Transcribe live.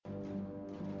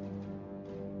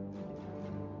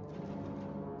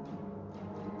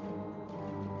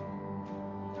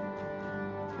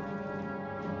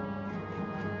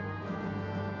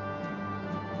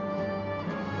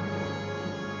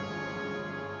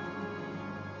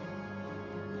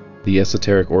The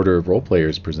Esoteric Order of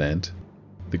Roleplayers present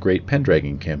The Great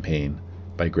Pendragon Campaign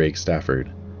by Greg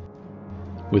Stafford,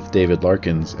 with David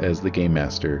Larkins as the Game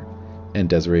Master and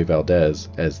Desiree Valdez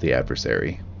as the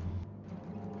adversary.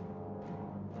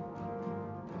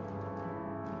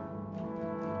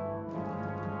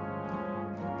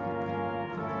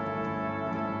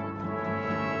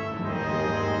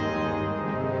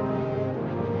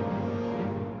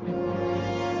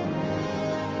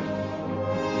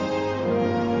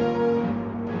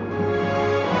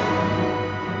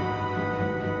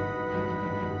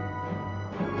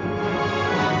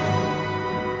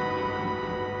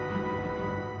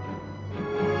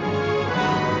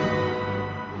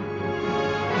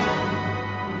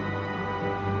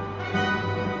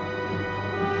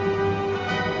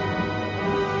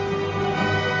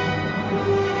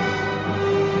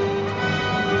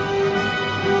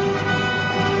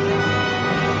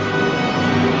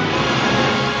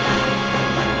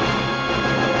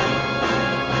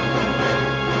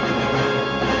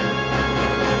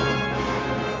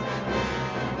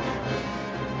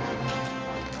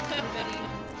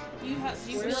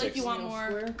 Do you feel like you want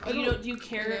more? Do you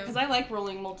care? Because I like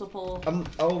rolling multiple.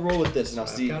 I'll roll with this and I'll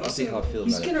see how it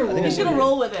feels. He's gonna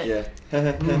roll with it. Yeah.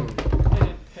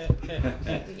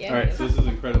 Alright, so this is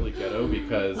incredibly ghetto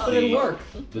because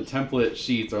the template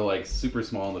sheets are like super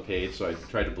small on the page, so I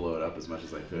tried to blow it up as much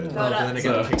as I could. But then it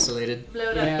got pixelated.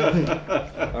 Blow it up.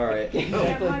 Yeah. Alright.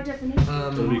 High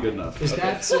definition. It'll be good enough. Is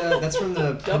that's from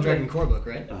the Pendragon core book,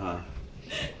 right? Uh-huh.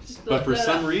 But for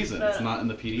some reason, it's not in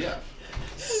the PDF.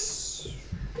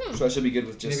 So I should be good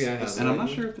with just... Maybe I have. And I'm not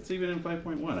sure if it's even in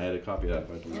 5.1. I had a copy of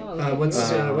that in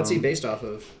 5.1. What's he based off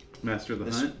of? Master of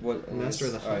the Hunt? Master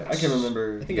of the Hunt. I can't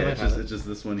remember. I think I might have it's just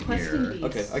this one here.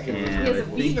 Okay, I can remember. He has a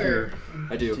fever.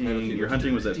 I do. I have a fever. Your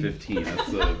hunting was at 15.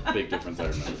 That's the big difference I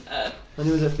remember.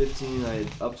 Hunting was at 15. I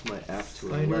upped my app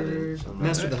to 11. So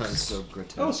Master of the Hunt. So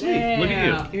grotesque. Oh, sweet. Look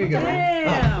at you. Here you go.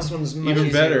 This one's much Even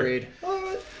easier better. to read.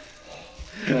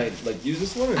 Can I use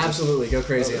this one? Or Absolutely, go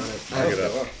crazy on it. Mark it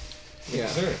up. Yeah.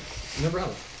 Sure. No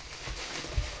problem.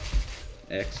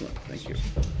 Excellent. Thank you.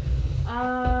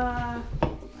 I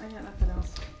got nothing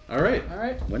else. All right.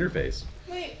 Alright. Winter phase.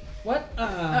 Wait. What?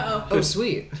 Oh,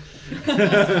 sweet.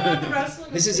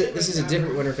 This is a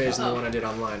different winter phase than the one I did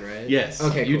online, right? Yes.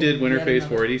 Okay, You cool. did winter phase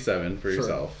 487 for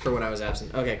yourself. For when I was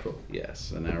absent. Okay, cool. Yes,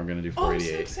 and now we're going to do Oh, I'm so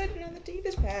 488. excited on the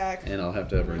Davis pack. And I'll have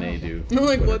to have Renee do.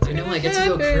 I get to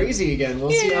go crazy again. We'll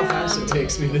see how fast it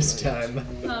takes me this time.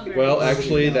 Well,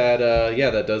 actually, that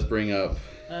does bring up.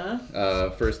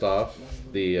 First off,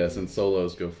 since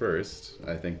solos go first,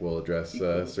 I think we'll address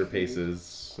Sir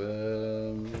Pace's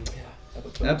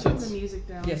absence. The music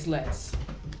down. Yes, let's.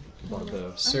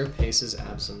 Sir Pace's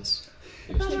absence.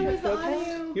 I thought I was the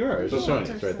audio. You are. I was just showing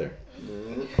you. It's right there.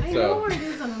 I know where it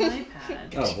is on an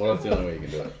iPad. Oh, well, that's the only way you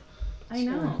can do it. I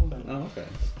know. Oh, okay.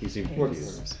 You seem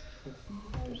confused.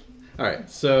 All right,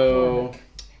 so...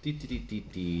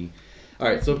 All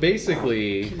right, so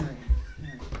basically, you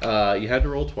had to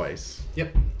roll twice.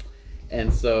 Yep.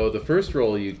 And so the first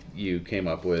roll you came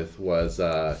up with was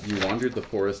you wandered the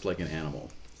forest like an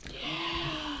animal.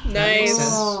 Nice.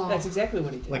 That's exactly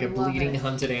what he did. Like a bleeding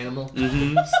hunted animal.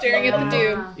 Mm-hmm. Staring at the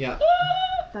doom. Yeah.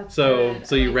 That's So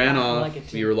good. you I ran that. off. like it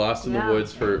too. You were lost in the Yeah.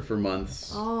 woods for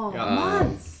months. Oh, Yeah.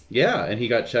 months. Yeah, and he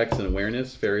got checks in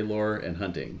awareness, fairy lore, and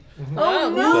hunting. Oh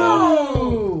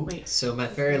no! Wait. So my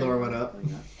fairy lore went up.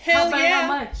 Hell By yeah. how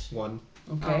much? 1.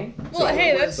 Okay. Well,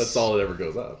 hey, That's all it ever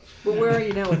goes up. But where are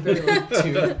you now with Barry? 2.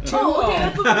 Oh, okay.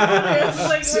 That's what I was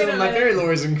like, So wait a my minute. fairy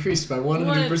lore is increased by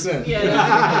 100%. Yeah,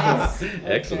 that's nice.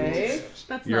 Excellent. Okay.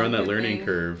 That's You're not on a that good learning thing.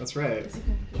 curve. That's right. Is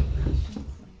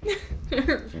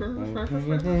it gonna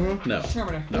be No.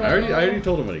 Terminator. No, I already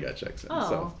told him when he got checks in.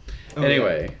 Oh. So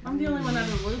anyway, I'm the only one out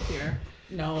of the loop here.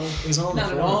 No. It was all in the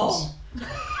Not at forums. all.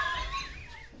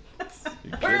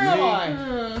 you Where kidding am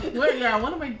me? I?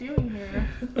 What am I doing here?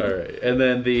 All right, and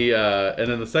then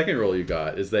the second roll you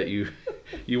got is that you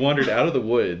wandered out of the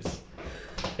woods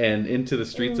and into the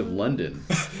streets of London.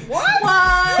 What?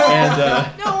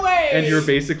 And No way! and you're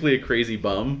basically a crazy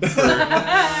bum.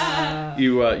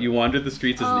 You wandered the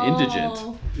streets as an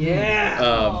indigent.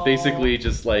 Yeah. Basically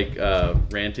just like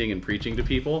ranting and preaching to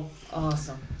people.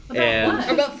 Awesome.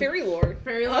 About fairy lore.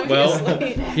 Fairy lore. Well,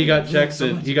 he got checks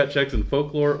in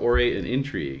folklore, orate, and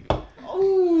intrigue.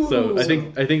 Ooh. So I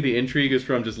think the intrigue is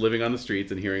from just living on the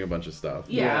streets and hearing a bunch of stuff.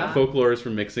 Yeah. Folklore is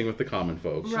from mixing with the common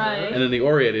folks. Right. And then the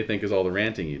orate, I think, is all the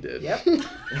ranting you did. Yep.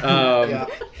 Yeah.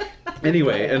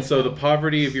 Anyway, and so the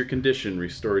poverty of your condition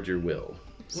restored your will.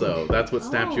 So that's what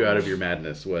snapped you out of your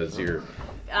madness was your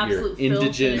Absolute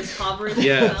indigent filth and impoverished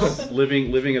yes, self.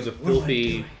 living as a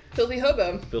filthy Filthy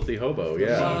hobo. Filthy hobo,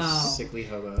 yeah. Wow. Sickly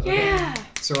hobo. Yeah. Okay.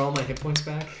 So are all my hit points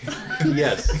back?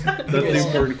 Yes. That's the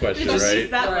important question,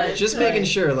 right? That Just making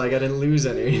sure, like, I didn't lose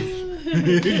any.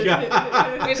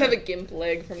 Yeah. You just have a gimp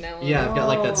leg from now on. Yeah, I've got,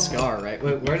 like, that scar, right?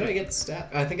 Where did I get the stab?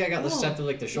 I think I got the stab to,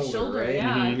 like, the shoulder, right?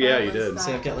 Yeah, I Yeah, thought it you was did. that.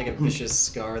 So I've got, like, a vicious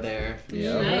scar there.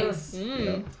 Yeah. Nice.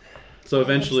 Yeah. So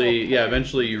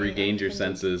eventually you regained your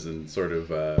senses and sort of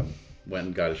went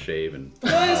and got a shave and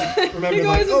Remember,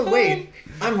 like, oh, wait,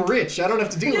 I'm rich. I don't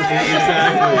have to deal with this.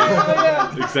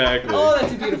 exactly. Exactly. Oh,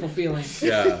 that's a beautiful feeling.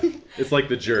 Yeah. It's like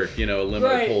The Jerk, a limo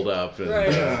Right. pulled up and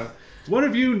Right. one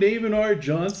of you Navin R.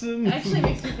 Johnson? It actually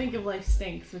makes me think of Life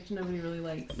Stinks, which nobody really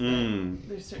likes. But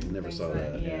there's certain Never things saw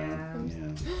that. Yeah.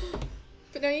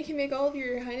 But now you can make all of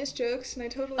your Highness jokes, and I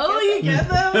totally Oh, get you get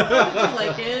them? Oh, did you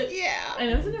like it? Yeah. I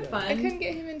know, isn't it fun? I couldn't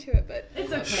get him into it, but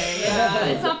It's okay. Yeah,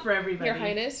 it's not for everybody. Your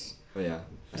Highness, Oh yeah,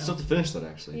 I still have to finish that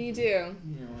actually. you do.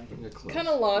 I'm close. Kind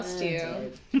of lost you.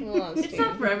 Kinda lost It's you.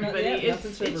 not for everybody. Yeah, It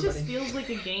nothing's for just everybody. feels like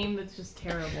a game that's just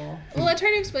terrible. Well, I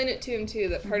try to explain it to him too.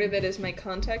 That part of it is my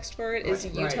context for it is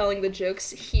you Right. telling the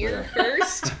jokes here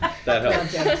first. That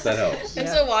helps. That helps. I'm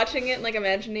still watching it, and, like,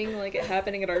 imagining like it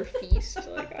happening at our feast.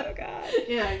 Like, oh god.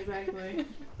 Yeah, exactly.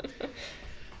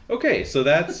 Okay, so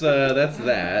that's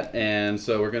that, and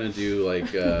so we're gonna do like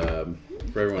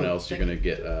for everyone else, you're gonna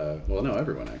get well, no,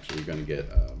 everyone actually, you're gonna get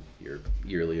your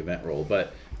yearly event roll.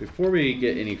 But before we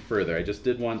get any further, I just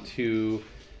did want to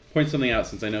point something out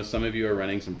since I know some of you are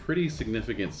running some pretty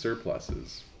significant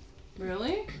surpluses.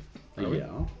 Really? Yeah.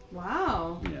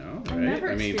 Wow. Yeah. I've Right.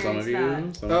 never I mean, some of you.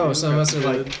 experienced Some Oh, of you some of got us are,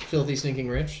 good- like, filthy, stinking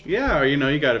rich? Yeah, or you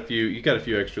got a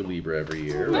few extra Libra every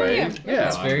year, right? yeah.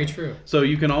 That's very true. So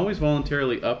you can always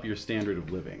voluntarily up your standard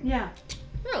of living. Yeah.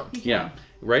 Oh. You can. Yeah.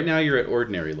 Right now you're at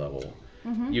ordinary level.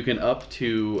 You can up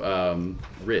to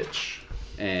rich,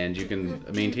 and you can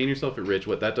maintain yourself at rich.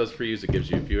 What that does for you is it gives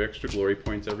you a few extra glory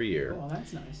points every year. Oh,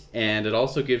 that's nice. And it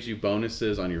also gives you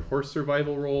bonuses on your horse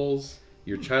survival rolls,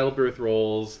 your childbirth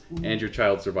rolls, and your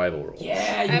child survival rolls.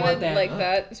 Yeah, you I want would that. like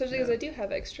that, especially because I do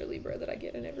have extra Libra that I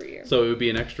get in every year. So it would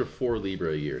be an extra 4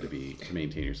 Libra a year to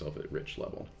maintain yourself at rich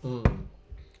level.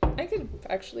 I could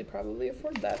actually probably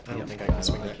afford that. I don't think I can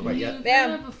swing that quite You yet. Yeah.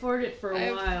 kind of afford it for a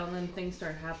I've- while, and then things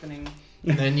start happening.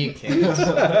 And then you can't. Go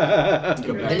back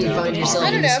Then you down find to yourself I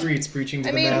in don't the know. streets preaching to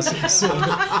I the mean- masses.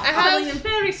 I Telling them have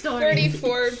fairy stories.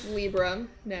 34 Libra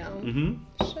now, Mm-hmm.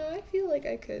 so I feel like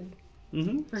I could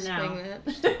Mm-hmm. For now. swing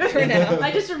that. For now.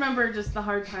 I just remember just the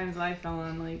hard times I fell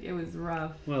on. Like, it was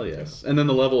rough. Well, yes. And then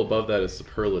the level above that is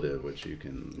superlative, which you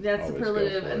can That's always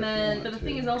superlative. go for And if you then, want but the to.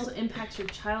 thing is, also impacts your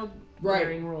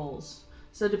childbearing rolls.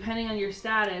 So depending on your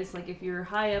status, like if you're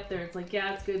high up there, it's like,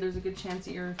 yeah, it's good. There's a good chance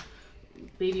that your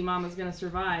baby mama's gonna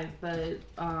survive. But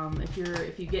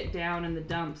if you get down in the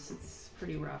dumps, it's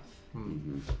pretty rough.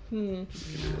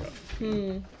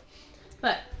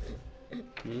 But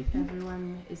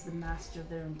everyone is the master of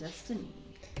their own destiny.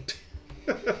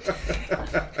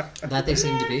 That they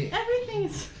seem to be.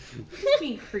 Everything's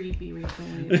being creepy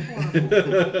recently. It's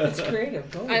horrible. It's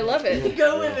creative. Go with I love it.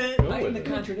 Go with it. Go Like with the it.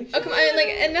 contradiction. Oh, come on,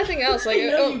 and nothing else. Like, I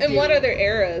know you in what do. other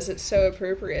eras it's so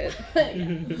appropriate.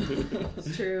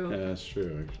 It's true. Yeah, that's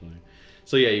true, actually.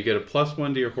 So yeah, you get a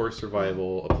 +1 to your horse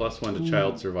survival, a +1 to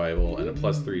child survival, and a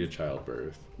 +3 to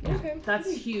childbirth. Okay.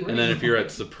 That's huge. And then if you're at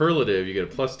superlative, you get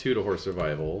a +2 to horse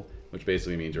survival, which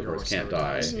basically means your horse can't never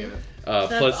die. dies, yeah.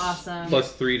 That's awesome.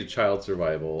 +3 to child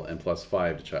survival, and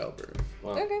 +5 to childbirth.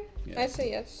 Okay. Yeah. I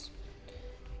say yes.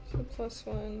 So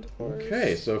 +1 to horse.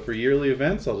 Okay, so for yearly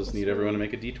events, I'll just need everyone to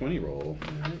make a d20 roll.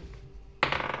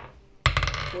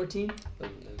 14.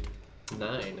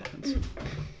 9.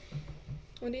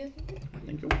 What do you think?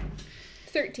 Thank you.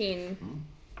 13.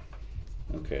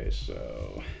 Okay,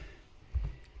 so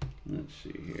let's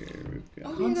see here. We've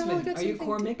got. Oh, you got- Huntsman. got Are you something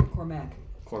Cormac or Cormac?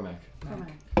 Cormac.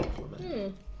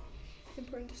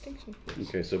 Important distinction.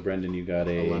 Okay, so Brendan, you got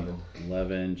a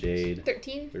 11, Jade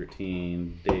 13.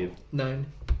 13, Dave 9.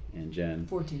 and Jen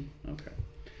 14. Okay.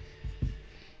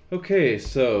 Okay,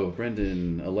 so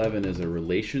Brendan, 11 is a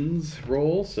relations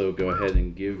roll, so go ahead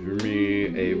and give me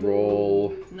a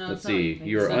roll. No, Let's it's not see, anything.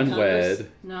 you're It's not unwed.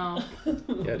 No,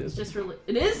 Yeah, it it's is. just really.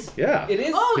 It is. Yeah, It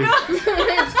is? Oh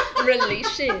god!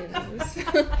 Relations.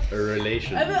 a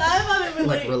relation. I thought it was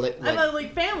Like I thought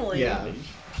like family. Yeah.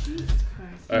 Jesus Christ.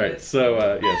 All right,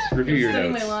 so yes, review your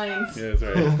Studying notes. my lines. Yeah, that's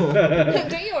right.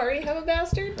 Don't you already have a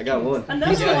bastard? I got one.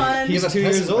 Another Yeah, one. he's a 2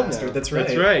 years peasant old bastard, now. that's right.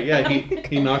 That's right. Yeah,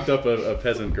 he knocked up a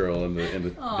peasant girl in the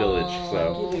village.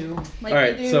 So You do. Like all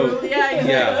right, you do. so Yeah,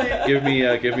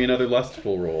 exactly. give me another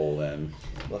lustful roll then.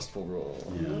 Lustful roll.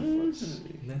 Yeah. Let's see.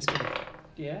 That's good.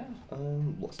 Yeah.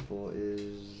 Lustful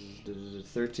is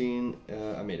 13.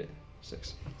 I made it.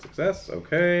 6. Success.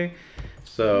 Okay.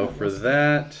 So for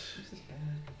that.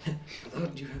 Oh,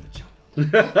 do you have a child?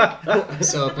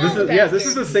 So This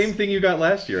is the same thing you got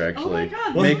last year, actually.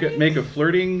 Oh my God, Make a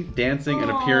flirting, dancing, and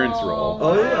appearance roll.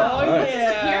 Oh, yeah. Wow. All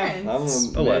right. What's his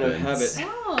appearance? I'm a man of 11. habit.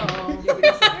 Oh,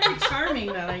 very charming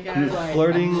that I guess. Right.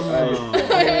 Flirting,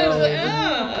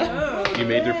 You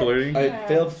made your flirting? I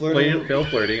failed flirting. Failed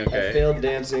flirting. Okay. I failed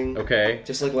dancing. Okay.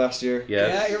 Just like last year. Yes.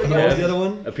 Yeah, here we What go. was the other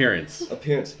one? Appearance.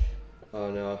 Appearance. Oh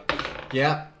no.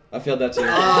 Yeah. I failed that too.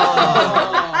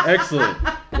 Oh. Excellent.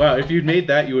 Wow, if you'd made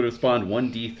that, you would have spawned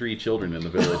 1d3 children in the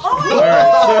village.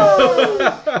 Oh!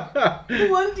 Alright, so...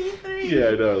 1d3. Yeah,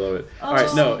 I know, I love it.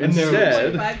 Alright, no, And there was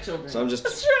instead... 5 children. So I'm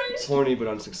just horny but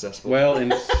unsuccessful. Well,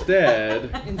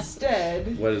 instead,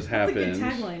 Instead, what has That's a good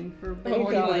happened tagline for Oh,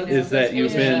 God. is that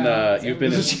you've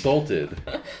been insulted.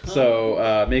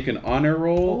 So make an honor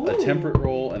roll, a temperate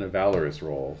roll, and a valorous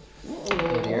roll.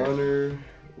 Honor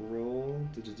roll.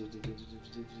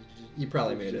 You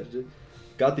probably made it.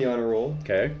 Got the honor roll.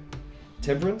 Okay.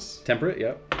 Temperance. Temperate,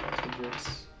 yep.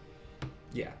 Temperance.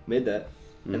 Yeah. Made that.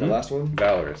 And the last one?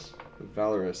 Valorous.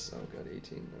 Valorous. Oh god,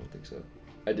 18. I don't think so.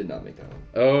 I did not make that one.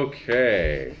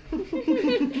 Okay.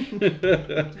 Do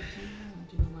the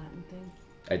Latin thing.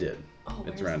 I did. Oh,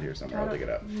 It's where around is here somewhere. I'll dig it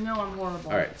up. No, I'm horrible.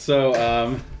 All right. So,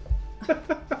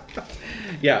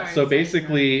 yeah. Sorry, So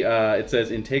basically, it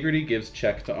says integrity gives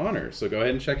check to honor. So go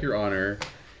ahead and check your honor,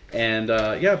 and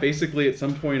yeah, basically at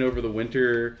some point over the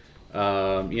winter,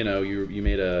 you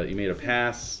made a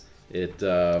pass. It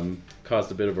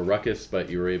caused a bit of a ruckus, but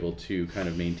you were able to kind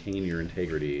of maintain your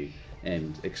integrity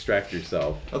and extract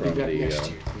yourself I'll from be back the.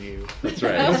 next year for you. That's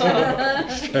right.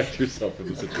 Extract yourself from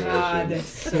the situation. God. That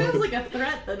sounds like a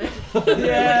threat that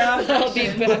Yeah. I'll be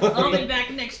back. I'll be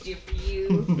back next year for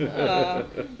you. A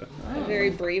very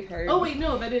brave heart. Oh wait,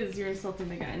 no, that is you're insulting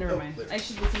the guy. Never mind. I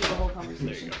should listen to the whole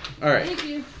conversation. All right. Thank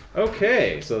you.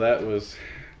 Okay, so that was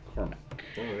Cormac.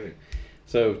 Alright.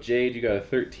 So Jade, you got a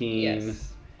 13. Yes.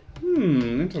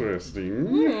 Interesting.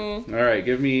 Hmm. All right,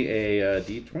 give me a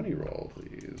d20 roll,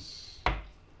 please.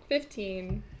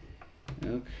 15.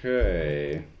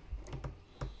 Okay.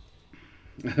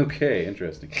 Okay,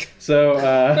 interesting. So,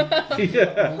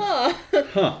 yeah. Huh.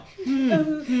 Huh.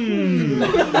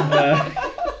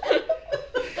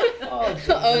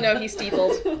 Oh no, he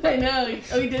steepled. I know.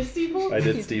 Oh, you did steeple? I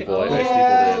did steeple. Oh. I steepled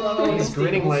it. Love He's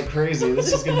grinning like crazy.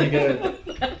 This is gonna be good.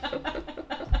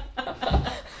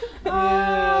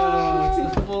 Yeah.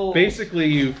 It's a full. Basically,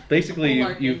 you've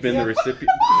been the recipient.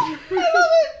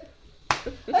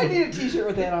 I need a T-shirt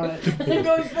with that on it. I'm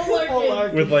going full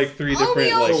Larkin. With like 3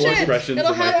 different like should. expressions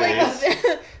It'll in my have face.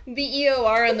 like the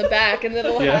EOR on the back, and then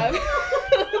it'll Yeah. have.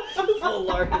 Full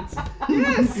Larkins.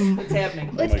 Yes. It's happening.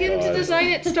 Let's my get him to God. design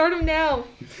it. Start him now.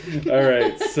 All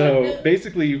right, so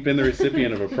basically, you've been the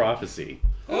recipient of a prophecy.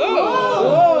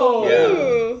 Oh. Yeah.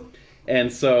 Ooh.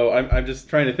 And so I'm just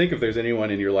trying to think if there's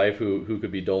anyone in your life who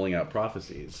could be doling out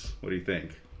prophecies. What do you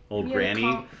think? Old Yeah,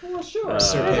 Granny? Well, sure.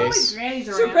 Sir There's Pace. always grannies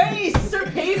Sir around. Pace. Sir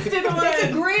Pace did one. That's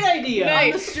a great idea. On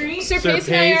the Nice. street. Sir Sir Pace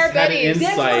and I are Pace had an buddies.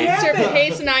 That's what insight. happened. Sir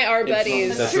Pace and I are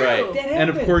buddies. That's True. right. That And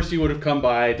of happened. course, you would have come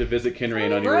by to visit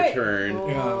Kinrain on your Right. return.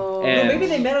 Oh. And- Well, maybe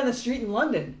they met on the street in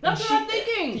London. That's what I'm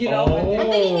thinking. You know, I'm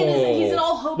thinking he's in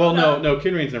all hope. Well, no,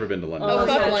 Kinrain's never been to London. Oh,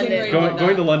 fuck yeah, London. Kinraid Going, did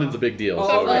going to not. London's a big deal, Oh,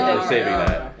 so okay. we're saving Alright,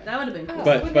 that. okay. That would have been cool.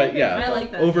 But yeah, I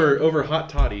like that. over hot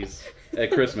toddies at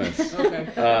Christmas. Okay.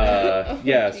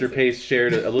 Yeah, Sir Pace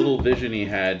shared a little vision he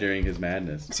had during his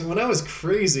madness. So when I was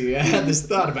crazy, I had this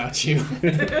thought about you.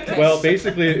 Well,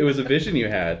 basically, it was a vision you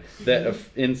had that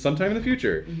in sometime in the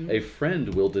future, a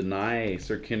friend will deny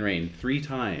Sir Kinrain 3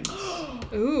 times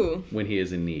Ooh. when he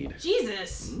is in need.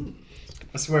 Jesus.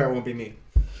 I swear it won't be me.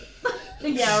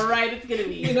 Yeah, right. It's gonna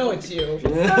be. You know it's you.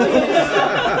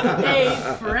 Hey,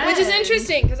 friend. Which is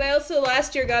interesting, because I also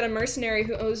last year got a mercenary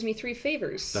who owes me 3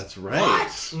 favors. That's right.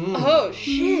 Oh,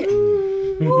 shit.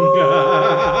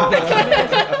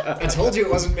 I told you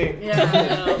it wasn't me. Yeah,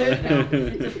 no.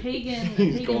 It's a pagan.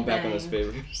 He's pagan going back on thing. his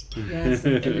favors. Yes,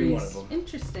 Every one of them.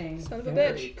 Interesting. Son of a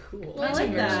Very bitch. cool. I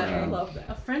like that. I love A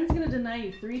that. friend's gonna deny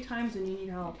you 3 times when you need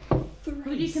help. Who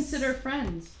do you consider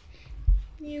friends?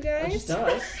 You guys? Just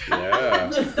us.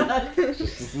 Yeah. Just us.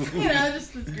 Just this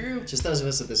group. Just those of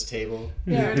us at this table.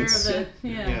 The order of It's- the we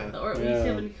Yeah. still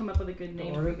haven't come up with a good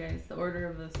name for you guys. The order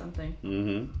of the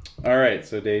something. All right,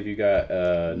 so Dave, you got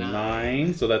 9,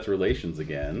 9. so that's relations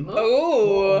again.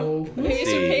 Oh. Maybe Let's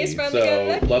Sir Pace see. finally got So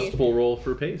lucky. lustful roll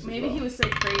for Pace. Maybe as he well. was so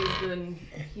crazed and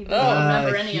he didn't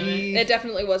remember any of it. It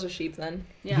definitely was a sheep then.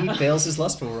 Yeah. He fails his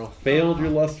lustful roll. Failed your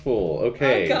lustful.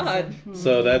 Okay. Oh, God.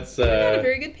 So that's You're not a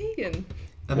very good pagan.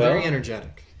 I'm Well- very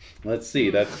energetic. Let's see.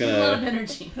 That's A lot of gonna.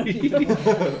 energy.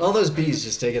 All those bees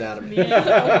just take it out of me.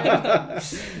 Yeah.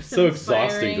 So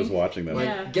exhausting just watching them. Like,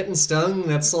 Yeah. getting stung,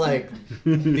 that's like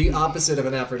the opposite of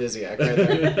an aphrodisiac right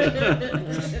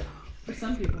there. For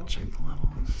some people. Check the level.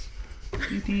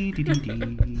 Some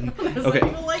Okay.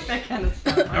 people like that kind of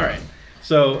stuff. All right.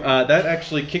 So that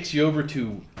actually kicks you over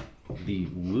to the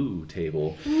woo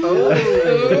table. Oh.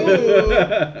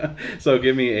 So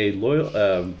give me a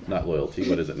not loyalty.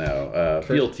 What is it now?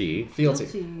 Fealty,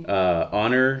 Fealty.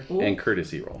 honor, Ooh. and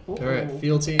courtesy roll. Ooh. All right,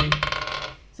 fealty.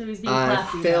 So he's being I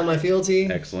classy. fail about my it. fealty.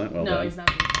 Excellent. Well No, done. he's not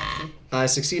being classy. I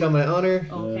succeed on my honor.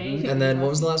 Okay. And then what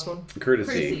was the last one?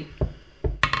 Courtesy.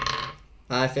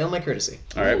 I fail my courtesy.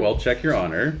 All right. Well, check your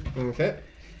honor. Okay.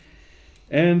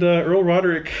 And Earl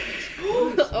Roderick.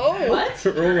 Oh. What?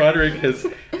 Earl Roderick has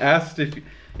asked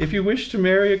if you wish to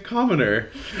marry a commoner.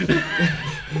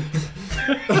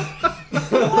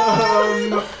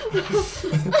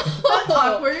 That's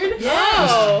awkward.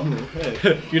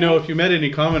 Oh. You know, if you met any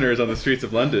commoners on the streets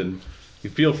of London, you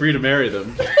feel free to marry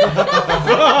them.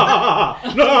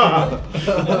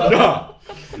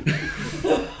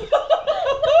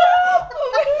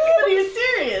 But he was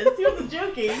serious. He wasn't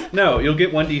joking. No, you'll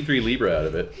get 1d3 Libra out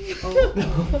of it.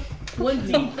 Oh.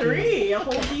 1d3. A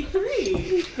whole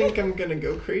d3. I think I'm gonna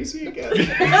go crazy again.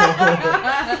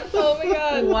 Oh my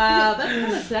god. Wow, that's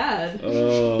kind of sad.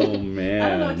 Oh, man. I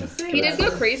don't know what to say. He did about go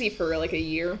this. crazy for like a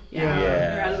year. Yeah, Yeah.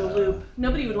 they're out of the loop.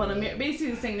 Nobody would want to marry. Basically,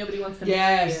 he's saying nobody wants to marry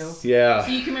Yes. you. Yeah.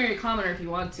 So you can marry a commoner if you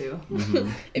want to.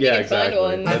 If Yeah, you can find exactly.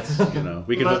 one. That's,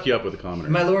 we can hook you up with a commoner.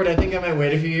 My lord, I think I might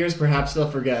wait a few years. Perhaps they'll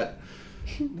forget.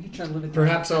 We can try to live it down.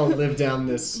 Perhaps I'll live down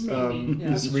this Maybe.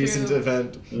 Yeah, this that's recent true.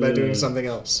 event by doing something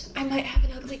else. I might have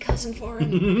an ugly cousin for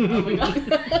him. Oh my god.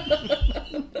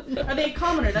 Are they a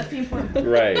commoner? That's the important part.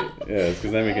 Right. Yes,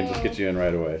 because then we can just get you in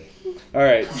right away. All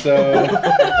right. So.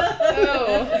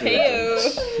 Oh,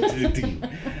 heyo.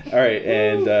 All right,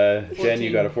 and Jen,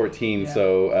 you got a 14. Yeah.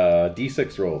 So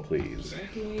D6 roll, please.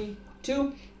 Okay.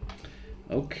 2.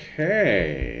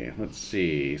 Okay. Let's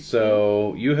see.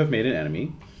 So you have made an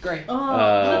enemy. Great. Oh,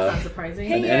 that's not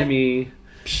surprising. An enemy.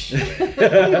 From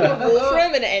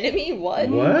an enemy? What?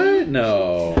 What?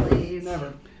 No. Please.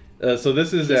 Never. So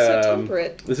this is He's so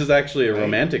temperate. this is actually a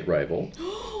romantic rival.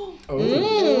 Oh.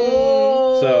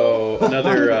 So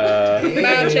another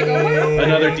Magical.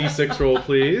 another D6 roll,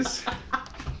 please.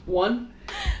 1.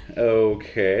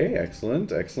 Okay,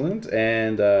 excellent,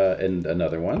 and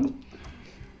another one.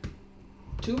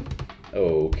 2.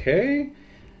 Okay,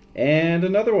 and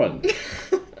another one.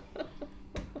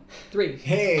 3.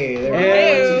 Hey, there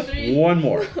And 1, 2, 3. one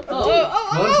more. Come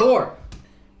on, 4.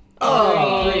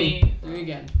 Oh, 3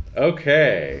 again.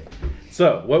 Okay.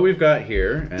 So what we've got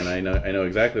here, and I know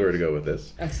exactly where to go with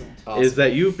this, Excellent. is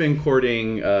that you've been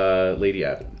courting Lady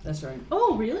Advent. That's right.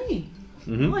 Oh, really?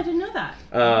 Mhm. Oh, I didn't know that.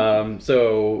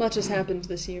 So Much has happened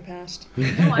this year past. Oh, I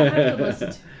have to listen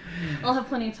to it. I'll have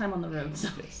plenty of time on the road, so.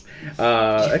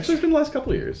 actually it's been the last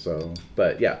couple of years. So,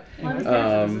 but yeah. Well, Anyway,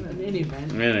 that's in any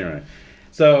event. Anyway,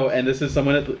 so and this is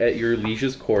someone at your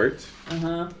liege's court,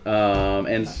 and they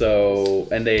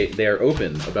are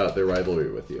open about their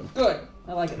rivalry with you. Good.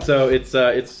 I like it. So it's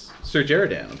Sir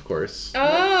Jeridan, of course.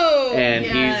 Oh. And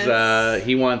yes.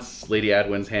 he wants Lady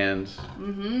Adwin's hand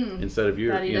instead of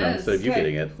That he does. instead of you Okay.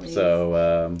 getting it. Please.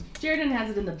 So Jeridan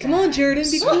has it in the bag. Come on, Jordan,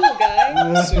 be cool,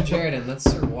 guy. Sir Jeridan, that's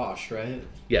Sir Wash, right?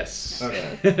 yes.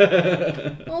 Okay.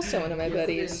 Also one of my Yes, it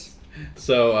buddies. is.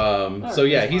 So so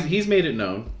yeah, that's fine. he's made it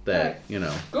known that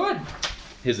Alright. Good.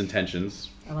 his intentions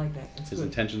I like that. That's his good.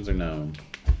 intentions are known.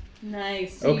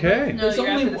 Nice. So you Okay. both know There's you're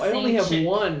only after the I only same have chick.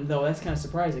 one though. That's kind of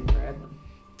surprising for Edwin.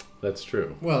 That's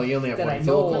true. Well, you only have That I one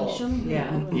know focal. of.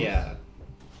 Yeah. Yeah.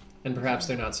 And perhaps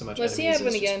they're not so much Let's see enemies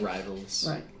Edwin as just again. rivals.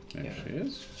 Right. There Yeah. she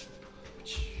is.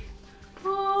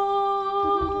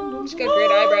 Oh, She's got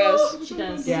great eyebrows. she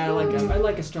does. Yeah, I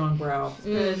like a strong brow.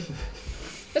 Good.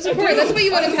 That's important. That's what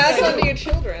you want to pass on to your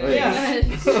children. Yeah.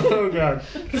 Oh god.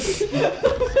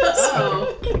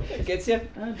 Oh. Gets you.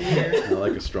 Oh dear. I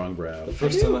like a strong brow. The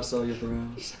first time I saw your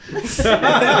brows,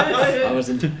 I was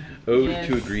in. Ode Yes.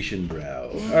 to a Grecian brow.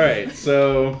 All right,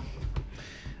 so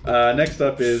next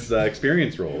up is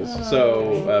experience rolls.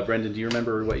 So Brendan, do you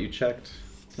remember what you checked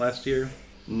last year?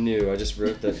 No, I just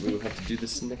wrote that we would have to do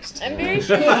this next time. I'm very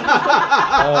sure. To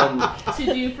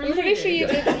do for I'm pretty sure you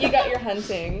later. did. You got your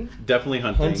hunting. Definitely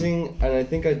hunting. Hunting, and I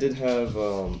think I did have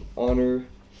honor,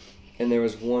 and there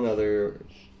was one other,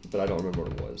 but I don't remember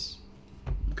what it was.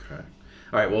 Okay.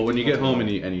 All right. Well, when you get home and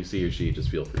you see your sheet, just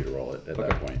feel free to roll it at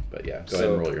that Okay. point. But yeah, go ahead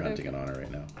and roll your hunting and honor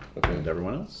right now. Okay. And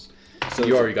everyone else. So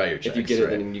You already got your If you checks, get it,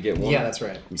 right? then you get one. Yeah, that's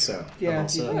right. So Yeah, I'm all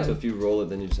if you set. do. So if you roll it,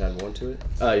 then you just add one to it.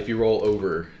 If you roll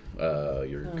over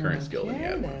your current skill than you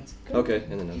had one. That's good. Okay,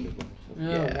 and then I'll do one. Oh,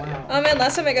 Yeah, wow. Oh man,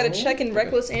 last time I got a check in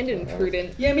reckless and in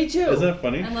prudent. Yeah, me too. Isn't that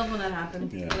funny? I love when that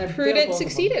happens. Yeah. And I failed Prudent both of them.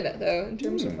 succeeded though in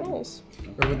terms of rolls.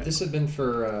 Or would this have been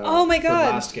for Oh my for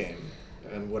God. last game?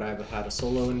 And would I have had a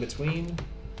solo in between?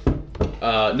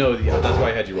 No, yeah, that's why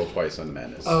I had you roll twice on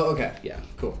Madness. Oh, okay. Yeah.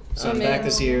 Cool. So Oh, I'm man. back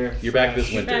this year. You're back this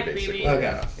fresh. winter, back, basically. baby. Okay.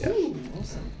 Yeah. Yeah. Ooh,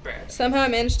 awesome. Somehow I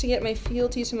managed to get my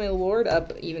fealty to my lord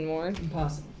up even more.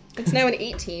 Impossible. It's now an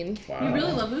 18. Wow. You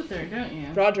really love Uther, don't you?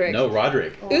 Roderick. No,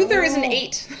 Roderick. Uther is an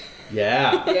 8.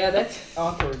 Yeah. Yeah, that's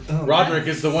awkward. Oh, Roderick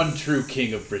is the one true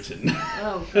king of Britain.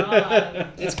 Oh God.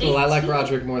 It's cool. I like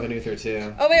Roderick more than Uther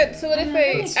too. Oh wait, so what if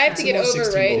It's I have to get more over,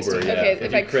 16 right? over, yeah. Okay, If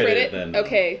if you I crit crit it, it, then,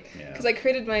 okay. yeah. Because I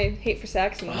critted my hate for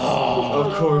Saxons.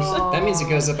 Oh. Of course. That means it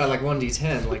goes up by like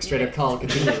 1d10, like straight up Call of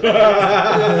Cthulhu.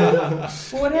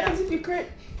 Well, what happens if you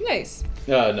crit? Nice.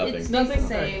 Nothing. It's Nothing? the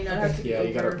same. That has to be Yeah,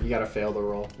 you over. gotta fail the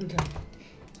roll. Okay.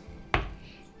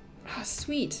 Oh,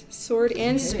 sweet. Sword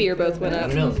and spear both went I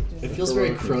up. don't know. It feels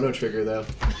very Chrono Trigger though.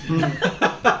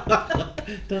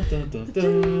 Dun, dun, dun,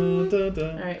 dun, dun,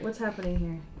 dun. All right, what's happening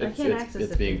here? I It's, can't it's, access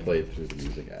it's it. being through- played through the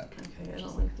music app. Okay, I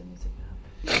don't like the music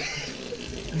app.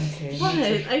 Okay. What?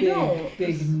 that's a I don't.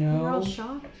 Big You're all no.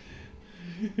 shocked.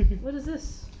 What is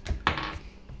this?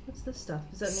 What's this stuff?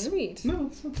 Is that new? Sweet. No,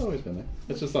 it's always been there.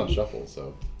 It's just on shuffle,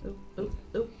 so. Oop, oop,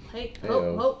 oop. Hey, Heyo.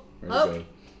 ho, ho, Where'd ho. it go?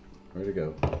 Where'd it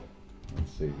go?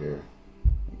 Let's see here.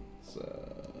 It's,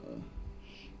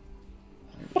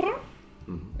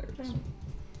 there it is.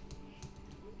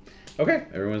 Okay,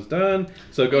 everyone's done.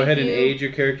 So go ahead and you. age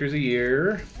your characters a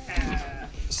year.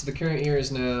 So the current year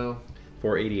is now.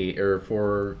 488 or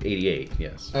 488,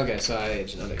 yes. Okay, so I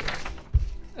aged another year.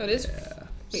 Oh, it is. Yeah.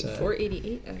 Wait, So-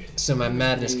 488? Oh. So my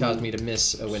madness caused me to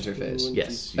miss a winter phase.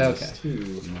 Yes. You Okay.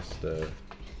 missed the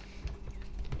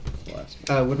last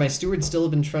one. Would my steward still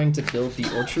have been trying to build the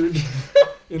orchard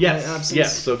in my absence?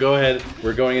 Yes. So go ahead.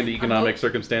 We're going into economic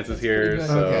circumstances here. pretty good.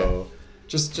 So. Okay.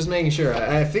 Just making sure.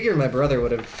 I figure my brother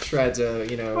would have tried to,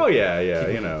 you know. Oh yeah.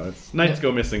 You know, it's knights go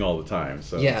missing all the time,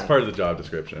 so Yeah. it's part of the job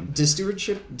description.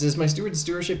 Does my steward's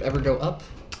stewardship ever go up?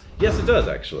 Yes, it does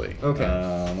actually. Okay.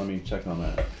 Let me check on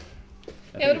that.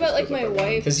 Yeah, what about like my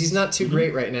wife? Because he's not too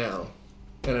great right now,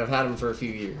 and I've had him for a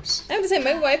few years. I have to say,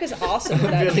 my wife is awesome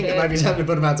at I that think it might be shit. time to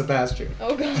put him out to pasture.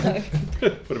 Oh god.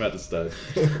 Put him out to stud.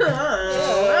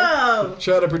 Oh,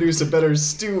 Try to produce a better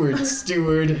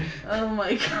steward. oh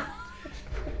my God.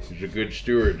 He's a good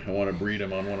steward. I want to breed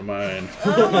him on one of mine.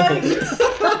 Oh my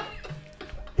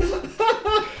God.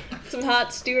 Some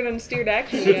hot steward on steward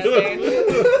action you got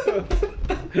there.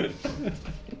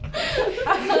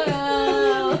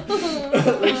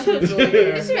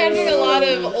 Just imagining a lot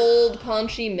of old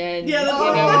paunchy men. Yeah, that's you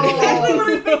know. exactly what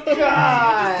I'm thinking.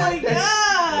 God. Just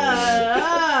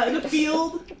like, in a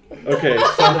field. Okay,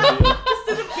 so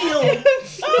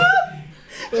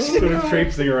Just in a field. sort of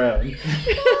traipsing around.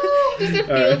 Just a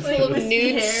All right. field full of Wispy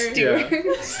nude hair.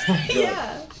 stewards.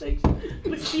 Yeah, like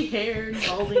wispy haired,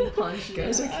 balding, punchy.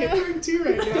 Guys, I can't drink tea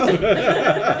right now.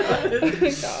 Oh my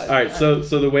god. All right, so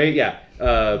the way,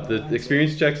 the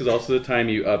experience checks is also the time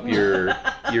you up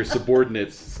your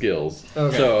subordinates' skills.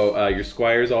 Okay. So your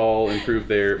squires all improve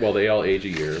their, well, they all age a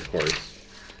year, of course.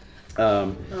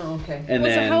 Oh, okay. And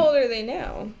Well, so then, how old are they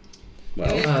now? well,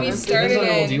 I mean, we Depends started on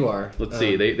how old at- you are. let's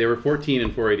see, they were 14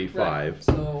 and 485, Right.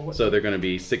 So, what, so they're going to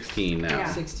be 16 now. Yeah.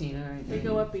 16, alright. They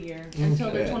go up a year until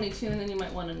they're Okay. 22, and then you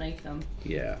might want to knight them.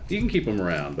 Yeah, you can keep them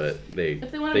around, but If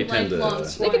they want to be tend to. lifelong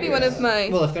They could be one of my.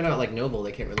 Well, if they're not like noble,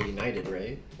 they can't really be knighted,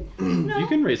 right? No, You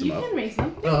can raise them you up. can raise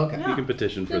them. Oh, okay. Yeah. You can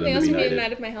petition for Nobody them else to be can be a knighted.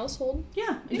 knight of my household.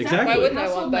 Yeah, Exactly. Why wouldn't I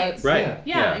Household want that? knights. Right.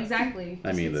 Yeah, exactly. I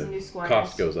Just mean, need some the new squires.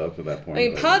 cost goes up at that point. I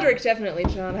mean, but, Podrick definitely,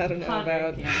 John, I don't know Podrick,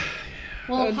 about. yeah.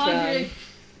 Well, Oh, John.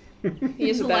 Podrick, He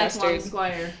is he's a a lifelong bastard.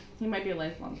 squire. He might be a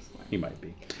lifelong squire. He might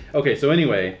be. Okay, so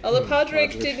anyway, Although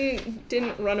Podrick Podrick.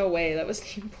 didn't run away, that was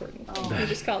the important thing. Oh. He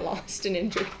just got lost and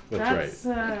injured. that's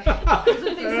right. Those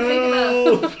are things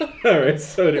to think about. All right,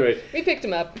 so anyway, We picked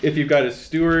him up. if you've got a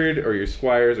steward or your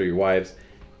squires or your wives,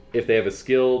 if they have a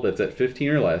skill that's at 15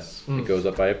 or less, it goes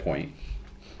up by a point.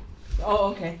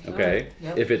 Oh, okay. Okay? Alright.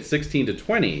 Yep. If it's 16 to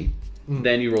 20,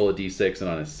 then you roll a d6, and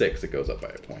on a 6, it goes up by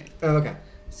a point. Oh, okay.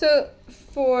 So,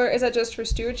 is that just for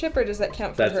stewardship, or does that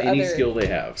count for That's her any other? skill they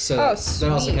have. So Oh, that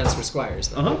also sweet. counts for squires,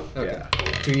 then. Uh-huh. Okay.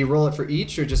 Yeah. Do you roll it for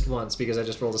each or just once? Because I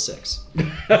just rolled a 6.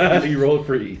 You roll it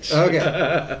for each.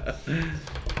 Okay.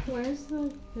 Where's the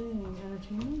thing?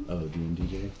 Entertainment? Oh,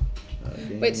 DMDJ.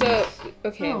 Wait, so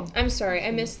okay. Oh. I'm sorry,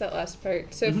 I missed that last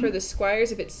part. So for the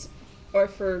squires, if it's Or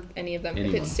for any of them.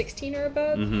 Anyone. If it's 16 or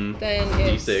above, Mm-hmm. then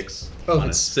it's... D6. Oh, On a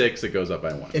it's 6, it goes up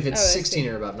by 1. If it's Oh, I 16 see.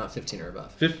 or above, not 15 or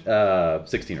above.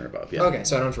 16 or above, yeah. Okay,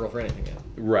 so I don't have to roll for anything yet.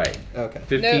 Right. Okay.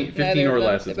 15, Nope, 15 neither or of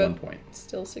them. less is They're 1 both point.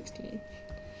 Still 16.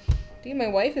 Dude, my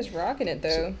wife is rocking it,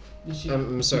 though.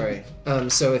 I'm sorry.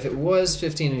 So if it was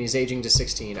 15 and he's aging to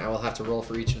 16, I will have to roll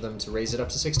for each of them to raise it up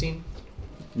to 16?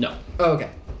 No. Oh, okay.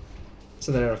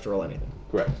 So then I don't have to roll anything.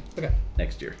 Correct. Okay.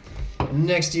 Next year.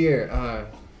 Next year,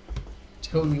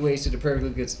 totally wasted a perfectly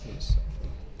good...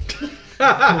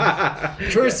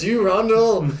 Curse you,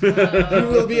 Rondell! You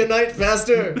will be a night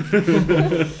master!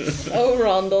 Oh,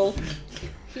 Rondell.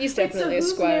 He's Wait, definitely so a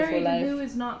who's squire for married and life. who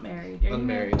is not married? Are you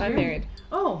Unmarried. I'm You're- married.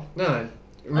 Oh, No,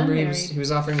 remember Unmarried. he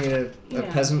was offering me a yeah.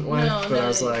 peasant wife, No, but no, I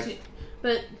was like...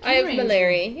 But I have Kinraid's-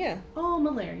 Malary, yeah. Oh,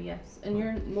 Malary, yes. And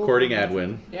you're Courting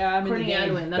Adwin. Yeah, I'm Courting in the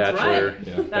game. Adwin. That's Bachelor. right.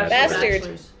 Yeah. Bastard.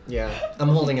 Bachelors. Yeah, I'm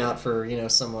holding out for,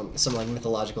 some like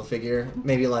mythological figure.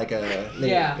 Maybe like a...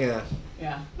 Yeah. Yeah.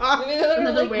 Yeah. Maybe another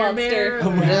Another lake monster. werebear.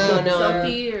 Or No,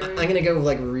 Selkie or... I'm gonna go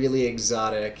like really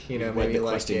exotic, Wed maybe the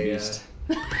like questing a... beast.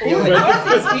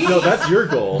 No, that's your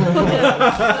goal.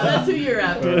 That's who you're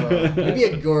after. maybe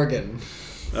a gorgon.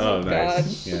 Oh,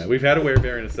 nice. God. Yeah, we've had a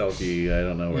werebear and a selkie. I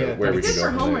don't know Yeah. where we It's can good go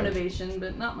for from home there. renovation,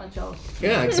 but not much else.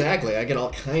 Yeah, exactly. I get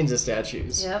all kinds of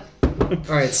statues. Yep.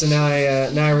 All right, so now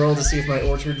I roll to see if my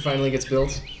orchard finally gets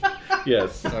built.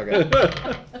 Yes. Okay.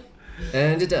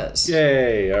 And it does.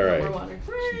 Yay! All More right. water.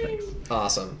 Hooray.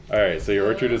 Awesome. All right. So your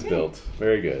orchard is built.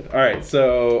 Very good. All right.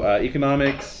 So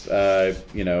economics.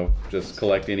 Just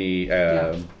collect any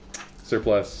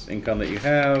surplus income that you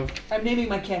have. I'm naming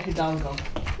my cat Hidalgo.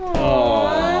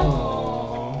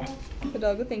 Aww.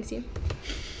 Hidalgo thanks you.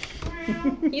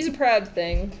 He's a proud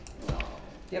thing.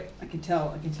 Yep, I can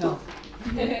tell. It's a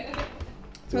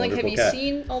Like, have wonderful you cat.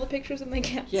 seen all the pictures of my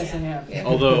cats? Yes, I have. Yeah.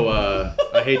 Although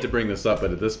I hate to bring this up,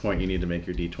 but at this point you need to make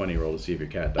your D20 roll to see if your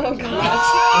cat dies. Oh, or not.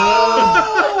 God.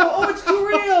 Oh, it's too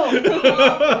real.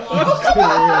 Come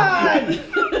on.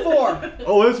 4.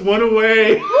 Oh, it's one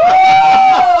away.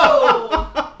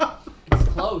 It's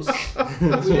close. We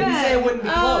didn't say it wouldn't be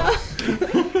close.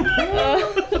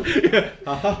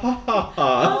 Ha ha ha ha ha.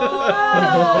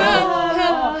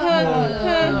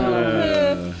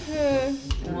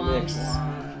 Next.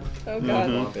 Oh, God.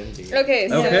 Womp indeed. Okay,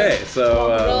 so Okay, so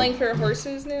rolling for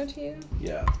horses now, too?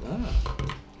 yeah.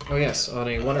 Oh yes, on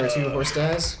a 1 or 2 horse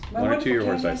dice. My 1 or 2 wonderful your cat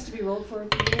horse has dice. to be rolled for a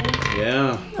few years.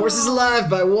 Yeah. Horse is alive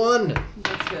by 1.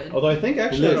 That's good. Although I think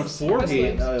actually on a Lives. 4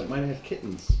 he might have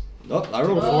kittens. Oh, I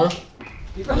rolled a 4.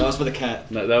 That was for the cat.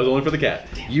 No, that was only for the cat.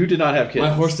 You did not have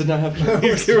kittens. My horse did not have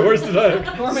kittens. Your horse did not have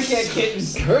kittens. Cormac had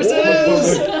kittens.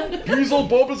 Curses! Giesel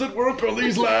Bob is at work on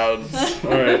these lands.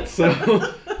 All right,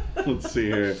 so let's see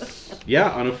here. Yeah,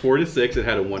 on a 4 to 6, it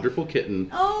had a wonderful kitten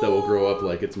that will grow up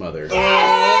like its mother. So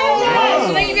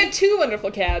now you get 2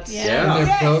 wonderful cats. Yeah. And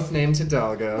they're both named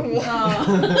Hidalgo.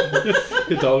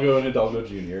 Hidalgo and Hidalgo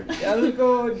Jr.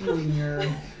 Hidalgo Jr.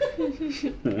 All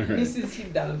right. This is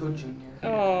Hidalgo Jr.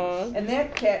 Aww. And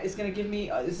that cat is going to give me.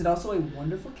 Is it also a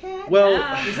wonderful cat? Well,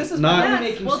 Yeah. Is this is not-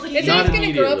 finally making? Well, it's It's Not going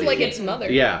to grow up immediately. like its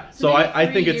mother. Yeah, so maybe I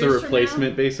 3 think it's a years from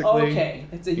replacement, now? basically. Okay,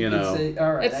 it's a. You know. It's a,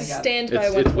 all right. It's I a got it. stand by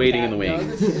It's wonderful waiting cat. in the wings. No,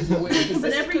 this is a way because But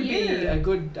this every could be year. a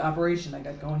good operation I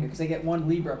got going here because I get 1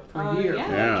 Libra per year yeah.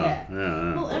 for that Yeah, cat.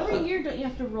 yeah. Well, every year don't you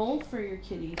have to roll for your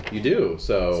kitty? You do,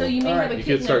 so So you may All have right. a you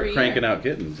kitten could start every cranking year. out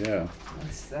kittens, yeah.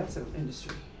 That's an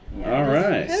industry. Yeah, All it is.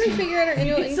 right. How do we figure out our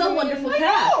annual You can sell income wonderful again?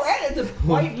 cats. Oh, right? It's a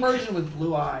white Persian with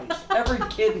blue eyes. Every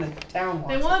kid in the town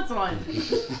They wants want one.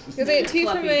 Because I get 2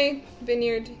 for Fluffy. my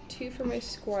vineyard, 2 for my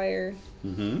squire.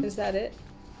 Mm-hmm. Is that it?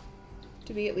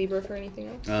 Do we get Libra for anything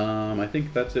else? I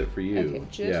think that's it for you. Okay,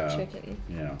 just yeah. chicken.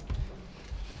 Yeah.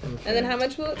 And then how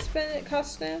much will it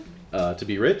cost now? To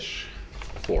be rich,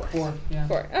 4. 4. Yeah.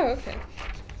 4. Oh, okay.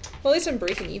 Well, at least I'm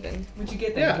breaking even. But you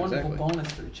get that Yeah, wonderful exactly.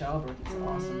 bonus for your childbirth. It's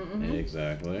awesome. Mhm.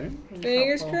 Exactly.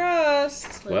 Fingers Helpful. crossed.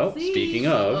 Let's Well, see. speaking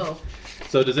of, Oh.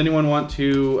 so does anyone want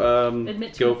to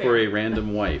Admit to go an for affair. a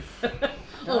random wife?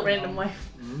 Oh, random wife.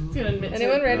 It's gonna admit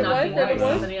Anyone to random knocking wife? up Random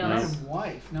wife? somebody else. Random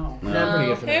wife, no. Yeah, I'm pretty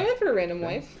good for Hey, I that. went for a random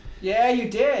wife. Yeah, you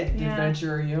did, Yeah.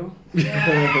 adventurer, you.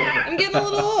 Yeah. I'm getting a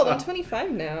little old. I'm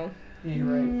 25 now. Yeah, you're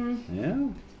right. Yeah.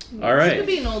 All You right. could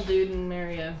be an old dude and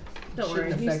marry a. Don't worry.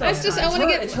 Shouldn't You affect still That's have just- time. I wanna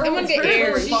get- it's her, I wanna it's get her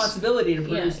heirs. responsibility to Yeah,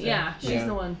 produce that. yeah, she's Yeah.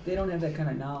 the one. They don't have that kind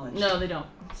of knowledge. No, they don't.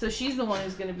 So she's the one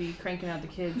who's gonna be cranking out the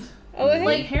kids. Oh, hey.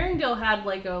 Like Herringdale had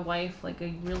like a wife, like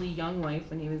a really young wife,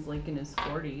 when he was like in his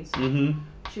 40s. Mm-hmm.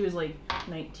 She was like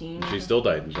 19. She still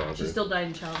died in childbirth. She still died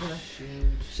in childbirth. Shoot.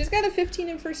 She's got a 15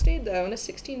 in first aid, though, and a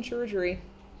 16 surgery.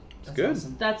 It's good.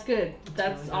 Awesome. That's good.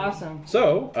 That's really good. awesome.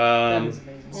 So, That is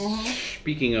amazing.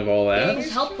 speaking of all that,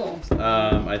 It's helpful.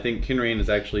 I think Kinrain is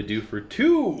actually due for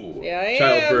 2 Yeah, I am.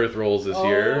 childbirth rolls this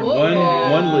year. Oh, One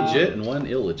yeah. one legit and one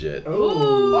illegit.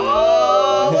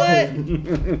 Oh, what?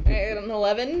 I got an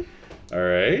 11 All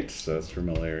right, so that's for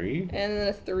Mallory. and then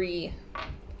a 3.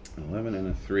 11 and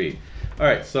a 3. All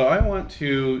right, so I want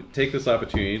to take this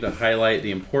opportunity to highlight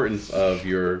the importance of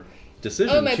your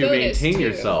decision my to bonus, maintain too.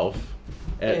 yourself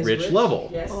at As rich level.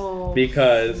 Yes. Oh,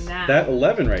 Because snap. that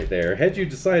 11 right there, had you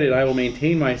decided I will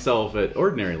maintain myself at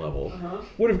ordinary level,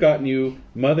 would have gotten you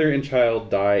mother and child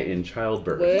die in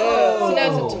childbirth. Whoa. So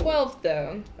now it's a 12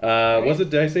 though. Was it,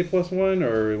 did I say +1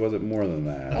 or was it more than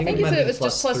that? I think it you might said have it was been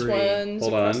just +3. +1s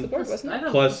Hold across on. the board, wasn't I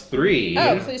it? thought +3.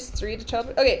 Oh, +3 to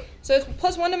childbirth. Okay, so it's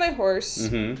 +1 to my horse,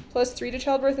 +3 to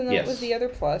childbirth, and then Yes. what was the other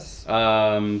plus?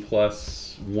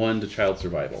 +1 to child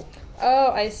survival.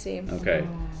 Oh, I see. Okay.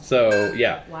 So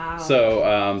yeah. Wow.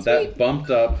 So that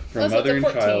bumped up from Oh, so it's mother a and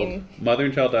child. 14. Mother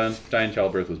and child die in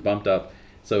childbirth was bumped up.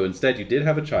 So instead, you did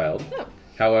have a child. Oh.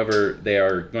 However, they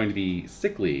are going to be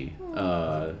sickly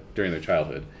during their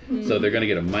childhood. So they're going to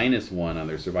get a -1 on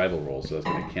their survival roll. So that's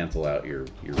going to cancel out your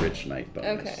rich knight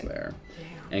bonus Okay. there.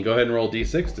 And go ahead and roll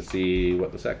d6 to see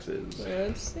what the sex is.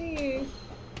 Let's see.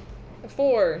 A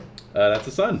 4. That's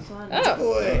a son. Son. Oh,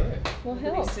 Boy. well,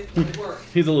 Pretty hell. sick with work.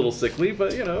 He's a little sickly,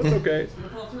 but you know it's okay. It's gonna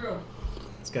fall through.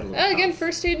 It's got a little. Oh, again, cough.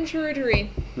 first aid and chirurgery.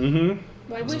 Mm-hmm.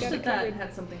 I Wife's wish got it that covered.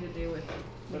 had something to do with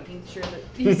making sure that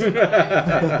he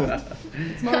survives.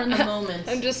 It's more in the moment.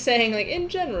 I'm just saying, like, in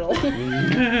general.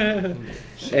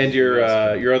 And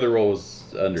your other roll was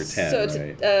under 10, So it's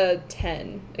right?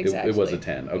 10, It- exactly. It was a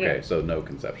 10. Okay, Yeah. so no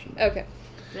conception. Okay.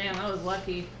 Damn, that was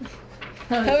lucky.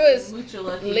 That was mucho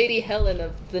lucky. Lady Helen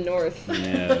of the North.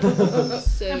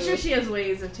 Yes. So, I'm sure she has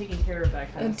ways of taking care of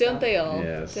that kind of don't stuff. they all?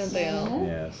 Yes. Don't they all?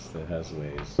 Yes, that has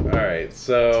ways. All right,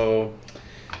 so.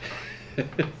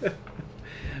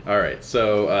 All right,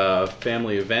 so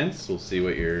family events. We'll see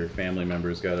what your family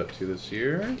members got up to this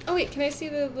year. Oh wait, can I see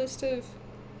the list of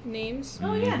names?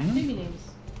 Oh yeah, baby names.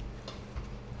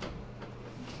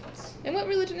 And what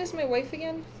religion is my wife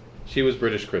again? She was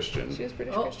British Christian. She was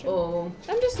British Oh, Christian. oh.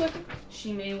 I'm just looking.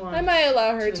 She may want I might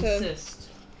allow her to to. insist.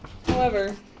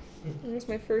 However, it was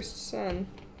my first son.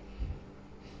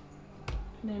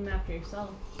 Name after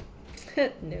yourself.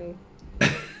 No.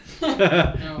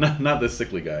 Not this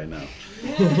sickly guy, no.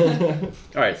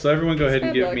 All right, so everyone go ahead and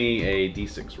Bad give luck. me a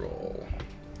d6 roll.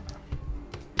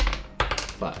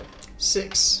 5.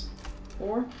 6.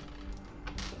 4.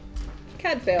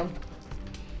 CAD fail.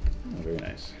 Oh, very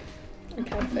nice. A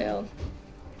CAD fail.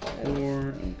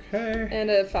 4, okay. And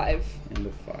a 5. And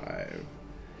a 5.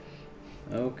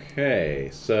 Okay,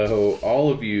 so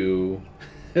all of you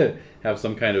have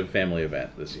some kind of family event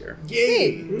this year.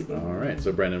 Yay! All right,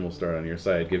 so Brendan, we'll start on your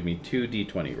side. Give me 2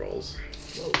 d20 rolls.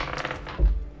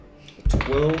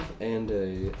 12 and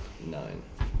a 9.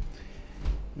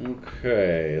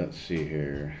 Okay, let's see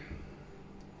here.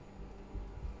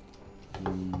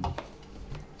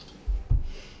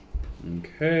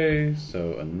 Okay,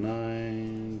 so a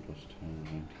 9 plus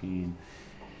 10, 19.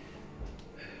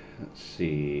 Let's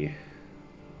see.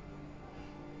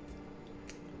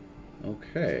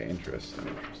 Okay,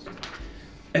 interesting.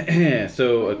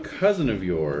 So a cousin of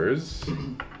yours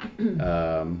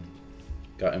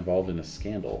got involved in a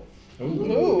scandal. A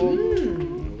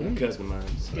cousin of mine.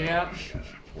 Yeah.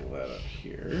 Pull that up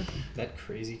here. That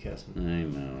crazy cousin. I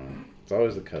know. It's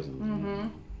always the cousins.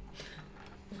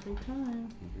 Every time.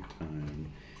 Every time.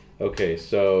 Okay,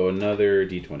 so another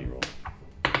d20 roll.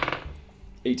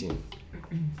 18.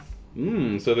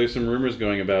 So there's some rumors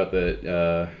going about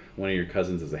that one of your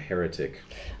cousins is a heretic.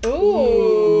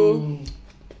 Ooh.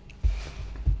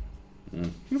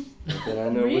 But I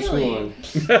know which Really? one.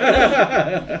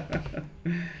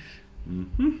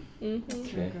 That's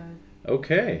Okay. good.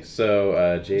 Okay,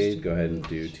 so Jade, go ahead and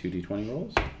do 2 d20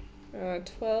 rolls.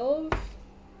 12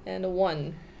 and a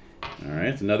 1. All right,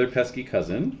 it's another pesky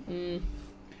cousin.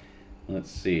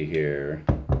 Let's see here.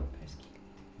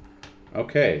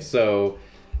 Okay, so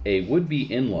a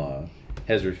would-be in-law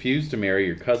has refused to marry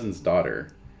your cousin's daughter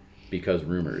because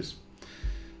rumors.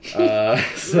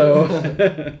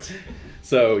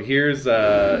 So here's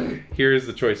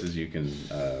the choices you can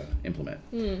implement.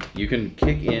 You can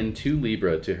kick in 2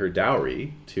 Libra to her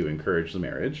dowry to encourage the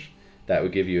marriage. That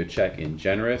would give you a check in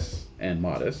generous and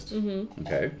modest.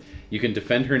 Okay. You can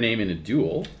defend her name in a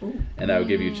duel, and that would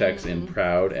give you checks in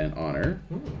proud and honor.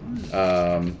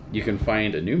 You can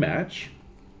find a new match,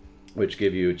 which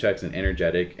give you checks in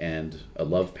energetic and a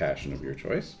love passion of your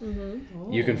choice.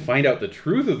 Mm-hmm. You can find out the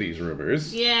truth of these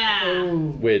rumors. Yeah.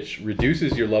 Which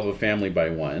reduces your love of family by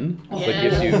 1,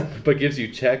 Yeah. but gives you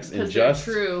checks in just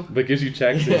true. but gives you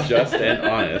checks in just and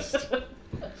honest.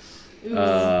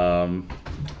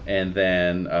 And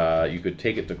then you could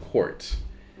take it to court,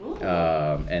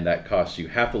 and that costs you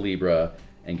half a libra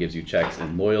and gives you checks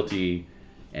in loyalty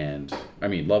and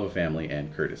love of family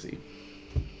and courtesy.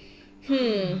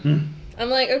 I'm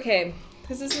like, okay,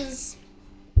 because this is...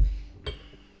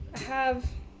 I have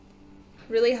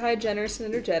really high generous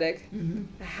and energetic.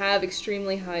 I have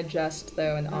extremely high just,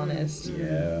 though, and honest.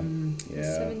 Yeah.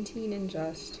 17 in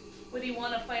just. Would he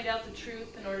want to find out the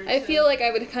truth in order to... I feel like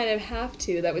I would kind of have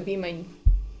to. That would be my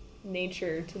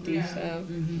nature to do so.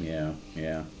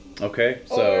 Yeah. Okay,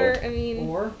 so... Or, I mean...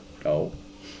 Oh.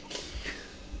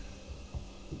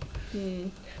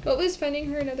 What was finding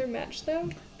her another match, though?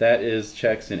 That is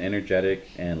checks in energetic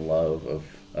and love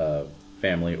of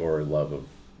family or love of,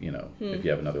 if you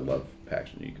have another love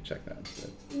passion, you can check that instead.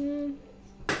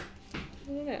 I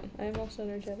don't know. I'm also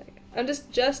energetic. I'm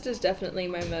just is definitely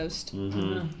my most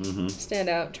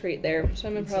standout trait there, so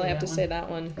I'm gonna probably have to say that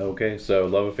one. Okay, so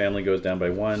love of family goes down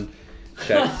by 1.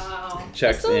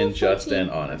 Checks in just 14.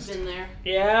 and honest. Been there.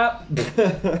 Yep.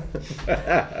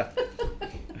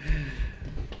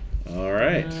 All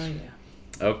right. Yeah.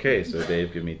 Okay, so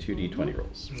Dave, give me 2d20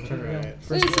 rolls. All right.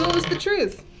 So what was the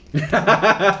truth?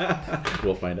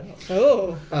 We'll find out.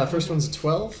 Oh. First one's a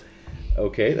 12.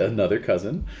 Okay, another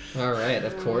cousin. All right,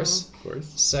 of course. Of course.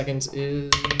 Second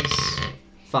is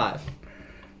 5.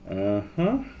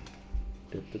 Uh-huh.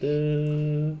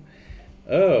 Da-da-da.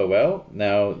 Oh, well,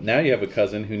 now you have a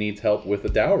cousin who needs help with a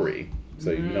dowry. So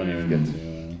you don't even get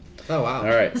to... Oh, wow. All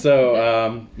right,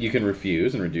 so you can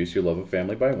refuse and reduce your love of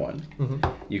family by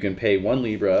 1. You can pay 1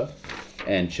 libra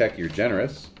and check your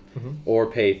generous, or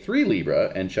pay 3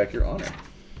 libra and check your honor.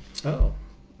 Oh.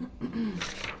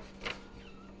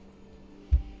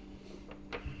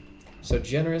 So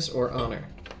generous or honor?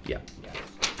 Yeah.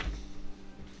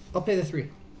 I'll pay the 3.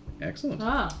 Excellent.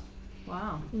 Ah.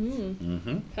 Wow.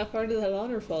 How far did that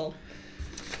honor fall?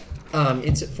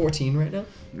 It's at 14 right now.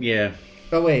 Yeah.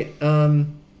 Oh, wait.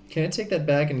 Can I take that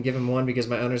back and give him 1 because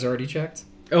my honor's already checked?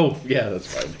 Oh, yeah,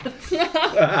 that's fine.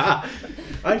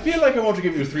 I feel like I want to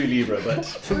give you 3 libra, but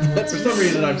for some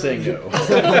reason I'm saying no.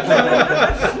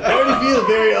 I already feel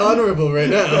very honorable right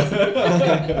now.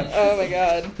 Oh my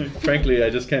god. Frankly, I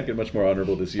just can't get much more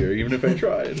honorable this year, even if I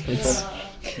tried.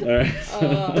 All right.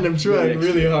 And I'm trying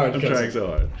really hard. I'm trying so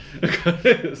hard.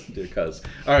 Dear cuz.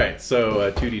 All right, so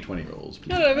 2d20 rolls,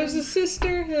 please. Oh, it was a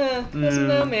sister? Doesn't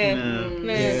know, man.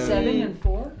 Man. 7 and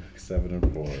 4. 7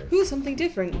 and 4. Ooh, something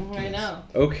different. I know.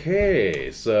 Okay,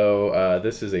 so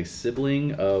this is a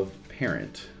sibling of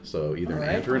parent. So either an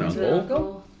aunt or an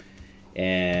uncle.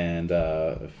 And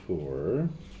 4.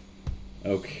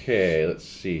 Okay, let's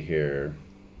see here.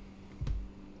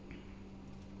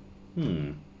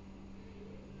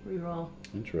 Reroll.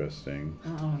 Interesting.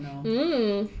 Oh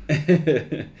no.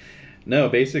 No,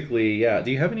 basically, yeah. Do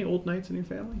you have any old knights in your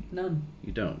family? None.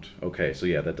 You don't. Okay, so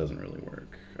yeah, that doesn't really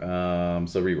work.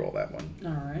 So re-roll that one.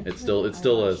 All right. It's still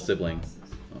a sibling.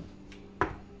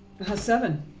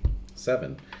 7.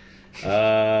 7.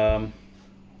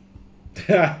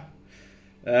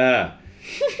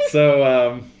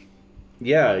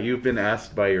 Yeah, you've been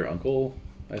asked by your uncle,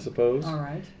 I suppose, All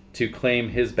right. to claim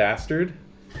his bastard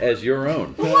as your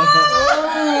own.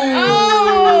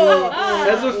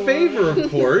 As a favor,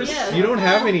 of course. Yeah. You don't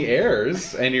have any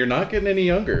heirs, and you're not getting any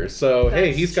younger. So, hey,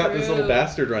 That's he's got this little true.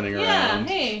 bastard running around.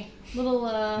 Yeah, hey. Little,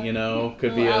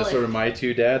 Could be little a sort of my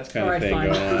two dads kind All of right, thing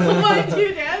fine. going on. My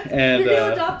two dads? And, You're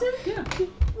gonna adopt him? Yeah.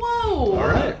 Whoa! All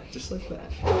right, Just like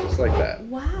that. just like that.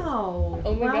 Wow.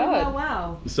 Oh my wow, God.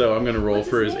 Wow, So I'm gonna roll What's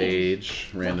for his his name? age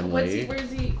randomly. Where's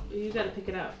he? You gotta pick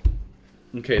it up.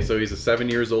 Okay, so he's a 7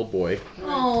 years old boy,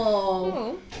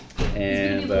 Oh. He's gonna be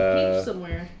and a little peach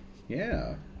somewhere,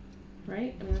 yeah,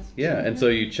 right? I mean, that's yeah. And so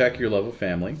you check your love of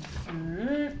family.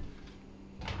 Alright.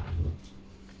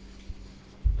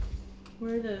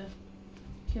 Where the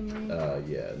Kimmery?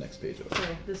 Yeah, next page over.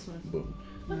 Sorry, this one. Boom.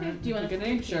 Okay. Do you want Pick a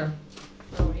name? Sure.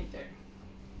 Oh, right there.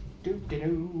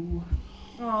 Doo-doo-doo.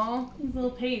 Aw, his little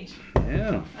page.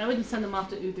 Yeah. I wouldn't send him off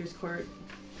to Uther's court.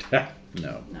 No.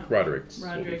 No. Roderick's will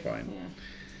be Roderick. fine.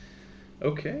 Yeah.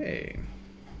 Okay.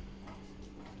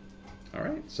 All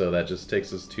right. So that just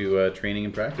takes us to training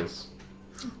and practice.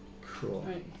 Cool. All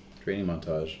right. Training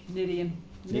montage. Nidian.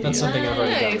 That's something I've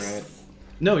already done, Nice. right?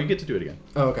 No, you get to do it again.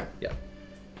 Oh, okay. Yeah.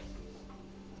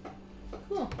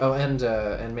 Cool. Oh, and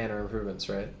manner improvements,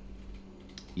 right?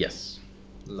 Yes.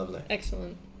 Lovely.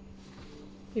 Excellent.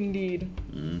 Indeed.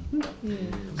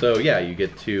 So yeah, you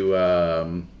get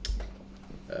to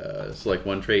select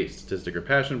one trait, statistic, or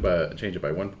passion, but change it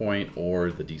by 1 point,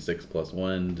 or the d6 plus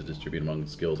 1 to distribute among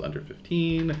skills under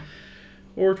 15,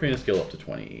 or train a skill up to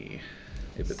 20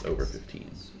 if it's over 15.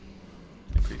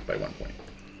 Increased by 1 point.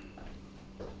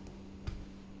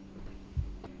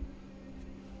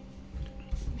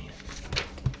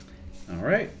 All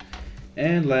right.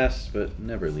 And last but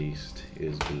never least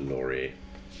is glory.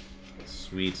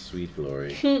 Sweet, sweet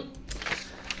glory.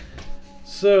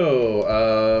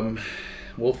 So,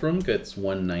 Wolfram gets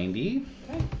 190.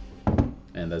 Okay.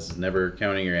 And this is never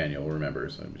counting your annual, remember,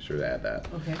 so be sure to add that.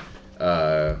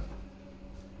 Okay.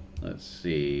 Let's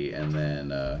see, and then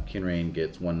Kinrain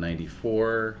gets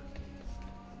 194,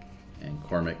 and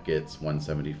Cormac gets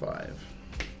 175.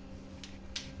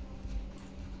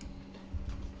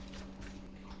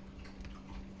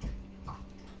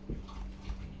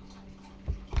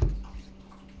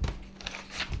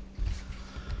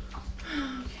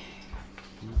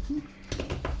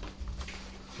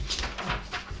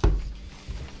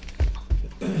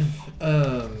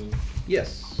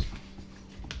 Yes.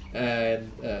 I'd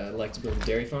like to build a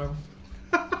dairy farm.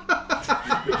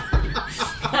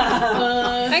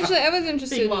 Actually, I was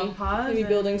interested Big long in pause maybe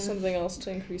building and- something else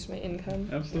to increase my income.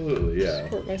 Absolutely, yeah.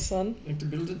 Support my son. I'd like to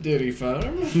build a dairy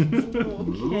farm. Okay.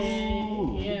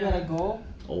 You got a goal?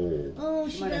 Oh, Oh,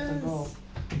 She might have to go.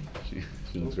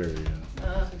 she looks very.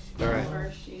 All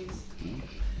right. She's...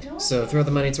 So throw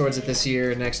the money towards it this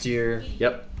year. Next year,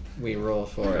 Yep. we roll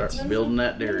for it. Start building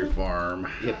that dairy farm.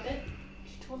 Yep.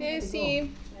 She told me Yeah, I to see. go.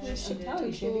 There's some I'm telling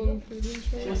you, she had to potential go. improvements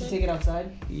She right wants to there. take it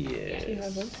outside. Yes. Do you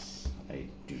have one? I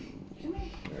do.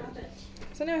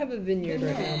 Because I know I have a vineyard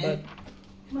right now, but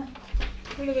I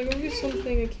don't know, there might be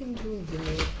something akin to a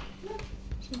vineyard.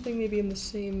 Something maybe in the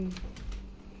same...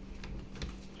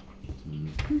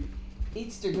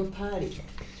 Easter, go potty.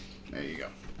 There you go.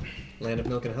 Land of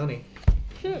milk and honey.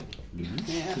 Yeah.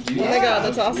 Oh my god,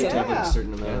 that's awesome. Do you get Yeah. a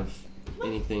certain amount of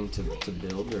anything to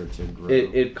build or to grow?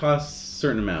 It costs a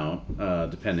certain amount,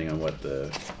 depending on what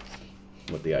the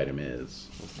item is.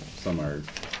 Some are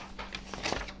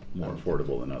more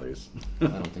affordable than others. I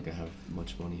don't think I have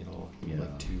much money at all. Yeah.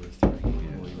 Like 2 or 3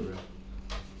 Yeah. libra.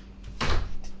 I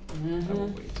Uh-huh. will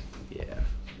wait. Yeah.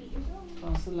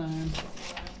 Cross the line.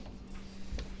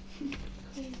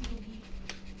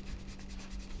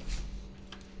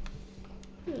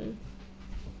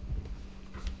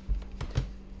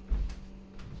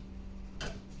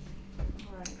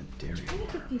 Dairy Trying to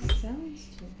farm. get these sounds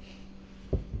to...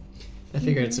 I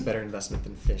figure it's a better investment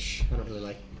than fish. I don't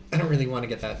really want to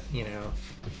get that,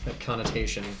 that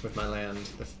connotation with my land.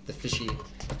 The fishy.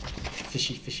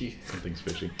 Something's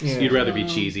fishy. Yeah. You'd rather be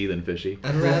cheesy than fishy.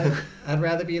 I'd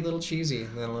rather be a little cheesy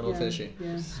than a little fishy.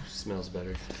 Yeah. Smells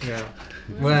better. Yeah.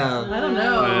 Well. I don't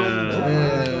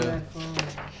know.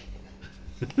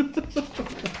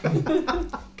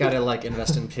 Gotta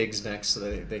invest in pigs next so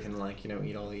that they can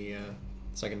eat all the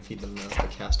so I can feed them the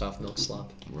cast off milk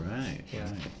slop. Right. Yeah.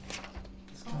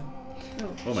 Right.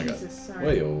 Oh my God. Jesus, sorry.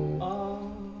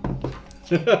 Way-oh.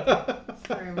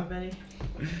 Sorry, everybody.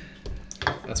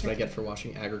 That's what I get for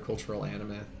watching agricultural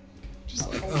anime. Just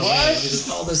like, What? oh man, there's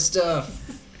all this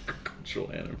stuff. Cultural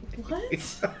anime. What?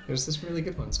 There's this really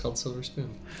good one. It's called Silver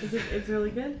Spoon. It's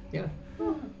really good? Yeah.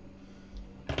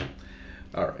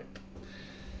 All right.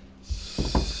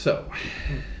 So,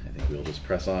 I think we'll just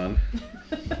press on.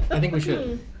 I think we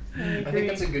should. I I think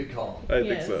that's a good call. I think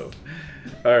Yes. so.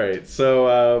 All right.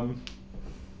 So,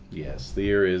 yes, the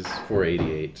year is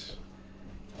 488.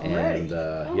 Already? And,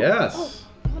 yes.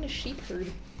 I want a sheep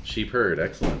herd. Sheep herd.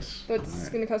 Excellent. So it's All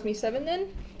right. going to cost me 7 then?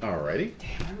 Alrighty.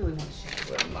 Damn, I really want to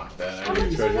shake. Let's knock that How out of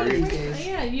much your is one treasury. these days?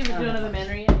 Yeah, you haven't I done don't another know.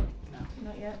 manor yet? No.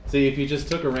 Not yet. See, if you just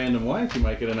took a random wife, you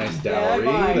might get a nice Yeah, I dowry.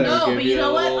 might. that would No, give but you know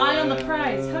a what? little, Eye on the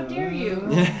prize. How dare you?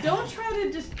 Don't try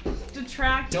to just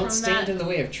detract Don't from stand that. in the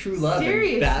way of true love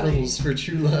Seriously. and battles for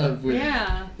true love with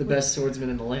Yeah. the best swordsman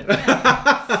in the land.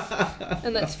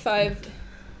 And that's 5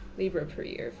 Libra per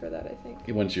year for that, I think.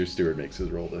 Once your steward makes his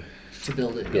roll to To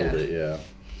build it, build it, yeah.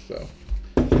 So,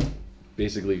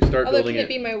 basically, you start Although, building can it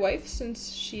be my wife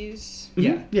since she's...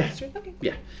 Mhm. Yeah. Okay.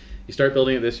 Yeah. You start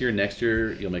building it this year. Next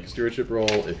year, you'll make a stewardship roll.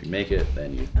 If you make it,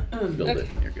 then you build it, Okay.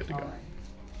 and you're good to go. Alright.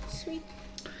 Sweet.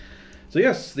 So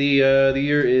yes, the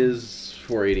year is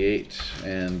 488,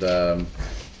 and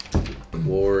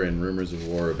war and rumors of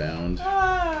war abound.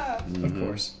 Ah! Of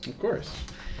course. Of course.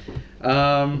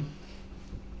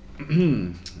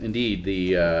 Indeed,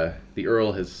 the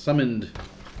Earl has summoned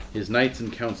his knights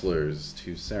and counselors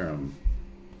to Sarum.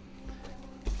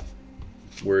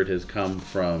 Word has come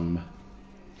from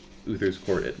Uther's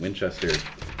court at Winchester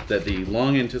that the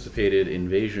long-anticipated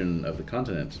invasion of the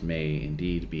continent may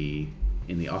indeed be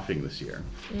in the offing this year.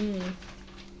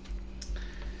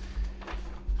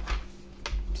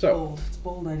 So, Bold. It's a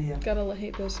bold idea. Gotta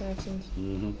hate those Saxons.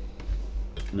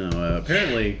 no,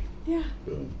 apparently, Yeah.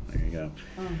 boom, there you go.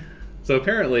 Oh. So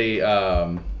apparently,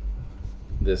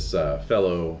 this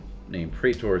fellow named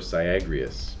Praetor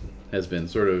Syagrius has been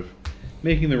sort of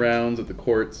making the rounds at the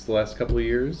courts the last couple of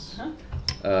years,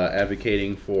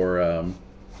 advocating for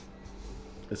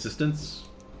assistance.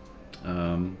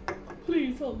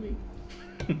 Please help me.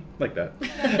 Like that.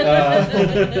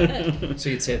 So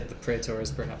you'd say that the Praetor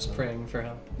is perhaps praying for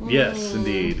help? Yes,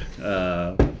 indeed.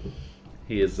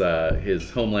 His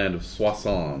homeland of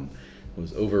Soissons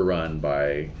was overrun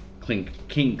by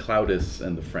King Claudius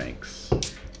and the Franks,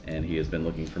 and he has been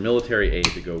looking for military aid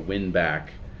to go win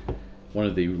back one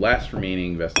of the last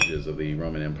remaining vestiges of the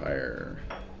Roman Empire.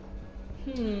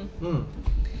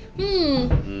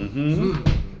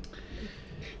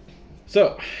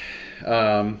 So,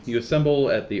 you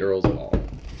assemble at the Earl's Hall,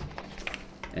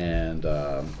 and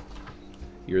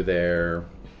you're there.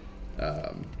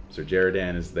 Sir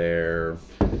Jeridan is there.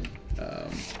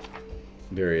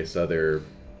 Various other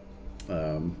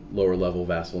lower level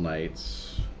vassal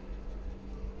knights.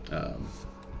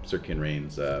 Sir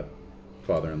Kinrain's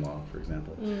father-in-law, for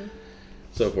example.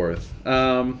 So forth.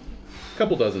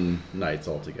 Couple dozen knights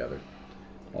altogether,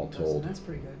 all told. That's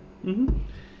pretty good.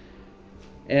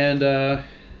 And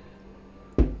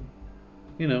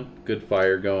good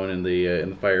fire going in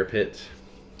the fire pit,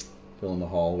 filling the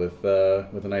hall with a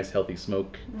nice healthy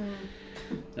smoke.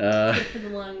 Good for the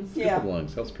lungs. Good for the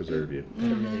lungs, helps preserve you. It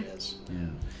really is. Yeah.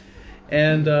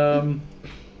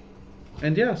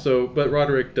 And yeah, so but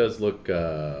Roderick does look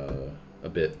a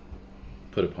bit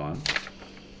put upon.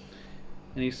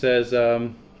 And he says,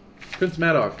 Prince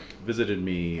Madoc visited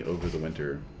me over the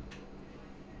winter.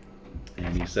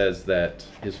 And he says that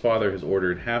his father has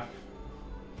ordered half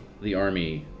the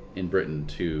army in Britain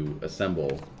to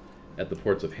assemble at the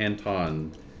ports of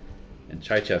Hanton and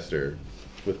Chichester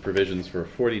with provisions for a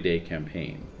 40-day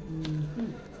campaign.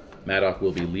 Madoc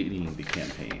will be leading the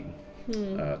campaign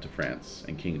to France,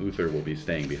 and King Uther will be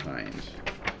staying behind.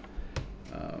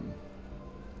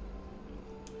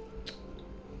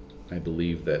 I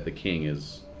believe that the king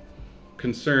is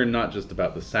concerned not just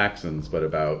about the Saxons, but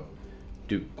about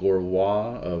Duke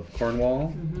Gorlois of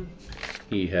Cornwall.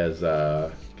 He has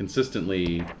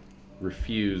consistently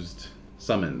refused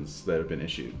summons that have been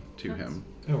issued to him.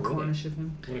 Oh, really? Cornish of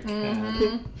him. What a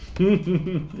cad.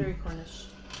 Very Cornish.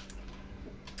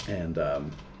 And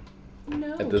No.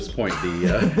 at this point,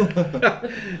 the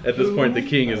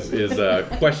king is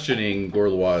questioning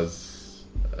Gorlois'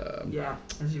 Yeah,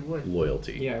 as you would.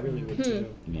 loyalty. Yeah, I really would too.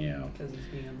 Yeah. Because he's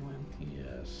being unloyal.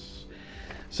 Yes.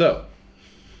 So,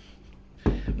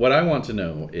 what I want to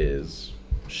know is,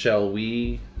 shall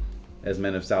we, as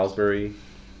men of Salisbury,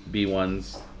 be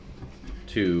ones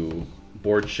to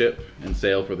board ship and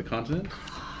sail for the continent,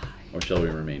 or shall we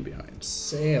remain behind?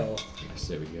 Sail. Yes,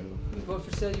 there we go. You vote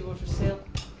for sale, you vote for sale.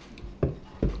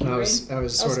 I was I'll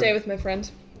sort stay of. with my friend.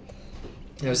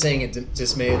 I was saying it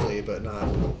dismayedly, but not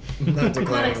declining. Not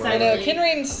I know, excited.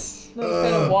 Kinrain's not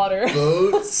afraid of water.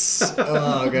 Boats.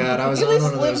 Oh god, I was You on at one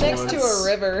least of live those next once. to a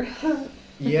river.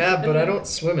 Yeah, but I don't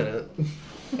swim in it,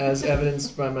 as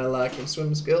evidenced by my lack of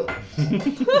swim skill.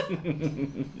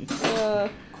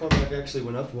 Cormac actually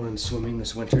went up one swimming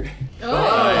this winter.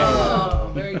 Oh,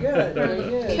 very good. Part Very of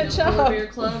the good. Good Polar job. Bear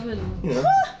Club and Yeah.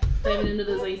 diving into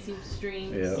those icy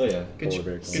streams. Yeah. Oh yeah. Good Polar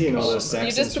bear club. Seeing all those You're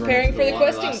Saxons just running preparing through for the water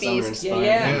questing last summer beast. inspired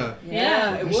Yeah. me. Yeah,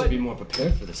 I it should would. be more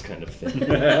prepared for this kind of thing.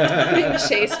 Being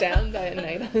chased down by a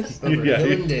knight. Over Yeah,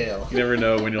 hill and dale. You never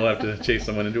know when you'll have to chase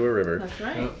someone into a river That's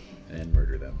right. and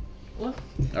murder them. What?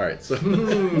 All right, so I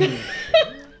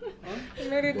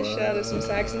murdered the shit out of some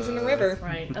Saxons in the river.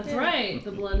 Right. That's right.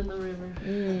 The blood in the river.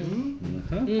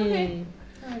 uh-huh. Okay.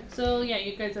 Alright. So yeah,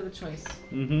 you guys have a choice.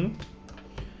 So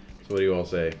what do you all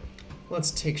say?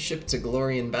 Let's take ship to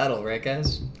glory in battle, right,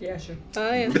 guys? Yeah, sure.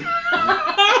 Oh, yeah.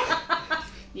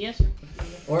 Yeah, sure.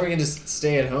 Or we can just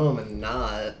stay at home and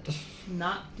not.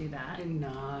 Not do that. And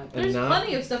not. There's not-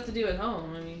 plenty of stuff to do at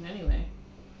home. I mean, anyway.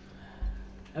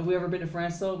 Have we ever been to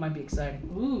France though? It might be exciting.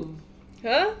 Ooh.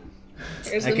 Huh?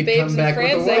 There's I them could babes come in back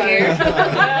with France, a I hear.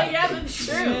 Yeah, that's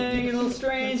true. Yeah, you get a little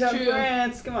strange It's out in true.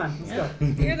 France. Come on, let's go.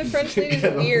 Hear the French lead is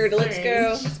weird. Let's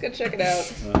go. Let's go check it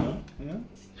out. Yeah.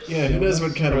 Yeah, who knows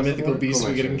what kind of mythical beasts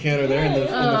we could encounter there in the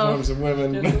forms of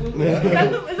women. Is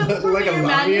that the form Like that a your lamia?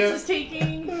 madness is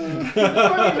taking? The form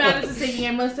your madness is taking,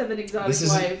 I must have an exotic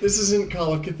wife. This isn't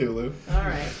Call of Cthulhu.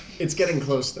 Alright. It's getting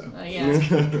close though. Yeah.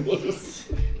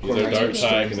 These are dark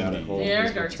times out at indeed. home. They are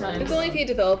He's dark trying times. It's only if he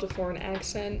developed a foreign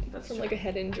accent That's from true. like a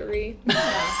head injury.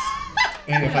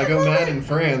 Hey, if I go mad in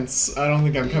France, I don't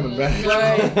think I'm coming back.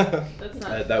 Right. That's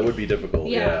not. That would be difficult,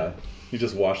 Yeah. yeah. You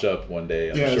just wash up one day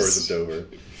on the Yes. shores of Dover,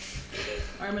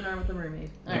 Arm in arm with a mermaid.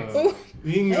 All right. Ooh.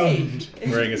 England.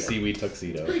 wearing a seaweed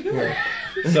tuxedo. Yeah.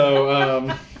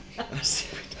 So,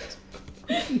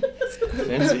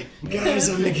 Fancy. Guys,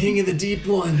 I'm the king of the deep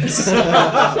ones.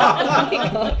 Now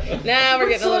we're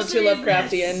getting a little too sorcery is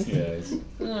Lovecraftian. yes.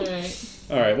 All right.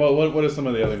 All right. Well, what do some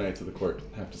of the other knights of the court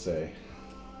have to say?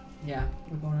 Yeah,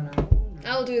 we're going on our own.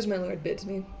 I'll do as my lord bids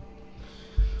me.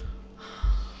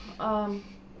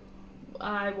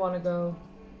 I want to go.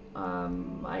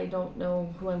 I don't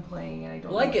know who I'm playing, and I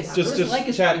don't know Like what it's happened. What Just does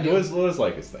Lycus chat. wanna do? What is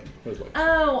Lycus thing? What is Lycus?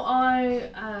 Oh,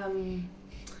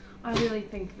 I really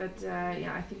think that,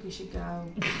 yeah, I think we should go.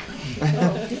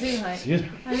 Yeah.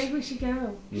 I think we should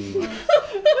go.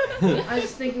 I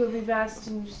just think it would be best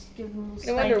and just give him a little No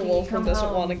spanking wonder and Wolfram come doesn't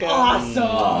home. want to go.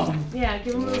 Awesome! Yeah,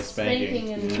 give him a little spanking.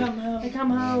 spanking and Come home. and come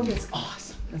home. That's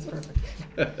awesome. That's perfect.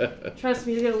 Trust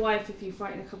me, you get a wife if you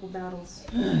fight in a couple battles.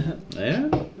 Yeah.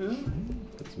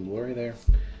 Put some glory there.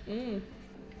 Mm.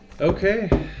 Okay.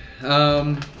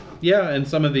 Yeah, and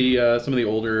some of the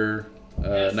older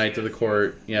knights of the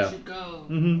court. Yeah. Should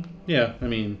go. Yeah. I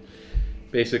mean,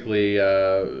 basically,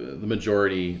 the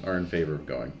majority are in favor of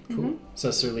going. Cool.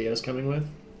 So Sir Leo's coming with?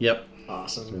 Yep. Sir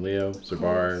Awesome. Leo, Sir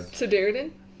Bar, So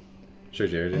Darren? Sir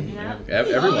Jaredin. Yeah.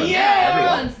 Everyone.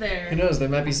 Everyone's Who there. knows? There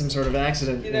might be some sort of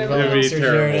accident It involving would be Sir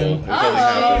terrible if Jaredin. something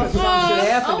happens. Something should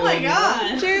happen Oh to my him, you know?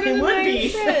 god. Jared It and would I be. are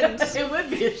friends. It would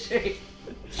be a shame.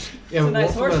 Yeah, a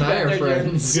nice Wolfram horse and I you are got there,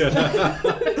 Jaredin.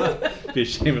 Yeah. Be a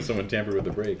shame if someone tampered with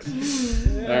the brakes.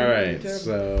 All right.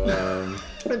 So.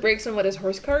 It breaks on what, his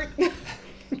horse cart? You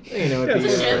know, Yeah, it'd be,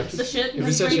 The shit. it'd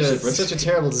be such a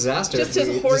terrible disaster Just if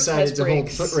his we horse decided has to hold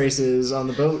brakes. foot races on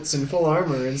the boats in full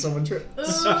armor and someone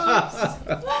trips.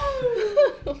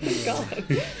 Oh my god.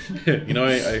 You know,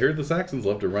 I heard the Saxons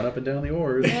love to run up and down the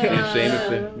oars. It'd be a shame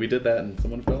if we did that and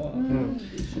someone fell off.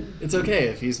 It's okay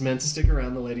if he's meant to stick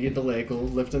around. The lady of the lake will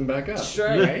lift him back up. That's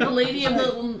right. The lady of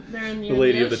the they're in The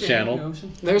lady of the ocean. channel.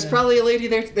 There's probably a lady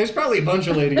there. There's probably a bunch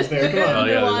of ladies there. Come Oh on.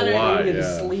 yeah, there's a Underwater. lot. Lady of the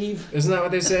Yeah. sleeve. Isn't that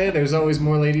what they say? There's always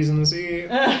more ladies in the sea.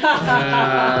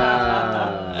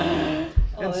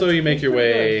 And so you make your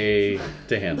way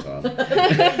to Hanton.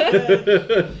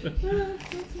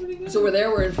 So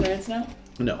we're in France now?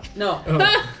 No. No.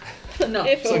 Oh, No.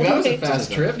 If so that was a only.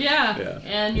 fast trip. Yeah. Yeah.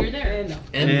 And you're there. No.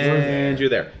 And we're there. you're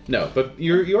there. No, but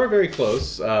you are very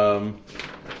close. Let's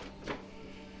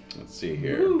see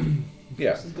here.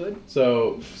 Yeah. This is good.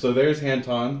 So there's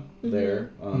Hanton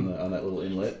there on that little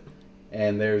inlet,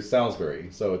 and there's Salisbury.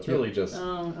 So it's really just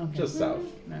Oh, okay. just south, All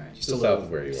right. just a south little-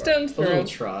 of where you are. Stone's A little throw.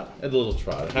 trot. A little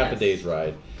trot, half a Yes. day's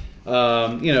ride.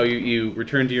 You know, you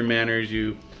return to your manors,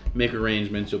 you make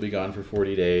arrangements, you'll be gone for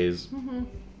 40 days.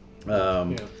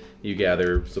 Yeah. You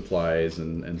gather supplies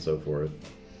and so forth.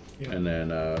 Yeah. And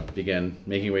then begin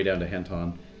making your way down to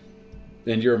Hanton.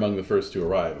 And you're among the first to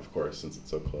arrive, of course, since it's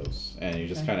so close. And you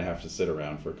just Okay. kind of have to sit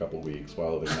around for a couple weeks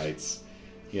while other knights,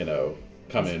 you know,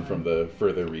 come That's in fine. from the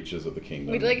further reaches of the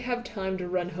kingdom. We'd like have time to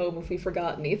run home if we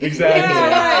forgot anything. Exactly.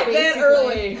 That Basically.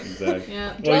 early. Exactly.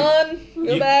 Yeah. Well, John,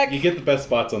 go you, back. You get the best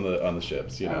spots on the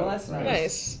ships, you know. Oh, that's nice.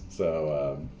 Nice.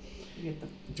 So You get the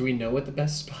Do we know what the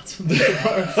best spots on the ship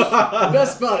are? The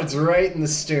best spot is right in the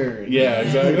stern. yeah,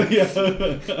 exactly. Yeah.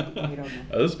 we don't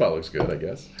know. This spot looks good, I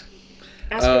guess.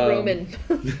 Ask for Roman.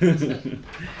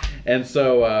 and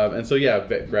so yeah,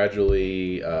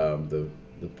 gradually the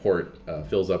port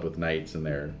fills up with knights and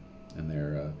their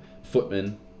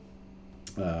footmen,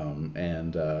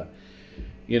 and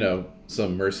you know,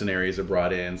 some mercenaries are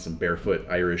brought in, some barefoot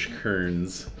Irish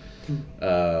kerns.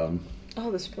 Oh,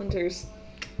 the splinters.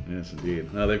 Yes,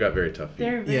 indeed. No, they've got very tough feet.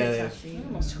 They're very Yeah, tough. They're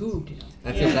almost hooved, you know.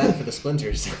 I feel bad for the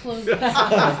splinters.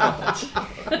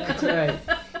 That's right.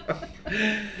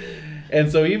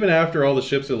 And so even after all the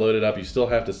ships are loaded up, you still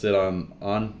have to sit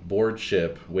on board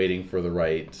ship waiting for the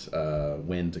right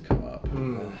wind to come up.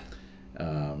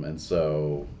 And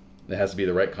so it has to be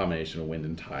the right combination of wind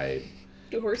and tide.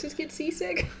 Do horses get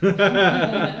seasick? That's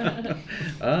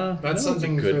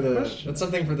something for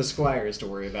the squires to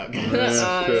worry about, guys.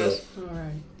 That's true. yes. All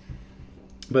right.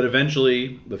 But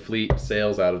eventually, the fleet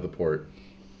sails out of the port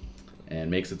and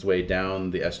makes its way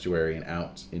down the estuary and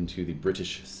out into the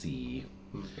British Sea.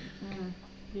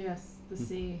 Yes, the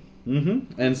sea.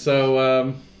 And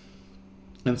so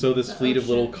this The fleet of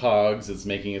little ocean. cogs is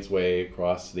making its way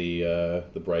across the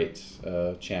bright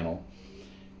channel,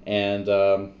 and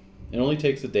it only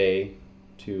takes a day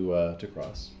to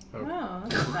cross. Oh,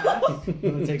 that's fast. It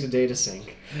only takes a day to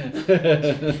sink.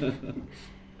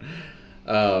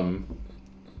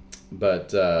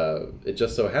 But it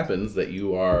just so happens that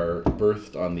you are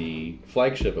berthed on the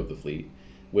flagship of the fleet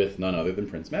with none other than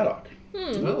Prince Madoc.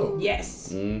 Oh.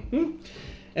 Yes. Hmm.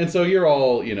 And so you're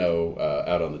all,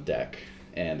 out on the deck,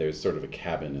 and there's sort of a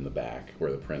cabin in the back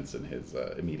where the prince and his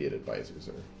immediate advisors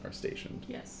are stationed.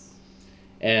 Yes.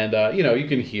 And, you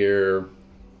can hear,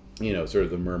 sort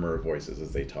of the murmur of voices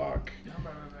as they talk.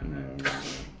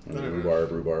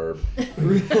 Rhubarb.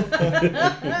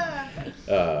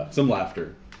 Some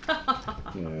laughter.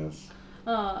 Yes.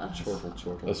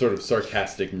 Chortle. A sort of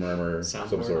sarcastic murmur of some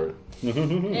Soundboard. sort.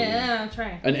 Yeah, I'm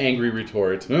trying. An angry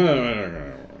retort.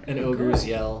 An ogre's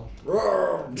yell.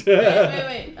 Wait.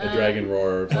 A dragon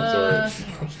roar of some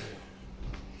sort.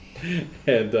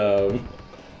 And,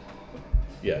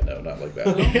 yeah, no, not like that.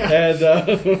 And,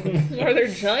 Are there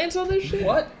giants on this ship?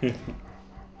 What? oh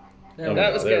my That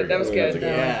God, was there good. we That go. was That's good. a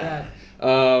Yeah.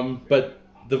 one. But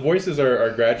the voices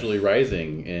are gradually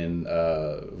rising in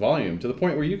volume to the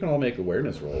point where you can all make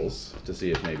awareness rolls to see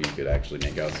if maybe you could actually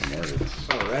make out some words.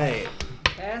 All right.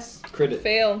 Pass. Crit it.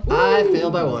 Fail. I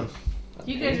failed by 1.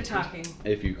 You guys are talking.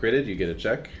 If you critted, you get a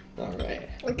check. All right.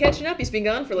 We're catching up. He's been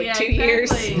gone for like Yeah, 2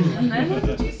 exactly. years. And then what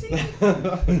did you see?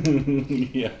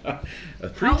 Yeah.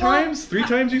 Three How long? times? 3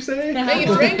 times, you say? Now you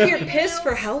drank your piss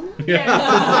for how long?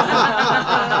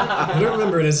 I don't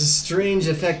remember. It has a strange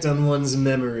effect on one's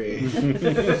memory.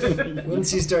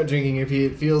 Once you start drinking your pee,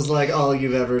 it feels like all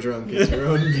you've ever drunk is your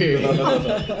own pee.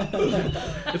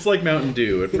 It's like Mountain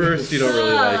Dew. At first, you don't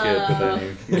really like it, but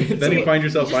then you find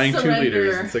yourself Just buying 2 surrender.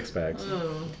 liters and 6 packs.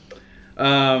 Oh.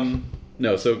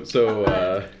 No, so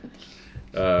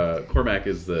Cormac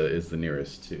is the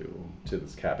nearest to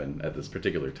this cabin at this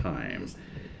particular time,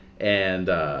 and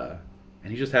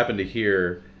he just happened to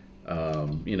hear,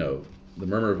 the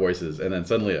murmur of voices, and then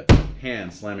suddenly a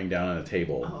hand slamming down on a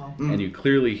table, and you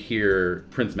clearly hear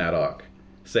Prince Madoc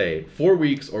say, 4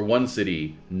 weeks or 1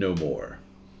 city, no more.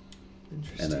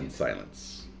 Interesting. And then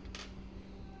silence.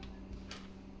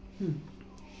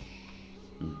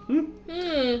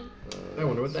 I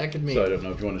wonder what that could mean. So I don't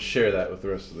know if you want to share that with the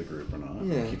rest of the group or not.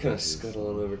 Yeah, Keep kind that of to scuttle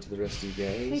on over to the rest of you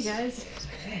guys. Hey guys.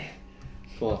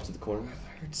 Go off to the corner.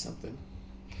 I heard something.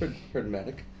 Heard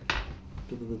Madoc.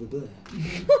 Blah, blah, blah,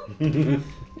 blah.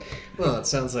 Well, it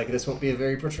sounds like this won't be a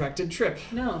very protracted trip.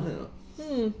 No. No.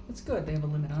 That's good. They have a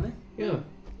limit on it. Yeah.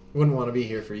 Wouldn't want to be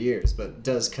here for years, but it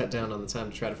does cut down on the time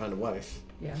to try to find a wife.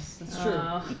 Yes, that's true.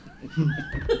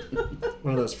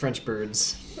 One of those French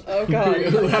birds Oh god.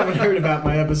 who haven't heard about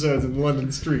my episodes in London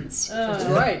streets. That's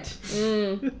right.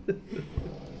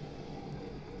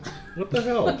 What the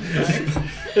hell? That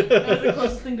was the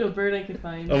closest thing to a bird I could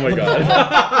find. Oh my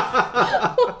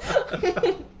god.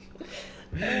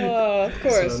 Oh, of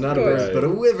course. So not of a course. bird, but a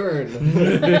wyvern.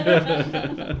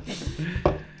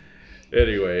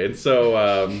 Anyway, and so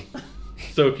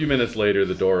a few minutes later,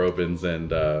 the door opens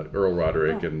and Earl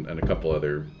Roderick and a couple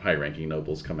other high-ranking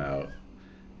nobles come out,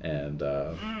 and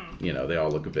they all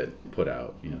look a bit put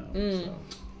out. So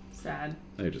Sad.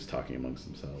 they're just talking amongst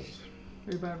themselves.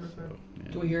 Rhubarb. Yeah.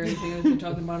 Do we hear anything that they're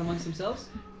talking about amongst themselves?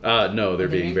 No, they're Are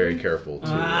they being very angry? careful to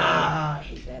I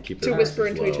hate that. keep To their whisper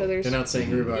voices into each low. other's They're not saying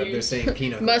rhubarb, they're saying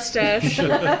pinot. mustache.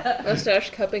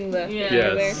 Mustache cupping the Yeah.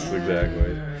 air Yes, there.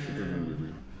 exactly.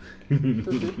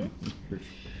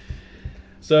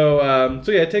 So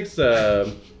yeah, it takes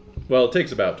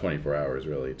about 24 hours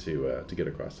really to get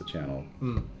across the channel,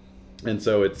 and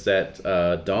so it's at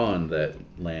dawn that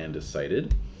land is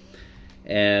sighted,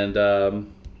 and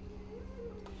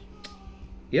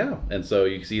yeah, and so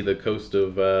you see the coast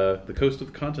of the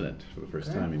continent for the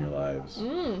first time in your lives.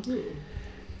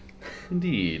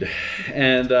 Indeed,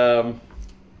 and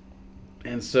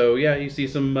so yeah, you see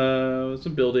some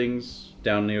buildings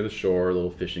down near the shore, a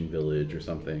little fishing village or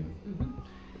something,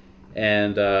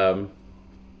 and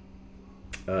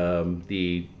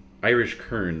the Irish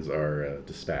Kerns are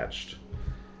dispatched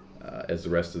as the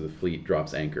rest of the fleet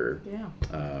drops anchor. Yeah.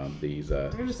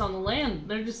 They're just on the land.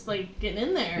 They're just like getting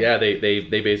in there. Yeah, they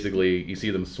basically, you see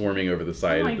them swarming over the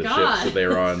side of the ships that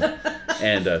they're on,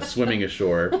 and swimming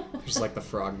ashore. Just like the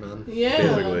frogmen. Yeah.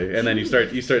 Basically, and then you start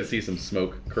to see some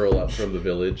smoke curl up from the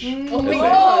village Oh my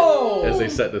god. as they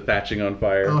set the thatching on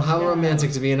fire. Oh, how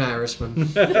romantic to be an Irishman.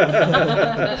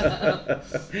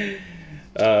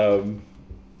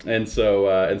 And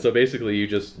so basically you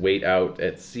just wait out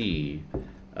at sea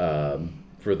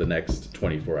for the next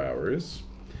 24 hours,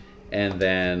 and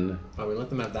then Oh, we let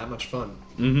them have that much fun.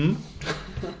 and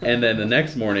then the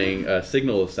next morning a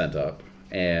signal is sent up,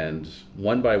 and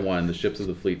one by one the ships of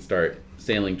the fleet start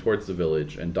sailing towards the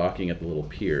village and docking at the little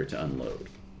pier to unload.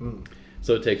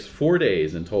 So it takes 4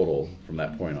 days in total from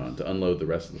that point on to unload the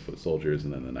rest of the foot soldiers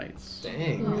and then the knights.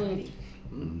 Dang.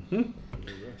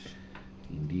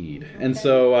 Indeed. And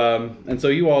so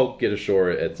you all get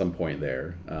ashore at some point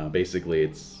there. Basically,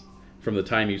 it's from the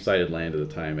time you sighted land to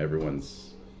the time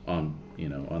everyone's on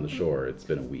the shore. It's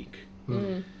been a week.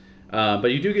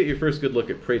 But you do get your first good look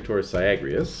at Praetor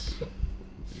Syagrius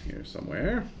here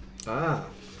somewhere.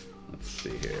 Let's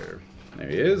see here. There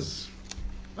he is.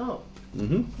 Oh.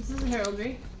 This is a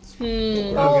heraldry.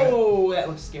 Oh, that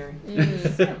looks scary.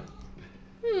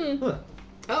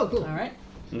 Oh, cool. All right.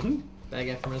 Bad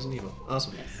guy from Resident Evil.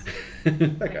 Awesome.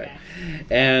 That guy.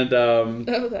 And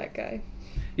that guy.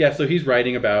 yeah, so he's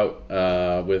riding about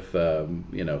with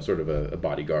sort of a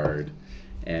bodyguard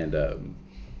and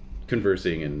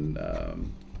conversing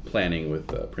and planning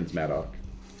with Prince Madoc.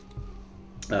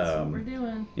 That's what we're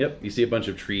doing. Yep, you see a bunch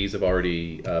of trees have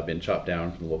already been chopped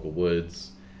down from the local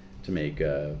woods to make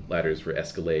ladders for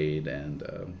escalade and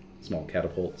small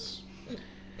catapults.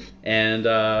 And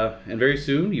very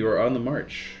soon you are on the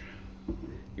march.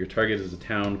 Your target is a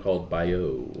town called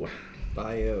Bayeux.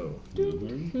 Bio.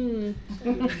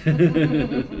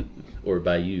 Or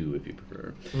Bayou, if you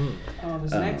prefer. Oh,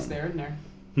 there's an X there, isn't there?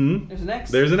 There's an X.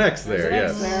 There's an X there,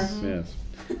 There's an yes. X there. Yes.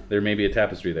 There may be a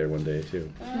tapestry there one day, too.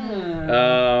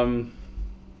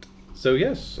 So,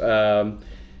 yes.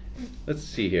 Let's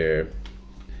see here.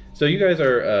 So you guys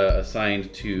are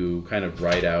assigned to kind of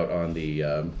ride out on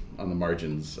the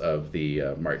margins of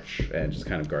the march and just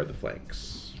kind of guard the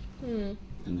flanks.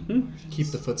 Keep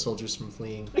the foot soldiers from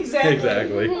fleeing.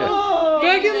 Exactly. Oh,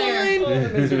 Back in line. oh,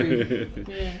 the misery.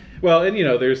 Yeah. Well, and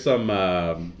there's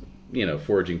some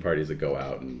foraging parties that go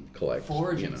out and collect.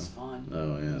 Foraging's fun.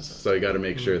 Oh yes. So you got to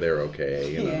make sure they're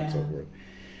okay, and so forth.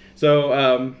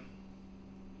 So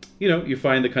you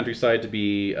find the countryside to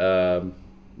be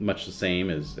much the same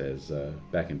as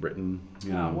back in Britain.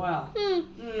 Oh, wow. So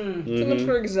much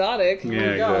more exotic. Yeah,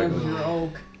 Here we go, exactly. your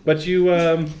oak. But you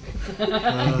The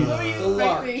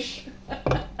larch.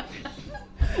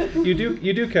 you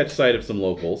do catch sight of some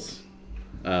locals.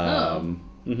 They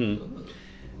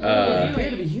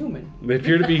appear to be human. They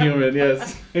appear to be human.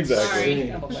 Yes, exactly.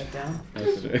 Double back down.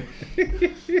 That's right.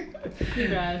 Too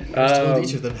bad. I was told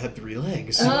each of them had 3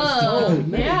 legs. Oh,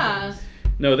 yeah.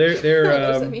 No, they're What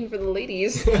does that mean for the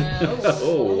ladies? They're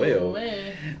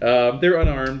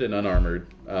unarmed and unarmored,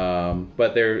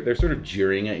 but they're sort of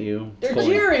jeering at you. They're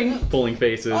jeering? pulling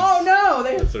faces. Oh no,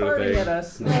 they're that sort of farting thing. at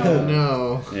us. Oh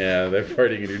no. Yeah, they're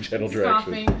farting in your general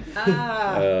direction. Scoffing.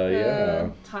 Yeah.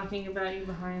 Talking about you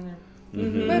behind their...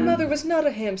 My mother was not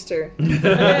a hamster.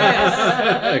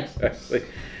 Exactly.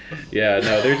 Yeah,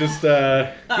 no, they're just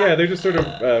sort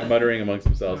of muttering amongst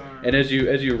themselves. And as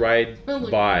you ride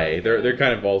by, they're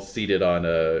kind of all seated on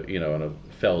a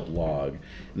felled log.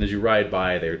 And as you ride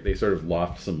by, they sort of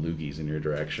loft some loogies in your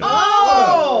direction.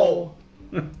 Oh!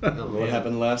 What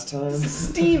happened last time?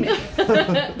 Steaming.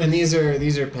 And these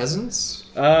are peasants?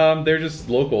 They're just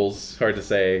locals. Hard to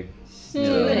say.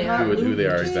 Who they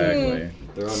are exactly.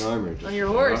 They're unarmored. On your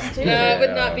horse, too. It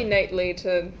would not be knightly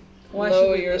to Why should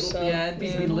lower we yourself. Yeah, it'd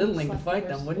be littling to fight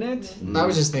them, wouldn't it? I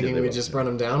was just thinking we'd just run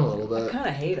them down a little I bit. kind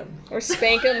of hate them. Or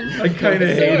spank him. I kind of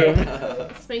hate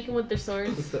them. Spank them with their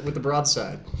swords. With the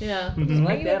broadside. Yeah. I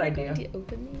like that idea.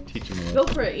 Teach them Go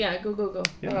for it. Yeah, go.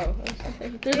 Yeah. Oh,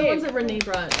 They're the ones that Renee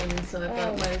brought, and so I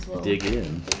thought might as well. dig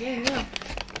in. Yeah.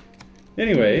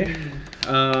 Anyway,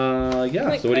 yeah.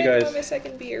 Like, So what do you can I guys? have my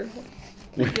second beer?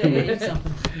 What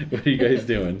are you guys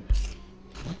doing?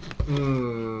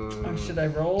 Or should I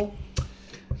roll?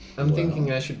 I'm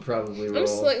thinking I should probably roll. I'm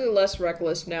slightly less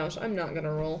reckless now, so I'm not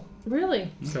gonna roll. Really?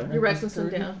 Okay. You're reckless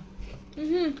and down.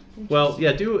 Well,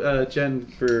 yeah. Do Jen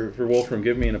for Wolfram.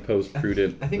 Give me an opposed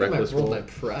prudent I think I might reckless roll roll. my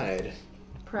pride.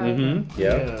 Proud.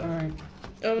 Yeah. Alright.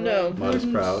 Oh no.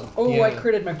 Modest proud. Oh, Yeah. I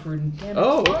critted my prudent. Damn it.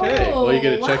 Oh, okay. Well, you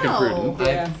get a check in wow. prudent.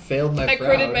 Yeah. I failed my I proud.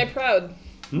 critted my proud.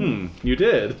 You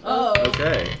did. Oh.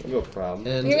 Okay. No problem.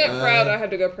 And You went proud, I had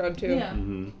to go proud too. Yeah.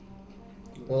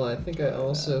 Well, I think I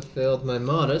also failed my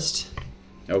modest.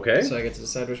 Okay. So I get to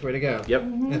decide which way to go. Yep.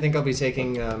 I think I'll be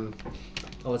taking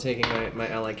my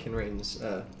ally Kinrain's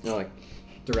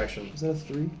direction. Is that a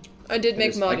 3? I did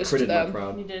make modest I critted though. my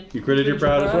proud. You did. You critted your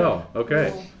proud as well.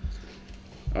 Okay.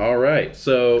 All right.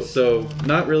 So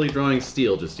not really drawing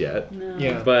steel just yet, No.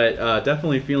 Yeah. but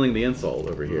definitely feeling the insult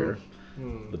over here.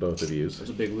 The both of you.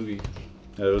 That's a big loogie.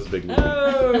 That was a big loogie.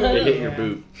 Oh. It hit your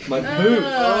boot. My boot!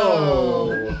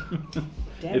 Oh.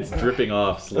 Damn It's it. dripping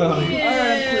off slowly.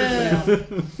 Yeah.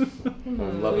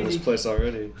 I'm loving this place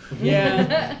already.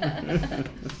 Yeah.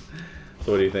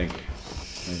 So what do you think? What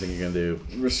do you think you're gonna do?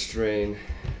 Restrain.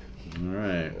 All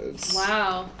right. It's,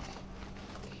 Wow.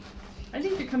 I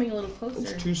think you're coming a little closer.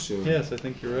 It's too soon. Yes, I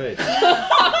think you're right.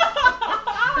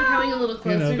 They're coming a little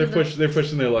closer. You know, they're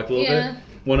pushing their luck a little Yeah. bit.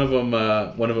 One of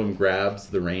them grabs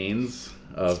the reins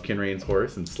of Kinrain's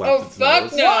horse and slaps its fuck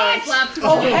nose. no! Slaps his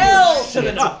Oh, nose.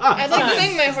 hell! I'd like to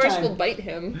think my It's horse time. will bite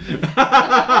him.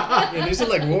 Yeah, these are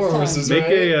like war horses, Make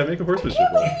right? a horsemanship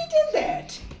roll. He did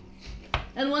that.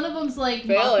 And one of them's like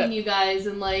Fail mocking it. you guys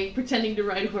and like pretending to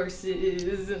ride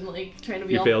horses and like trying to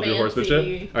be You all failed fancy. your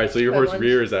horsemanship. All right, so your That horse one.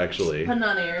 rears actually, Putting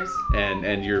on airs.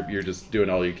 and you're just doing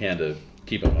all you can to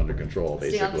keep him under control,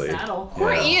 Stay on the basically. saddle.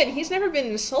 Poor Yeah. Ian, he's never been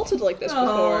insulted like this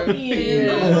Oh, before. Ian,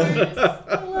 Yeah. the horse.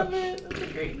 I love it. That's a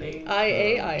great name.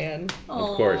 IAIN.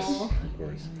 Of course, Aw. of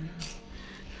course.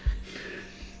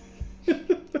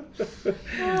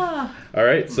 Ah. All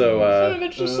right, so Son of a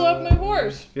bitch just slapped my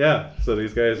horse. yeah, so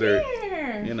these guys are,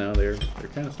 There. you know, they're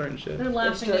kind of starting shit. They're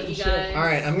laughing They're at you starting guys. shit. All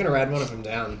right, I'm gonna ride one of them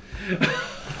down.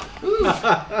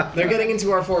 They're getting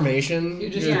into our formation. You're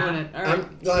just Yeah. doing it. All right.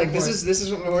 I'm like, this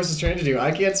is what my horse is trained to do.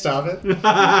 I can't stop it.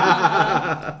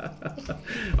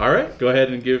 All right, go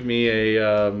ahead and give me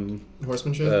a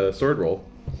Horsemanship. sword roll.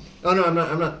 Oh no, I'm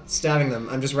not stabbing them.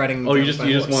 I'm just riding them Oh, down you just with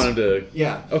my you just horse. wanted to.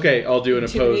 Yeah. Okay, I'll do an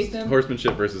Intimidate opposed them?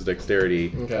 horsemanship versus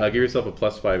dexterity. Okay. Give yourself a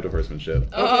 +5 to horsemanship.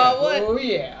 What? Oh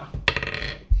yeah.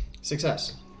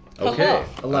 Success. Okay,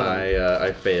 11.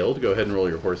 I failed. Go ahead and roll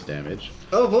your horse damage.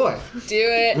 Oh boy. Do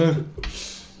it.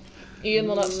 Ian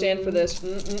will not stand for this.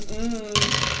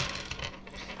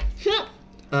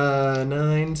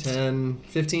 9, 10,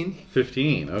 15.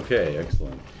 15. Okay,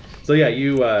 excellent. So yeah,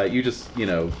 you just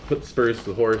put spurs to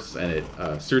the horse and it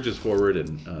surges forward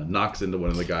and knocks into one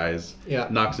of the guys. Yeah.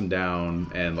 Knocks him down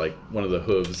and like one of the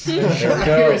hooves. There we I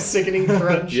go. hear a sickening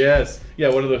crunch. Yes. Yeah,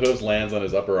 one of the hooves lands on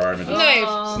his upper arm and just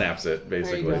Nice. snaps it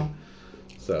basically. There you go.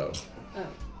 So. Oh.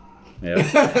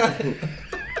 Yeah.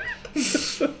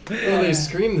 Well, they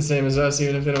scream the same as us,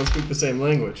 even if they don't speak the same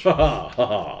language.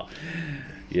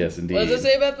 Yes, indeed. What does it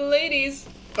say about the ladies?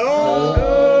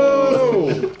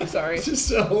 Oh! Sorry.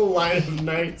 Just a whole line of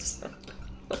knights.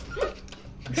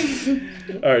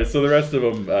 All right, so the rest of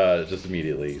them just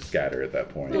immediately scatter at that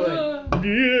point. Yeah.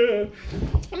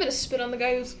 I'm gonna spit on the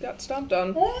guy who's got stomped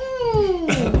on.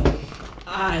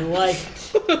 I like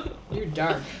it. You're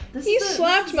dark. He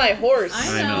slapped my horse.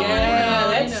 I know. Yeah,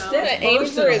 I that's- know. that's- I aimed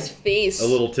for his face. A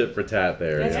little tit for tat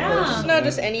there. That's yeah. It's not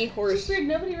just any horse. It's weird.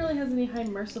 Nobody really has any high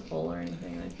merciful or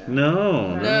anything like that.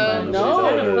 No. No.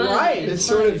 nobody No, does. right. It's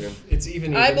sort of, it's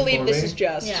even. I even believe for this me. is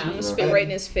just. Yeah. I'm gonna spit right in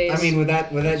his face. I mean, would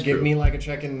that That's give true. me like a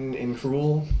check in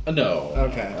cruel? No.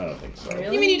 Okay. I don't think so.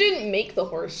 Really? you mean you didn't make the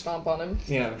horse stomp on him?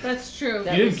 Yeah. That's true. You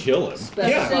didn't kill him.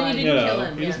 Yeah. Then you didn't You know, kill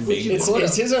him. he just Yes. made you him. could've.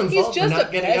 It's his own He's fault for just not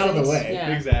a getting out of the peasant. way.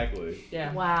 Yeah. Exactly.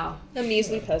 Yeah. Wow. A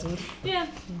measly peasant. Yeah.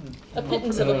 A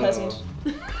pittance of a peasant.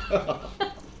 All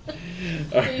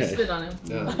So you right. spit on him.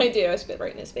 Yeah. I do. I spit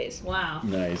right in his face. Wow.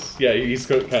 Nice. Yeah, he's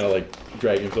kind of like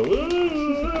dragging himself,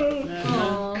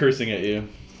 Aw. cursing at you.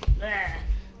 Bleh.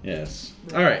 Yes.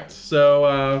 All right.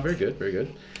 So very good, very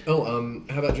good. Oh,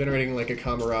 how about generating like a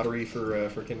camaraderie for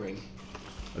Kinrain?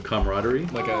 A camaraderie.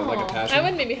 Like a passion. I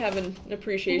would maybe have an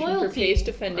appreciation for Loyalty. Pace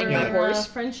defending Or, my horse.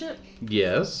 friendship.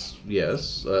 Yes.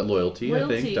 Yes. Loyalty. I think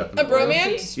Loyalty. definitely. A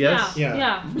bromance? Yes. Yeah.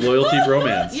 Yeah. Loyalty,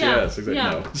 bromance. Yeah, Yes. Exactly.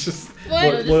 yeah. No, it's just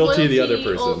What? Just loyalty to the other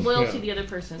person. Loyalty Yeah. to the other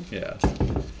person. Yeah.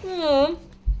 Aw.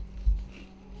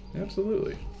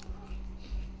 Absolutely.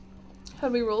 How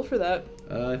do we roll for that?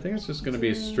 I think it's just going to be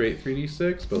a straight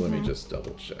 3d6, but let me just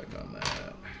double check on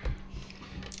that.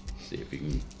 See if you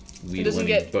can wheedle doesn't any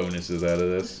get- bonuses out of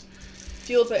this.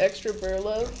 Fueled by extra burr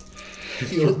love.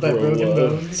 Fueled by Bro broken love.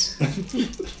 bones.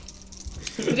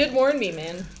 You did warn me,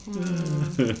 man.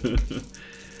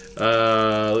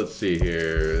 Let's see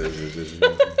here. This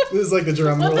is like the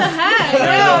drum roll. What the heck?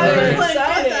 Yeah, Yeah, right. like,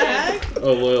 what the heck?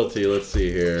 Oh, loyalty. Let's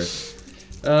see here.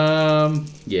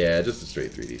 Yeah, just a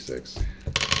straight 3d6.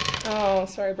 Oh,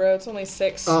 sorry, bro. It's only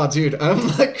 6. Oh, dude, I'm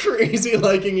like crazy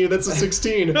liking you. That's a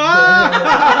 16. That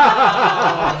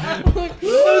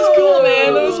was cool,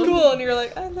 man. That was cool. And you're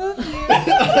like, I love you.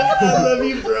 I love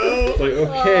you, bro. It's like,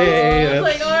 okay, It's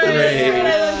that's like, alright, great.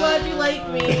 I'm glad you like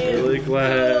me. Really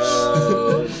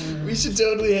glad. We should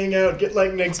totally hang out, get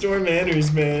like next door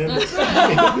manners, man.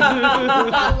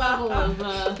 That level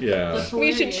of Yeah. that's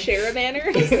We should hilarious. share a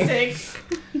banner. 6.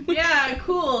 Yeah,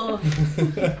 cool.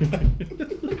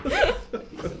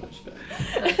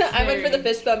 I went for the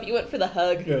fist bump. You went for the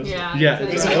hug. Yes. Yeah. Yeah.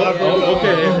 exactly. It's an Oh, awkward- oh,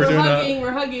 okay. Oh, We're doing hugging. a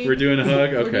We're hugging. we're doing a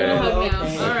hug. We're doing a Okay. hug now.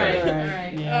 Okay. All right. Okay. All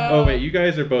right. Yeah. Oh wait, you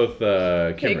guys are both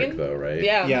Pagan? Kimrick though, right?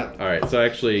 Yeah. Yeah. All right, so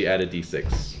actually add a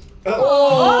d6.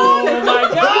 Oh my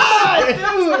god!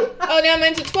 Oh, now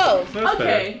mine's a 12. That's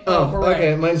Okay. Oh, hooray.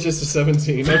 okay. Mine's just a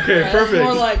 17. Okay, That's perfect.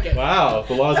 more like it. Wow,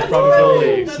 the laws of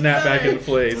probability That's snap back better. into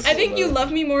place. I think you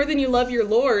love me more than you love your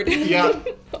lord. Yeah.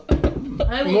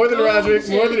 I will More than go Roderick,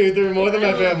 to- more than Uther, more than my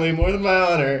I will- family, more than my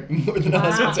honor, more than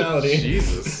hospitality.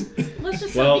 Jesus. Let's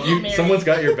just Well, hope we get married. someone's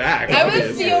got your back. I was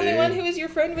obviously. the only one who was your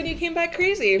friend when you came back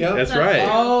crazy. Yep. That's That's right. true.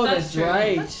 Oh, That's that's true.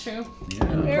 right. That's true. Yeah.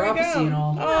 There we Prophecy go. and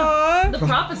all. Aww. The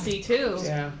prophecy too.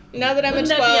 Yeah. Now that I'm Wouldn't a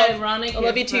that 12, be ironic? I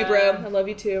love you if, too, bro. I love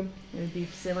you too. It would be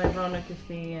so ironic if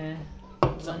they.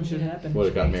 Something should happen. What,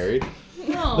 it got married?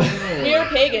 No. We are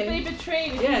If pagan. they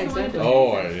betrayed. If Yeah, he's the one who exactly.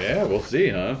 Oh, betrays it. yeah, we'll see,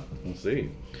 huh? We'll see.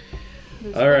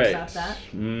 There's All a book right. About that.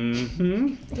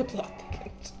 Mm-hmm. The plot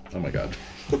thickens. Oh my god.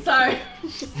 Sorry.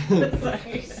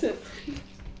 Sorry.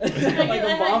 like I a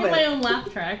get my vomit. own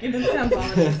laugh track. It didn't sound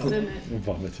vomitous, didn't it?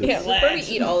 Vomited. Yeah, before we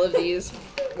eat all of these.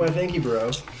 Why, thank you, bro.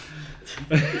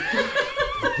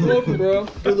 Welcome, bro.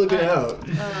 Good looking out.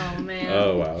 Oh man.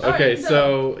 Oh wow. All Okay, right,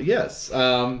 so yes.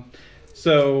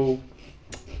 So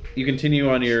you continue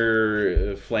on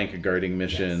your flank guarding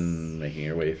mission, making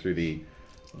your way through the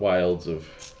wilds of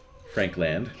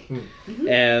Frankland,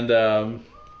 and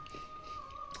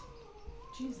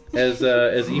Jesus.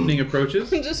 as evening approaches,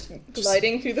 Just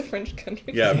gliding through the French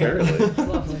country. yeah, apparently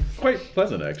Lovely. quite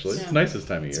pleasant actually. Yeah. Nice this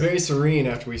time of It's year. very serene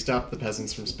after we stop the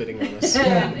peasants from spitting on us.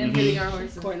 And hitting our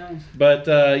horses. Quite nice. But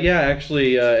yeah,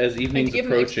 actually, as I had to evening's give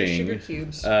him extra sugar approaching,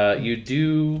 cubes.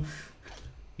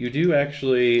 you do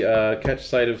actually catch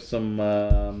sight of some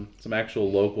actual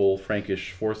local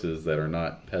Frankish forces that are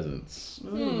not peasants.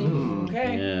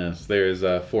 Okay. Yes, there's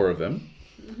 4 of them.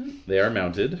 They are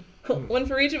mounted, One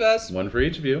for each of us. one for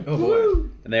each of you, Oh boy.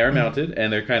 and they are mounted,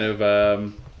 and they're kind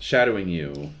of shadowing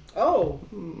you. Oh,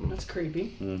 that's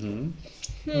creepy. Mm-hmm.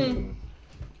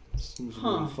 Seems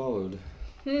Huh. being followed.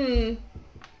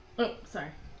 Oh, sorry.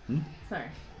 Sorry.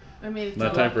 I made it.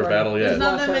 Not too time for a awkward. battle yet. There's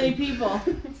not that many people.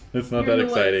 It's not You're that in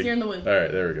the woods, exciting. you're in the woods. All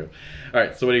right, there we go. All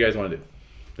right, so what do you guys want to do?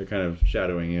 They're kind of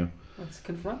shadowing you. Let's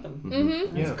confront them.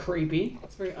 Mm-hmm. That's Yeah. creepy.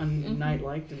 It's very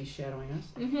un-knight-like to be shadowing us.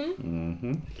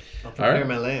 Mm-hmm. I'll prepare Alright.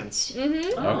 my lance.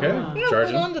 Mm-hmm. Okay, Ah. Yeah,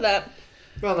 charging. hold on to that.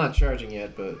 Well, not charging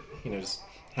yet, but, just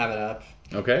have it up.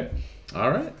 Okay, all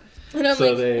right. And I'm So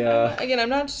like, they, again, I'm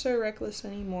not so reckless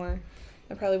anymore.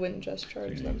 I probably wouldn't just You're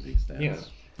charge gonna them. use these stats. Yeah.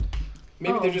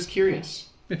 Maybe they're just curious.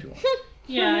 If you want.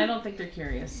 Yeah, I don't think they're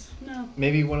curious. No.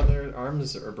 Maybe one of their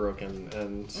arms are broken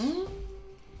and...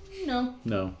 No,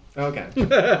 No. Okay.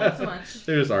 not so much.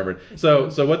 They're just armored. So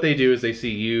what they do is they see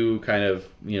you kind of,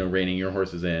 reining your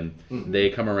horses in. They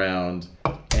come around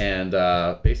and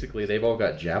basically they've all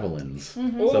got javelins.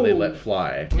 So they let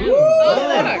fly.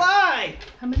 Oh, Fly!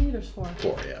 How many? There's 4.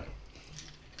 4, yeah.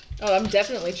 Oh, I'm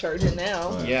definitely charging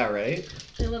now. Yeah, right?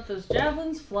 They let those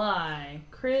javelins fly.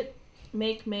 Crit,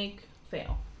 make,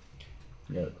 fail.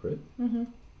 You got a crit?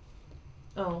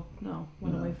 Oh, no.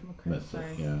 Went away from a crit. Missed it,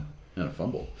 Sorry. yeah. And a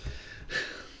fumble.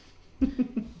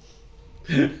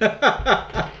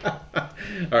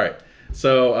 All right.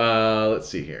 So let's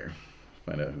see here.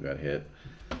 Find out who got hit.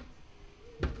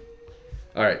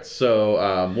 All right.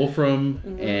 So Wolfram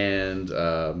and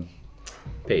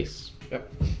Pace. Yep.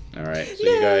 All right. So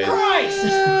you guys. Christ!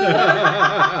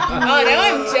 Oh, now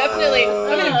I'm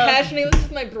gonna passionately this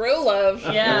is my bro love.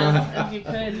 Yeah, if you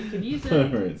could use All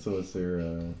it. right. So what's their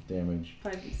damage?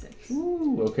 5d6.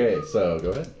 Ooh. Okay. So go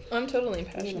ahead. I'm totally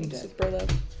passionate with bro love.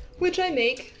 Which I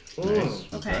make. Nice.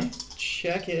 Okay.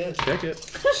 Check it. Check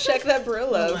it. Check that bro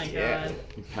Oh love. my Yeah. god.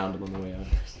 You pound him on the way out.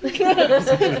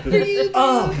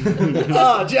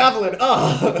 Oh, javelin.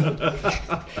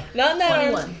 Oh. Not in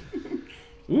that arm. 21.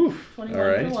 Oof. 21 All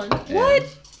right. for 1.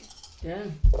 What? Yeah.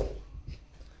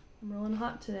 I'm rolling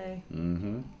hot today.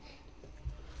 Mm-hmm.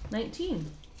 19.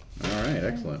 All right,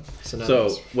 excellent. So now So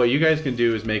it's- what you guys can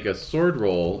do is make a sword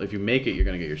roll. If you make it, you're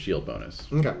going to get your shield bonus.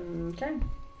 Okay. Okay.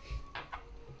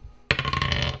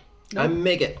 I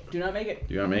make it. Do not make it.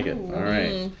 Do you want to make it? All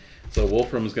right. So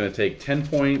Wolfram's going to take 10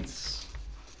 points,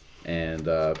 and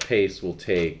Pace will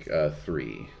take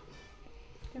 3.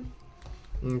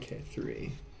 Okay,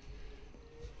 3.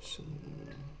 So...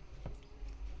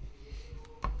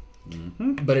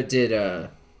 But it did,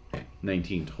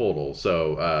 19 total.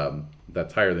 So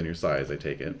that's higher than your size, I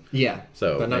take it. yeah.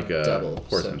 So but not make a double.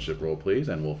 horsemanship roll, please,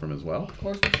 and Wolfram as well.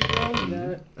 Horsemanship roll. You got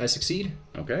it. So I succeed.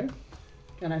 Okay.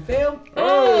 And I fail.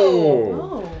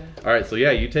 Oh. All right. So yeah,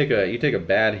 you take a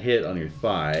bad hit on your I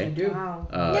thigh. do. Wow.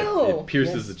 No. It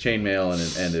pierces Yes. the chainmail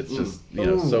and it's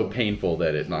just so painful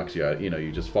that it knocks you out.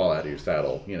 You just fall out of your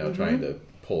saddle. Trying to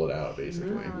pull it out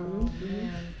basically. Oh,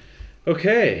 man.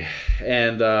 Okay,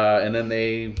 and then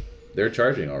they They're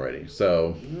charging already.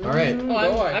 So All right. Oh,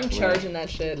 boy. I'm charging that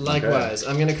shit. Likewise,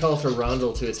 I'm gonna call for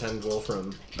Rondel to attend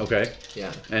Wolfram. okay,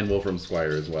 Yeah. and Wolfram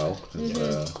Squire as well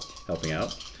is helping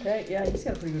out. Okay, yeah, he's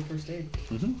got a pretty good first aid.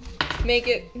 Make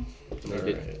it.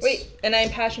 Make it. Wait, and I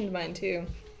impassioned mine too.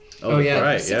 Oh, that's yeah.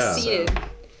 right. Yeah. Succeeded.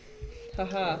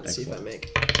 Haha. Let's see if I Excellent.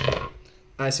 make.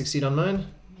 I succeed on mine.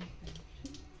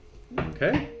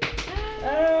 Okay.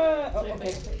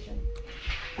 Okay.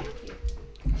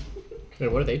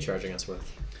 Wait, what are they charging us with?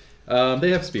 They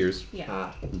have spears. Yeah.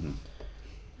 Ah.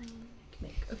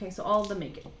 Okay, so all of them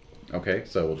make it. Okay,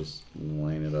 so we'll just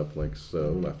line it up like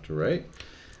so, left to right.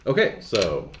 Okay,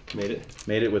 so Made it.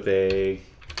 made it with a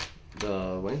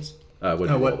Wayne's? what did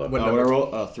you what- roll though? what- What I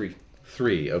roll? 3.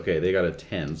 3. Okay, they got a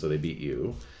 10, so they beat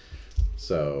you.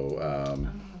 So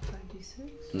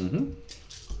 5d6.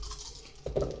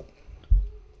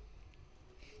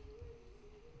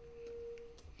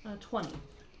 20.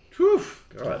 Whew,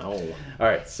 God. All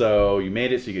right, so you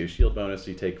made it, so you get your shield bonus.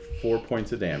 So you take 4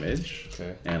 points of damage.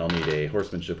 Okay. And I'll need a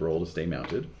horsemanship roll to stay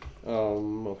mounted.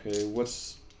 Okay, I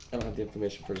don't have the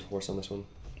information for the horse on this one.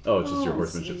 Oh, it's just your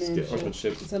horsemanship skill.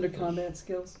 Horsemanship. It's under combat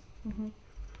skills.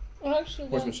 Oh, actually,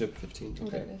 Horsemanship 15. Oh,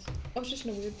 there Okay. it is. I was just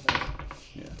in a weird place.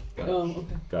 Yeah. Okay.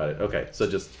 Got it. Okay, so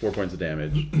just 4 points of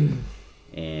damage.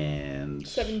 And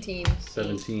 17.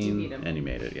 17, You beat him. and you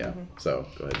made it, yeah. So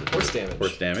go ahead. Horse damage.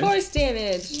 Horse damage. Force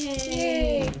damage.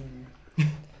 Yay.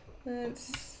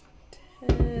 That's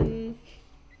 10.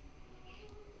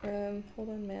 Hold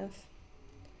on, math.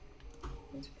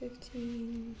 That's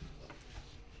 15.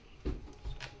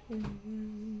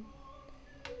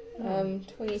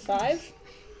 25.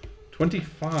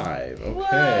 25. Okay.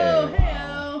 Whoa,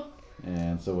 hey-o.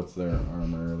 And so what's their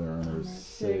armor? Their armor is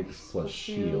 6 plus plus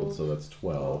shield, shield. so that's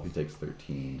 12. He takes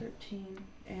 13. 13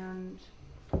 and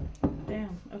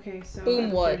damn. Okay, so Boom, out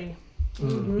of what? 30.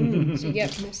 So you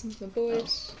get missing the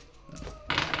voice.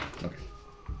 Okay.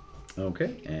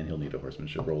 Okay, and he'll need a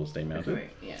horsemanship roll to stay mounted. Wait,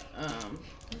 yeah.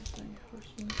 Where's my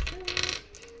horsemanship?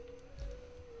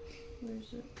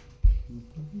 Where's it?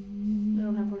 We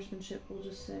don't have horsemanship. We'll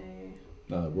just say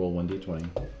Roll 1d20.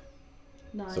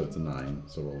 9. So it's a 9,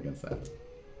 so roll against that.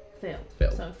 Failed.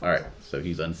 Failed. So it falls Alright, off. so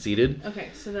he's unseated. Okay,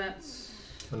 so that's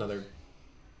Another.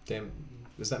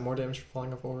 Is that more damage for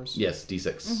falling off a horse? Yes,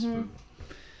 d6.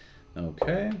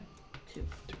 Okay. 2.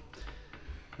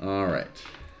 Alright.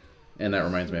 And that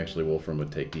reminds me, actually, Wolfram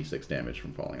would take d6 damage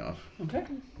from falling off. Okay.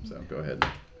 So go ahead.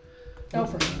 Oh,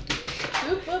 for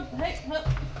Oop, oop, hey, up.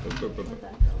 Where'd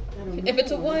that go? If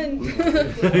it's a 1.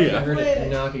 I heard it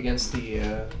knock against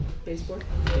the. baseboard.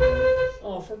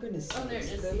 Oh, for goodness sake. Oh, there it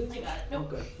is. Did I lose I it? got it. Oh, Nope.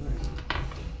 good.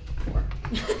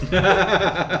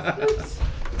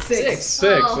 6.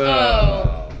 6.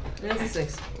 Oh. That's a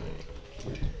 6.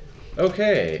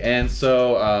 Okay, and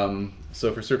so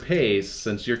so for Sir Pace,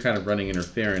 since you're kind of running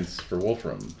interference for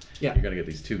Wolfram, Yeah. you're gonna get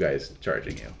these 2 guys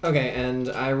charging you. Okay, and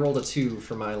I rolled a 2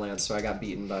 for my lance, so I got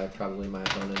beaten by probably my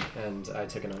opponent, and I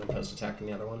took an unopposed attack from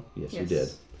the other one. Yes, you Yes. did.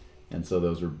 And so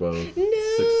those were both No!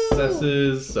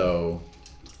 successes. So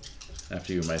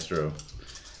after you, Maestro.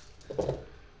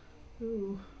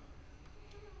 Ooh.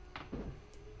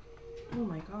 Oh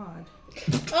my god.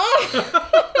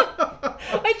 Oh!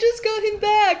 I just got him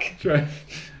back.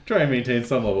 Try and maintain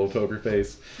some level of poker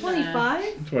face.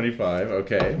 25? 25.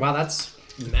 Okay. Wow, that's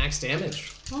max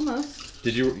damage. Almost.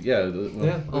 Did you? Yeah.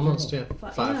 Yeah, almost. Yeah,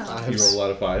 Fi- 5 yeah. fives. You roll a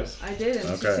lot of 5s. I did,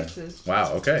 and 2 Okay. 6s.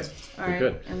 Wow. Okay. Alright,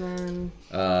 Good. and then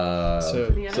So-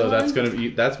 for the other So that's one? gonna be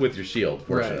with your shield,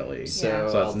 fortunately. Right. So Yeah.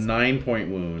 that's 9-point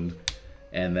wound,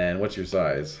 and then what's your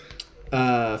size?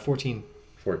 14.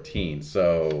 14.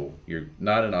 So you're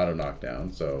not an auto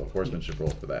knockdown. So horsemanship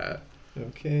roll for that.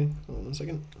 Okay, hold on a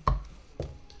second.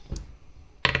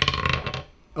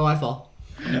 Oh, I fall.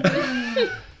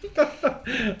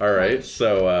 All right.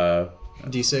 So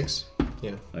D6.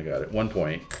 Yeah. I got it. 1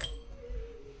 point.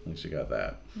 At least you got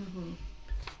that.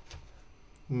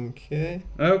 Okay.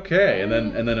 Okay, and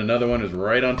then another one is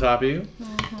right on top of you,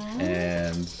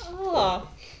 and Ah.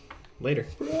 Later.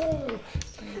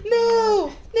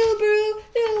 No! No, bro!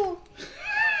 No!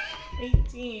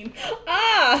 18.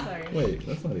 Ah! Sorry. wait,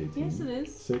 that's not 18. Yes, it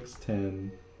is. 6,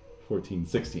 10, 14,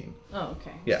 16. Oh,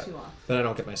 okay. Yeah. It's 2 off. Then I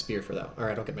don't get my spear for that. Or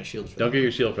I don't get my shield for that. Don't get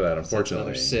your shield for that, So that's unfortunately.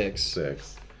 another 6.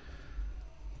 6.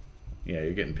 Yeah,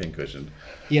 you're getting pincushioned.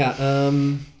 Yeah,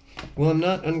 well, I'm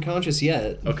not unconscious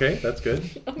yet. Okay, that's good.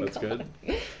 That's good.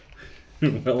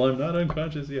 Well, I'm not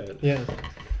unconscious yet. Yeah.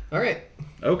 Alright.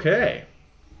 Okay.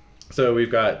 So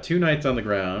we've got 2 knights on the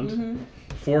ground,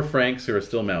 4 Franks who are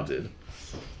still mounted.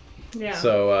 Yeah.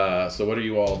 So what are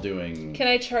you all doing? Can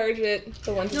I charge it?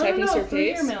 The one's no, attacking Sir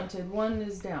 3 Pace? are mounted. 1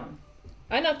 is down.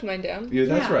 I knocked mine down. Yeah,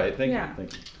 that's Yeah, right. Thank yeah. you.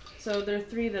 Thank you. So there are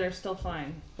 3 that are still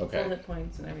fine. Okay. Full hit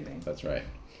points and everything. That's right.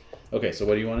 Okay, so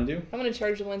what do you want to do? I'm gonna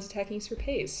charge the ones attacking us for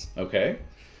pace. Okay.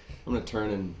 I'm gonna turn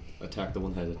and attack the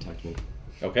one that attacked me.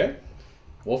 Okay.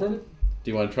 Wolfram,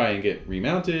 do you want to try and get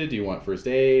remounted? Do you want first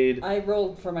aid? I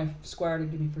rolled for my squire to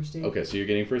give me first aid. Okay, so you're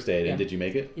getting first aid, Yeah. and did you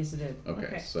make it? Yes, I did. Okay,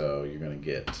 Okay. so you're gonna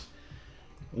get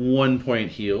 1 point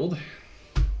healed.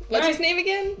 What's his name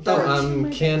again? Oh,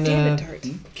 Damn it, Dart.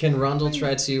 can Rondel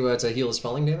try to heal his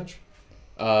falling damage?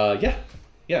 Yeah,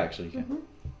 actually, you can.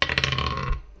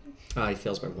 He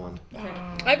fails by 1.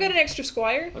 I've got an extra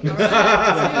squire.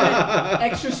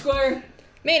 Extra squire.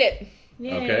 Made it.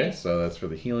 Yay. Okay, so that's for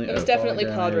the healing. It was falling definitely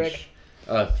damage.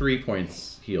 3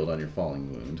 points healed on your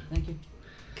falling wound. Thank you.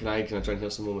 Can I try and heal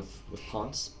someone with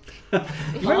taunts? You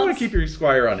might want to keep your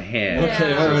squire on hand. Okay,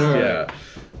 Yeah. all right. Yeah,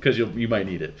 because you might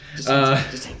need it. Just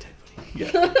hang tight, buddy.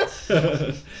 Yeah.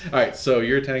 All right, so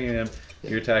you're attacking him.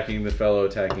 You're attacking the fellow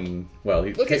attacking. Well,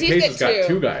 because he's Case got has got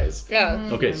 2. 2 guys. Yeah.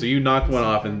 Okay, so you knocked one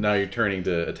off, and now you're turning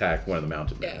to attack one of the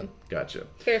mounted men. Yeah. Gotcha.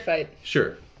 Fair fight.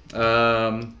 Sure.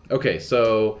 Okay,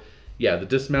 so yeah, the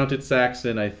dismounted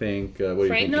Saxon, I think. What do you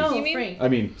Frank? think? No, You mean? Frank. I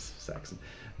mean Saxon.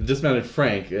 The dismounted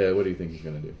Frank. What do you think he's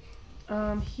gonna do?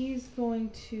 He's going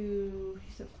to.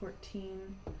 He's at 14.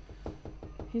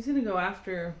 He's gonna go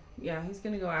after. Yeah, he's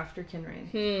gonna go after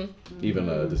Kinrain. Even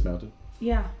dismounted.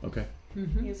 Yeah, Okay.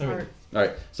 he has heart. All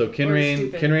right. So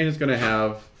stupid. Kinrain is gonna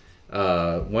have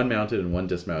 1 mounted and 1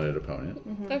 dismounted opponent.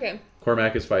 Okay.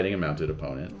 Cormac is fighting a mounted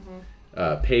opponent.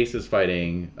 Pace is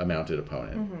fighting a mounted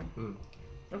opponent.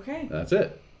 Okay. That's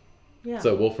it. Yeah.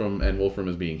 So Wolfram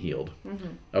is being healed.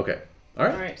 Okay. All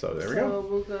right. All right. So there we So go.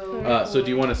 we'll go. So do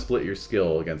you want to split your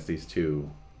skill against these 2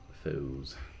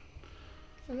 foes?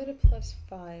 I'm at a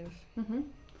 +5.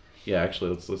 Yeah, actually,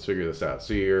 let's figure this out.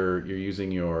 So you're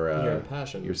using your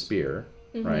impassioned. your spear,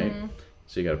 right?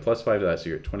 So you got a +5 to that, so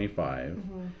you're at 25.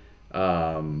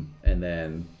 And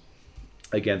then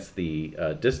against the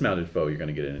dismounted foe, you're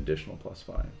going to get an additional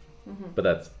 +5. But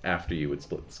that's after you would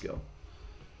split the skill.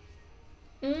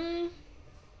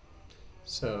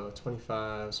 So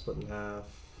 25 split in half,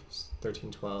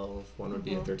 13, 12. One would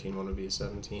be a 13, one would be a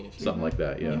 17. If you Something like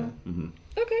that, yeah.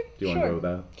 Okay. Do you want to go with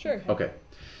that? Sure. Okay.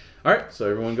 All right, so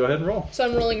everyone go ahead and roll. So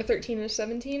I'm rolling a 13 and a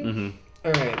 17.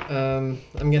 All right. I'm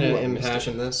gonna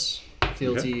impassion this.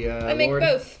 Fealty I make Lord.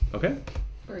 both. Okay.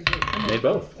 Very good. Made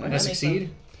both. I Nice. succeed.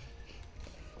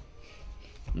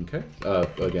 Okay.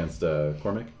 Against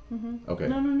Cormac? Okay.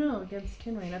 No. Against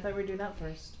Kinrain. I thought we'd do that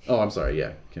first. Oh, I'm sorry.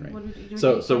 Yeah, Kinrain. What did we do?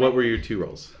 So what were your 2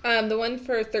 rolls? The one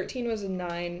for 13 was a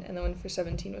 9, and the one for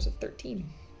 17 was a 13.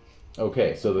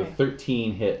 Okay, so the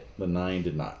 13 hit, the 9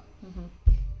 did not.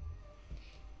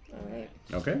 All right.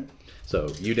 Okay. So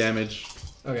you damage,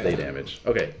 they damage.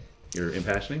 Okay. You're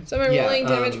impassioning? So am I rolling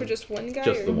damage for just one guy?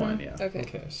 Just or? the one, yeah. Okay.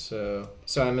 Okay, so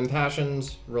I'm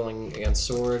impassioned, rolling against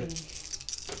sword.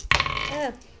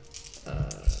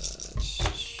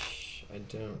 I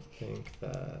don't think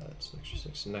that's extra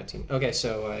 6, 19. Okay,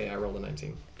 so I rolled a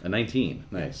 19. A 19.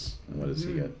 Nice. And what does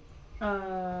he get?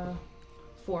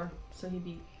 4. So you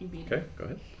beat him. Okay, go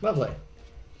ahead. Lovely.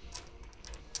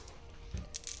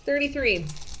 33.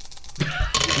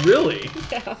 Really?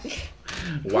 Yeah.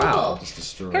 Wow. Just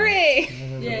destroy. Hooray!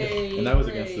 Yay! And that was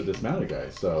against the dismounted guy,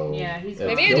 so... Yeah, he's it gone.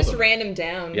 Maybe I killed just him. ran him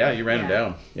down. Yeah, you ran him Yeah.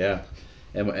 down. Yeah.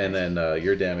 And then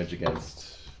your damage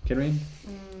against Kinrain?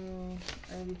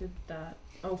 I already did that.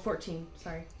 Oh, 14.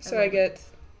 Sorry. So I get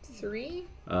 3?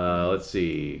 Let's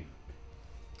see.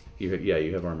 You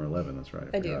have armor 11, that's right.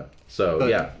 I do. forgot. So, But-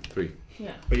 yeah, 3.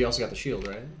 Yeah. But you also got the shield,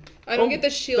 right? I don't get the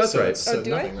shield. that's right. Oh,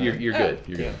 do nothing, I? right? You're good.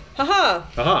 You're good. Haha!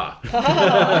 Haha!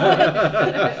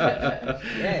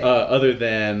 Yay. Other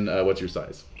than, what's your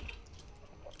size?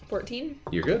 14?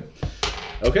 You're good.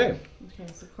 Okay. Okay,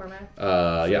 so Cormac.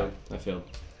 Yeah. I failed.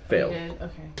 Failed. You did?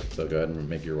 Okay. So go ahead and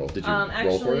make your roll. Did you roll for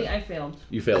Actually, it? I failed.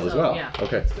 You failed as So, well. yeah.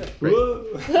 Okay. Good. Great.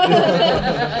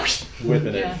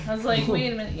 Whipping Yeah. it. I was like,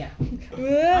 wait a minute. Yeah.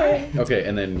 Okay,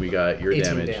 and then we got your 18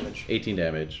 damage. damage. 18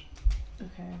 damage.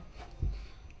 Okay.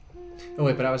 Oh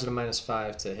wait, but I was at a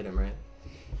 -5 to hit him, right?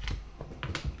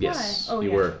 Yes, Why? Oh, you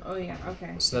yeah. were. Oh, yeah.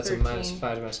 Okay. So that's 13. a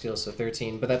 -5 to my skill, so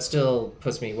 13. But that still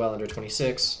puts me well under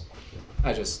 26.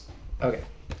 Okay.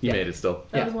 You made it still.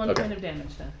 That was 1 okay. point of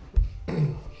damage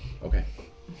then. Okay.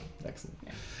 Excellent.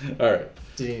 All right.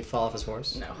 Did he fall off his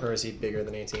horse? No. Or is he bigger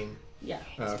than 18? Yeah.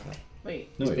 Oh, okay. Wait.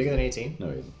 No, He's bigger than 18? No,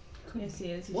 he isn't. Yes, he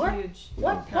is. He's What? huge.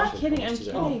 What? No, I'm What? kidding. I'm Too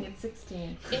bad. kidding. It's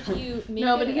 16. If you make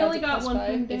No, it, but it he adds only a got +5. 1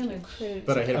 point If you damage. crit,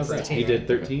 But I it's hit him a for +10. 18. He right? did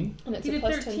 13? And it's He a did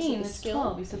 +10 to 13. the It's skill.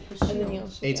 12. He said plus And then you shield.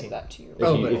 also 18. add that to your If,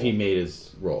 Oh, he, but- if he made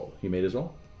his roll. He made his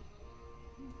roll?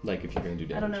 Like if you're gonna do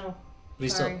damage. I don't know. He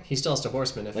still has to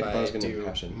horseman if Like if I I was gonna do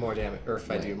impassion. more damage, or if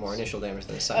I do Right. more initial damage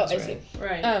than his Oh, size, I right? see.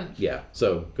 Right. Yeah.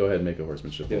 So go ahead and make a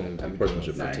horsemanship Yeah, roll. it would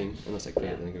Horsemanship Sorry. 13. Unless I crit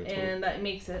Yeah. it, then I go to 20. And that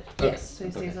makes it. Yes. So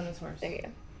he stays Okay. on his horse. There you go.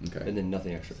 Okay. And then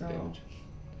nothing extra for So- damage.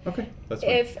 Okay. That's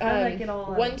fine. If How did I get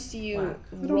all out once of you whack?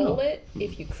 roll know. it,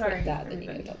 if you crit Sorry, that, then you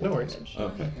get everybody. double No worries. damage.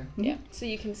 Okay. Yeah, so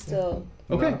you can still.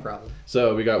 Okay. Not a problem.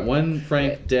 So we got one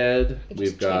Frank Crit. dead. It We've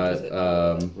just got changes it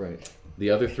a little bit. Right.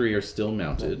 the other three are still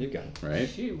mounted. You got it. Right.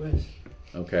 She was.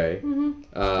 Okay. But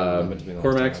to be honest,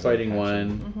 Cormac's I was fighting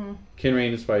impassioned. one.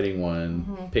 Kinrain is fighting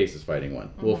one. Pace is fighting one.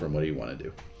 Wolfram, what do you want to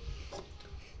do?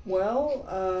 Well,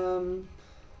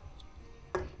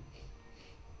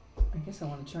 I guess I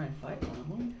want to try and fight one of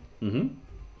them. Mm-hmm.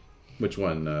 Which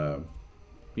one?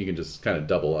 You can just kind of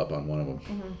double up on one of them.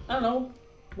 I don't know.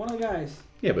 One of the guys.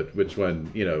 Yeah, but which one?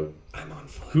 You know, I'm on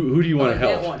foot. who do you want to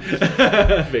Alright, help? that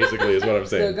one. Basically, is what I'm The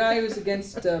saying. guy who's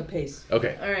against Pace.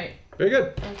 Okay. All right. Very good.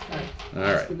 Okay. All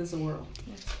Let's right. give this a whirl.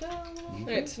 Let's go.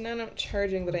 Alright, so now I'm not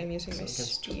charging, but I'm using my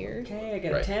against spear. Okay, I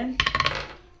got Right. a 10.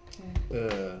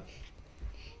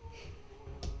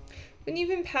 When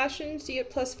you've impassioned, do you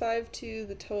get +5 to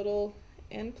the total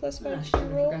and +5 Ah, to shit, your I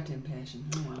roll? forgot to impassion.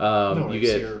 Oh, well. No You worries,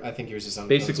 get I think yours is on.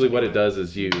 basically what it anyway. does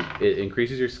is it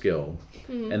increases your skill,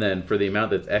 and then for the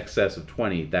amount that's excess of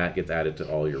 20, that gets added to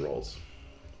all your rolls.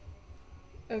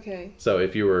 Okay. So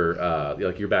if you were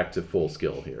like you're back to full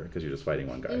skill here because you're just fighting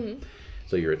one guy,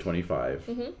 so you're at 25.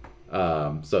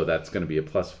 So that's going to be a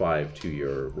 +5 to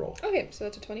your roll. Okay, so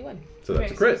that's a 21. So that's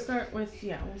Okay, a crit. So we'll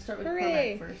start with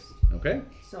Hooray. Cormac first. Okay.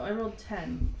 So I rolled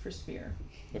 10 for spear.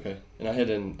 Okay. And I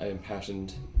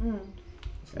impassioned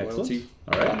Excellent. loyalty.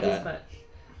 All right. Got that. But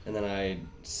And then I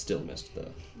still missed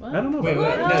though. what? I don't know Wait,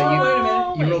 about that. no, Wait a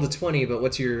minute. you rolled a 20, but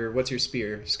what's your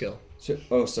spear skill?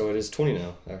 So it is 20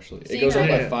 now, actually. So It you goes up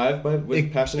got- by 5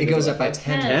 with passion. It goes up by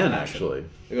 10. 10. 10 with actually.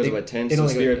 It goes up by It 10, so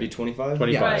only spear goes- would be 25?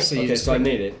 25. Right. So you Okay, just so I crit.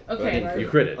 made it. but I Okay. didn't You crit.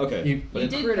 crit it. Okay. You But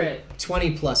did crit crit.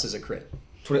 20 plus is a crit.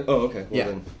 20. Oh, okay. Well Yeah.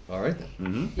 then. Alright then.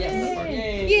 Mm-hmm. Yes.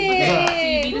 Yay.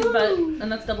 Yay. So you beat his butt,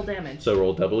 and that's double damage. So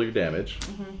roll double your damage.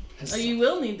 Oh, you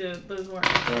will need those more.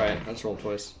 Alright, let's roll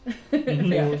twice.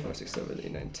 Yeah. 4, 5, 6, 7,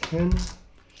 8, 9, 10.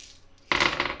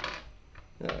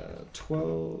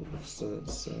 12, so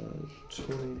that's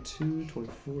 22,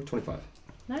 24, 25.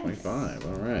 Nice. 25.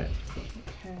 All right.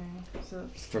 Okay, so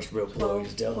it's First real blow 12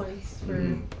 he's dealt. points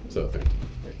for. So 13.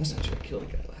 That's not true. I killed a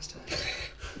guy last time.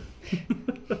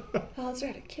 Oh, that's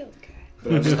right, I killed a guy.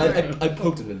 But I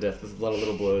poked him to death with a lot of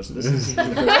little blows. So this is the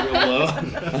first real blow. I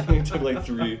think it took like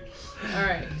 3. All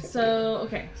right. So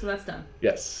that's done.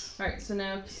 Yes. All right. So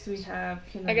now we have.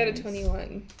 I got a Kinrain's.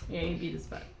 21. Yeah, you beat his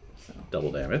butt. So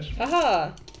Double damage.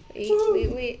 Haha!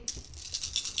 Wait.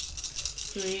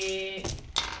 sweet.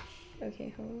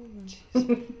 Okay, hold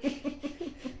on.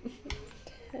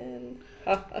 10.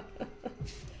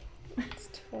 It's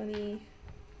 20.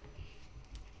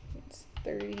 It's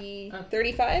 30.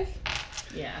 35?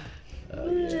 Yeah.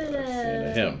 Yes.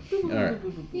 And him. All right.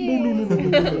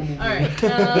 All right.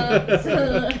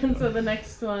 So the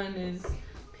next one is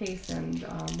Pace and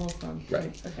Wolfram.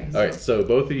 Right. Okay. All right. So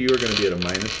both of you are going to be at a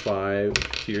 -5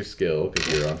 to your skill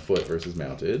because you're on foot versus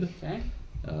mounted. Okay.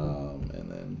 And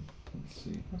then let's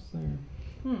see. What's their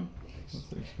skill?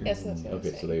 Yes, that's what I was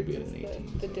Okay, so saying. they'd be at That's an 18.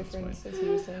 The so that's difference, fine. as you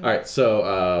were saying. All right. So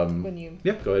When you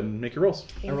yeah, go ahead and make your rolls.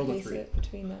 I rolled a increase 3. it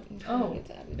between that and Oh. it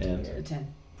gets added And- to A your... 10.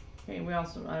 Okay. I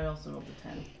also rolled a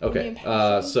 10. Okay. When you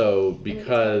passion, So and it gets added to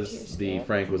because your the skill,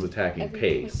 Frank was attacking every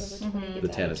Pace, point over 20 the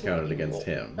gets 10 added is to what counted you against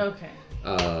roll. him. Okay.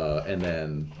 And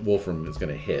then Wolfram is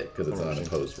going to hit because it's an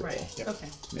unopposed roll. Right. Yep. Okay.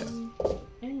 Yeah.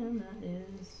 And that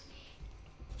is.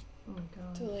 Oh my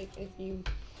god. So, like, if you...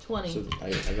 20. So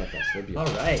I got that. So that'd be All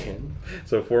right. 10.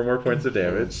 So 4 more points of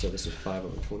damage. So this is 5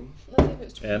 over 20. Let's say if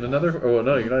it's And 25, another. Oh,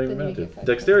 no, you're not even then you get mounted. 5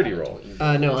 Dexterity points roll. added to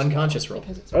what you No, roll as unconscious well, roll.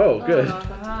 because it's Oh, good.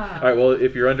 Ah. All right, well,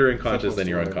 if you're under unconscious, Plus then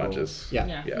you're two I roll. unconscious. Yeah.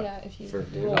 Yeah. Yeah. Yeah, if you For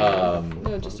roll. Um,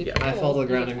 No, just if yeah. you I roll, fall to the you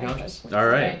ground get 5 unconscious. points. All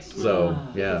right, Right. so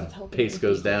Ah. yeah, It's helping pace you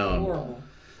goes beat down. Horrible.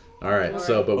 All right,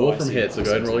 so but Oh, I Wolfram see. hits, so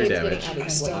go ahead and roll your It's getting damage. added to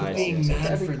what Stop you being roll. So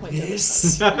mad every for point over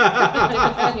this. 20. The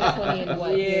difference between 20 and what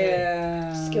your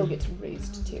Yeah. skill gets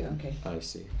raised to. Okay. I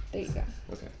see. There you go.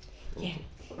 Okay. Yeah.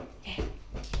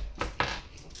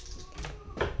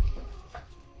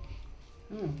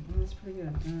 Oh, that's pretty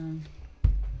good.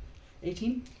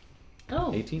 18?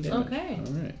 Oh. 18 damage. Okay.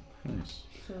 All right, nice.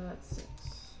 So that's 6.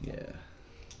 Yeah.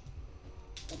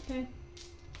 Okay.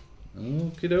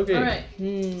 Okie dokie. All right. So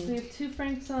we have 2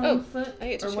 Franks on Oh, foot. I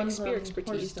get to or check one's spear on expertise,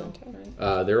 horse still, don't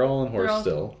I? right? They're all on horse They're all-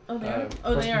 still. Oh, they are.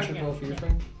 Oh, they are. Horsemanship Yeah. roll for your Yeah.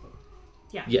 friend.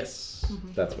 Yeah. Yes,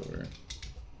 that's what we're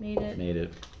Made it. made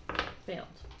it. Failed.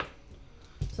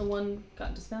 So one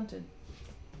got dismounted.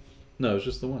 No, it's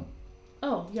just the one.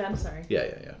 Oh, yeah, I'm sorry.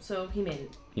 Yeah. So he made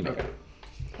it. He made it.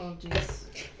 Apologies.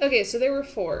 Okay, so there were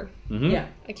 4. Mm-hmm. Yeah.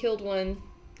 I killed one.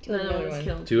 Killed Another another one was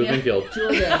one. killed. 2 have been killed. 2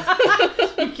 are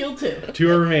dead. You killed 2. 2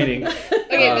 are remaining.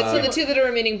 Okay, but so the 2 that are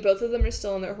remaining, both of them are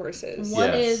still on their horses. One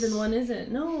Yes. is and one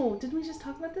isn't. No, didn't we just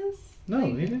talk about this? No,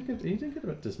 he didn't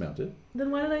get dismounted.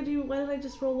 Then why did I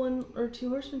just roll 1 or 2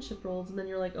 horsemanship rolls and then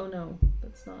you're like, oh no,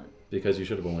 that's not. Because you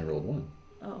should have only rolled 1.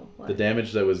 Oh, why? The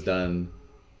damage that was done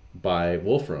by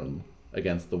Wolfram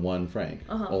against the one Frank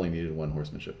only needed 1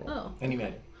 horsemanship roll. Oh. And you made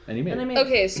it. And he made it.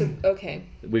 Okay, so okay.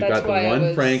 We've That's got the why I one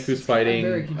was- Frank who's fighting.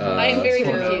 I'm very confused. I am very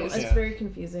Cormac. confused. It's Yeah. very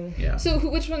confusing. Yeah. So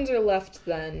which ones are left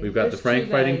then? We've got There's the Frank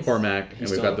 2 fighting guys. Cormac, and He's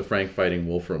we've still got the on. Frank fighting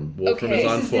Wolfram. Wolfram Okay. is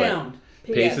on Pace is foot. down.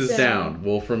 Pace is Yes. down.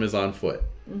 Wolfram is on foot.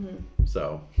 Mm-hmm.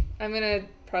 So, I'm gonna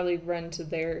probably run to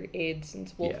their aid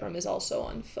since Wolfram is also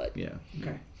on foot. yeah.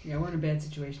 Okay. Yeah, we're in a bad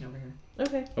situation over here.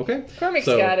 Okay. Okay. Cormac's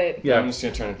So, got it. Yeah. I'm just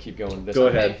gonna try and keep going. This Go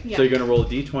way. ahead. Yeah. So you're going to roll a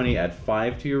d20, add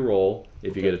 5 to your roll.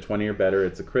 If you get a 20 or better,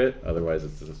 it's a crit. Otherwise,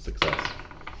 it's a success.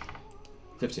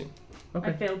 15. I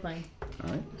Okay. failed mine. All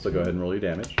right. So go ahead and roll your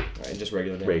damage. All right, just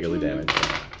regular damage. Regular damage.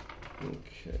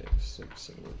 Okay, 6,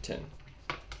 7, 8, 10.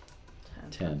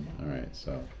 10. Okay. All right.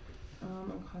 So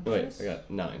Unconscious. Wait, I got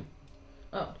 9.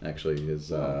 Oh, actually,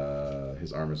 his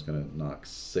armor's going to knock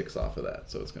 6 off of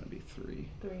that. So it's going to be 3.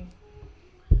 3.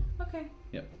 Okay.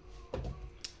 Yep.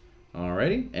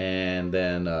 Alrighty, and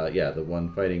then the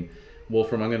one fighting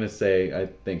Wolfram. I'm gonna say I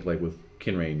think like with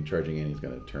Kinrain charging in, he's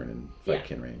gonna turn and fight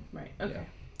Yeah. Kinrain. Right. Okay. Yeah.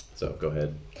 So go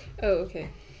ahead. Oh, okay.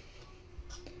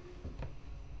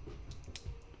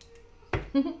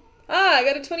 I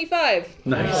got a 25.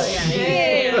 Nice. Oh, yeah.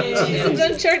 Yay! Yeah. I'm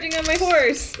done charging on my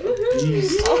horse.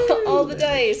 All the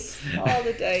dice. All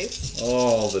the dice.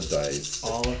 All the dice.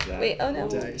 All of that. Wait, oh no.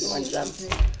 Dice. One jumped.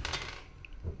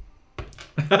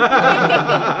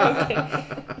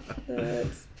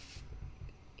 That's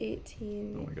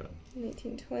 18, Oh my god.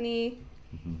 19, 20,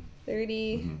 Mhm.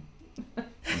 30,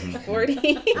 Mhm. 40,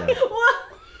 Yeah. What?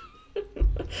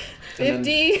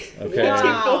 50, Okay.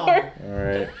 Wow. 54. All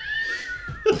right.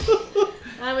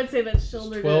 I would say that's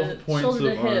shoulder 12 to points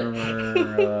shoulder of to hip.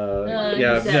 armor.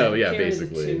 Yeah, yeah. No. Yeah. Carry the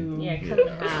Basically. 2. Yeah, cut it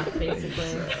in half,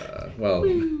 basically. Well,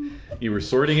 you were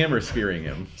sorting him or spearing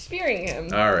him. Spearing him.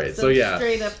 All right. So So yeah.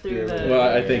 straight up through the. Well,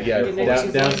 I think Like an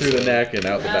extra down point. through the neck and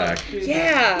out the back. through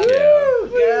Yeah. Yeah.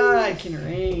 God, can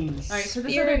rain. All right, so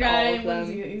this Spearing other guy, all of what is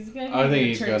them. he's gonna. I think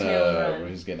he's turn tail and gonna. run.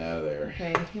 He's getting out of there.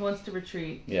 Okay, he wants to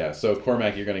retreat. Yeah. So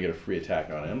Cormac, you're gonna get a free attack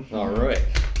on him. All right.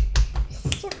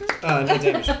 No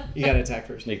damage. You gotta attack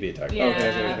first. Make the attack.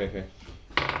 Yeah. Okay.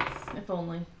 If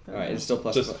only. All right, it's still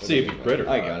plus. Just see if you crit or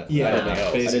I not. got it. Yeah, I did not.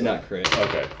 I basically. did not crit.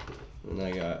 Okay. And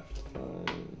I got 5. All right,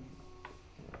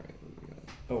 what do we got?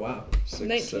 Oh wow. 6,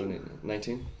 19. 7, 8,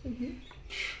 19.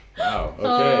 Wow.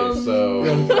 Okay. So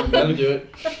that'll do it.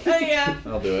 Oh yeah.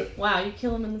 I'll do it. Wow, you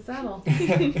kill him in the saddle.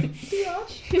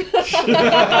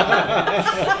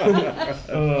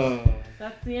 Oh.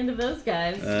 That's the end of those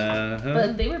guys. Uh-huh.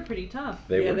 But they were pretty tough.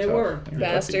 They Yeah, were they tough. were. They were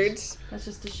Bastards. That's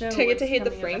just to show. Do I get to what's hate the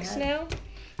coming up Franks ahead. now?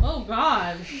 Oh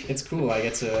God. It's cool. I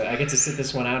get to sit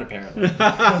this one out apparently.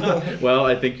 toughies. Well,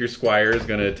 I think your squire is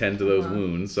going to attend to those Uh-huh.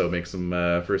 wounds, so make some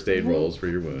first aid rolls for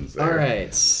your wounds there. All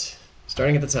right.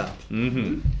 Starting at the top.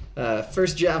 Mm-hmm.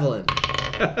 First javelin.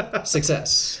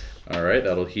 Success. All right,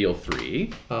 that'll heal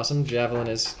 3. Awesome. Javelin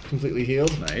is completely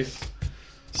healed. Nice.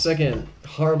 Second,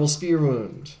 horrible spear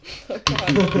wound. Oh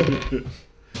God.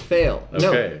 Fail.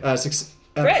 Okay. No.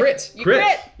 Crit. You Crit.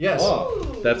 crit. Yes.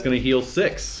 Oh, that's going to heal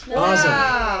 6. Awesome.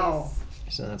 Wow.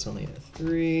 So that's only a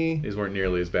 3. These weren't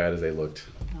nearly as bad as they looked.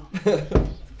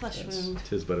 Flesh wound.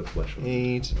 Tis but a flesh wound.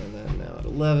 8, and then now at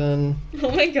 11.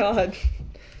 Oh my God.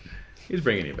 He's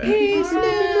bringing you back.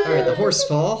 All right, the horse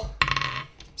fall.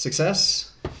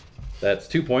 Success. That's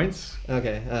 2 points.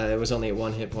 Okay, it was only at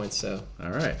 1 hit point, so. All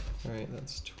right. All right,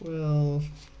 that's 12.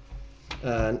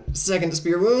 Second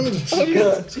spear wound.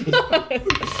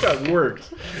 Got worked.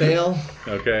 Fail.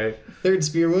 Okay. Third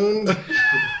spear wound.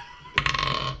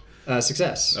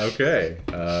 Success. Okay.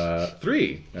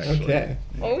 3, actually. Okay.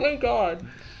 Oh my God.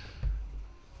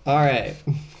 All right.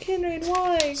 Kinraid,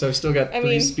 why? So I've still got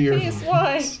 3 spear Phineas,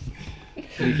 why? wounds.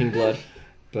 Leaking blood.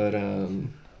 But,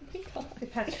 They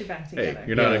patched you back Hey, together.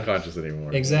 you're not Yeah. unconscious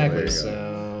anymore. exactly. There you go.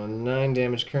 So 9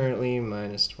 damage currently,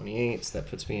 minus 28, so that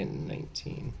puts me at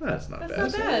 19. That's not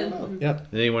That's bad. not bad.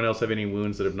 Yep. Did anyone else have any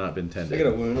wounds that have not been I tended? got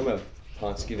a wound. I'm gonna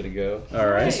Ponce give it a go. All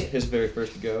right. His very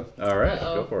first to go. All right.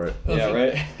 Uh-oh. Go for it. Oh, Yeah,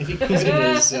 right. If he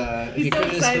critted his, if He's he so critted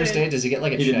his first excited. aid, does he get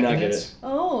like a He check did not in get it? it.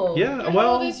 Oh. Yeah. How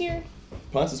Well. old is your?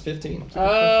 Ponce is 15.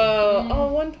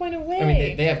 Oh, 1 point away. I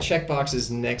mean, they have check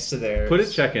boxes next to theirs. Put a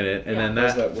check in it, and then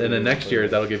How's that and then next working? year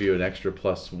that'll give you an extra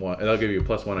 +1. That'll give you a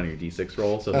 +1 on your d6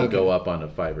 roll, so it'll go up on a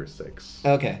 5 or 6.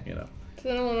 Okay. You know. So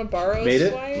then I want to borrow Made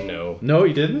it? Swire? No. No,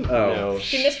 you didn't. Oh. No.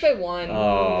 He missed by 1.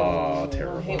 Oh, I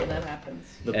terrible. hate when that happens.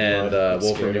 The And blood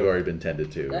Wolfram, scared you've him. already been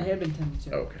tended to. I had been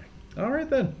tempted to. Okay. All right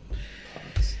then.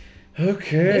 His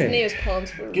Okay. name is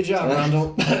Ponce for a Good reason. job,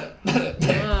 Rondell.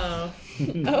 Wow.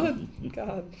 Oh,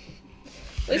 God.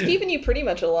 Well, he's keeping you pretty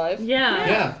much alive.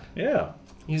 Yeah. Yeah.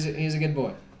 He's a good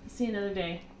boy. See you another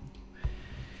day.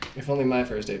 If only my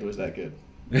first aid was that good.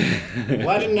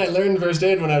 Why didn't I learn first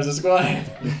aid when I was a squire?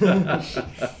 That's a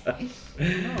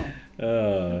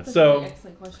So, very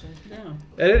excellent question. No.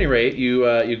 at any rate,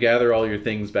 you gather all your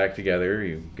things back together.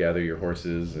 You gather your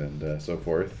horses and so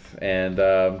forth, and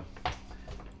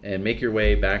make your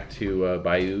way back to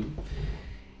Bayou.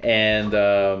 And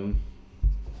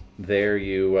there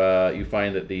you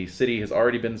find that the city has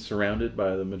already been surrounded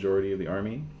by the majority of the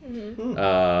army.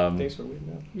 Thanks for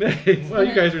waiting up. Well,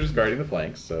 you guys are just guarding the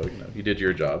flanks, so you did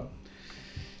your job.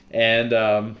 And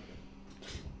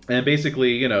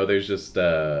basically, there's just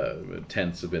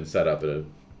tents have been set up at a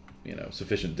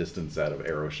sufficient distance out of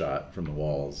arrow shot from the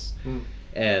walls,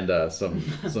 and some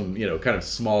kind of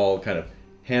small kind of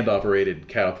hand operated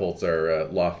catapults are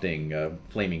lofting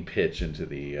flaming pitch into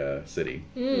the city.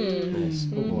 Nice.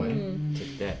 Oh boy.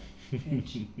 Take that.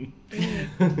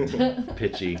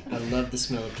 Pitchy. I love the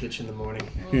smell of pitch in the morning.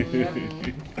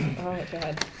 Oh,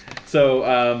 God.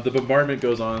 So the bombardment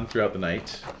goes on throughout the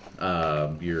night.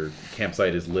 Your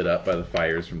campsite is lit up by the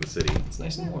fires from the city. It's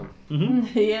nice and warm.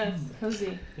 Yes,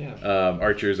 cozy. Yeah.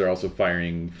 Archers are also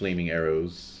firing flaming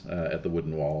arrows at the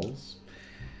wooden walls.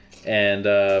 And,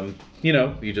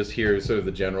 you just hear sort of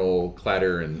the general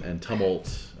clatter and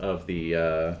tumult of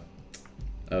the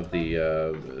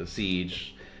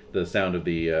siege, the sound of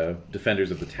the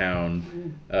defenders of the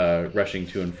town rushing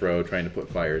to and fro, trying to put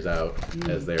fires out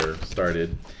as they're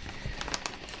started.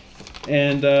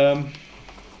 And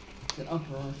It's an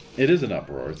uproar. it is an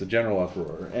uproar. It's a general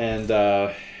uproar. And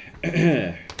by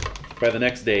the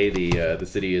next day, the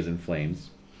city is in flames.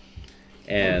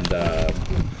 And the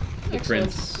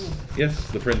Excellent.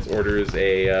 prince orders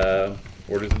an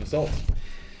assault.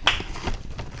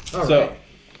 All So, right.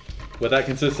 what that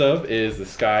consists of is the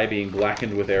sky being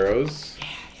blackened with arrows.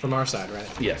 From our side, right?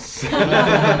 Yes.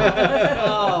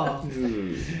 Oh,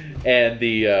 And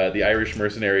the Irish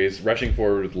mercenaries rushing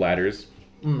forward with ladders.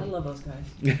 I love those guys.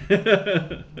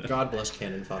 God bless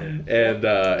cannon fodder. and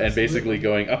basically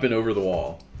going up and over the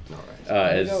wall. All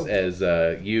right. As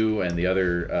you and the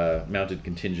other mounted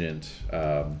contingent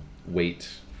wait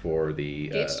for the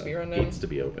Gates to be run down. gates to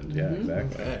be opened. Yeah,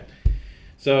 exactly. Okay.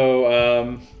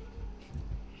 So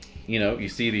you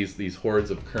see these hordes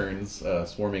of kerns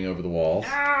swarming over the walls.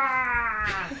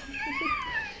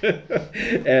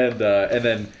 and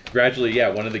then gradually,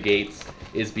 one of the gates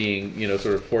is being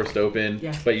sort of forced open.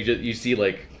 Yeah. But you see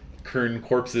like kern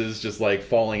corpses just like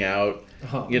falling out.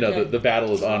 Oh, okay. The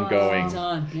battle is ongoing. It's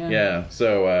on. Yeah. Yeah.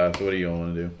 So what do you all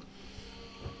want to do?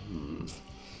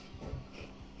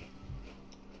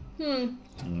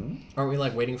 Aren't we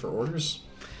like waiting for orders?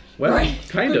 Well, Right.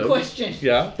 kind Good of. question.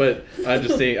 Yeah, but I'm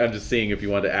just seeing if you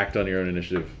want to act on your own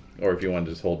initiative or if you want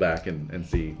to just hold back and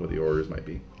see what the orders might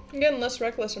be. I'm getting less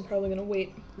reckless. I'm probably going to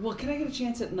wait. Well, can I get a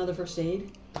chance at another first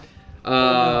aid?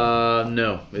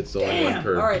 No, it's only Damn. one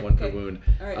per All right, one per okay. wound.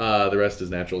 All right. The rest is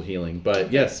natural healing.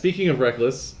 But yes, speaking of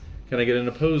reckless, can I get an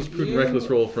opposed prudent reckless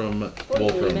roll from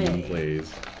Wolfram, may.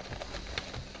 please?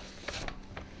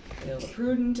 Failed the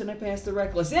prudent, and I passed the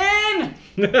reckless. In.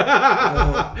 All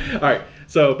right.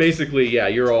 So basically,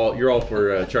 you're all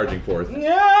for charging forth.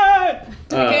 Yeah. I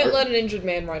can't let an injured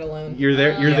man ride alone. You're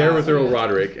there. You're there Yeah. with Earl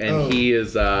Roderick, and Oh. he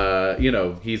is,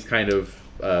 he's kind of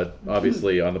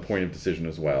obviously on the point of decision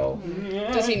as well.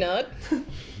 Does he not?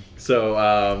 So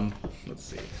let's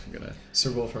see. I'm gonna.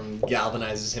 Sir Wolfram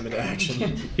galvanizes him into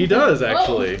action. He does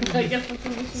actually. Oh, I guess that's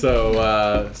what we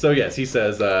should So yes, he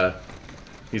says,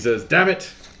 "Damn it,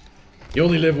 you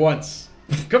only live once.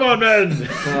 Come on, men."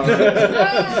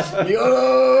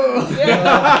 YOLO!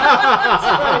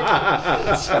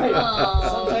 That's right.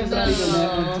 Sometimes not even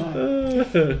that one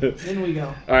time. In we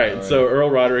go. All right. So Earl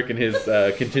Roderick and his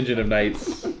contingent of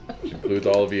knights, which includes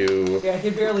all of you. Yeah, I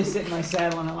can barely sit in my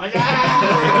saddle, and I'm like,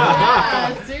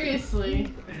 Yeah,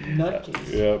 seriously.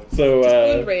 nutcase. Yep. So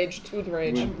Wound rage. Wound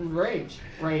rage.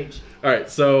 Rage. all right.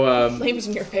 So Flames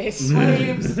in your face.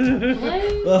 Flames.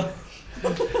 all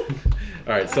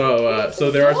right.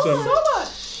 So there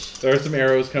are some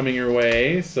arrows coming your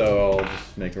way. So I'll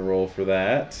just make a roll for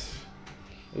that.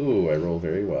 Ooh, I roll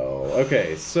very well.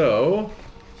 Okay, so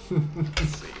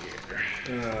let's see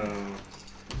here.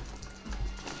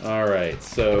 All right,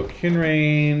 so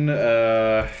Kinrain,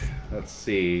 let's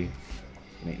see,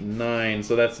 9.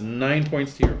 So that's 9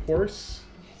 points to your horse.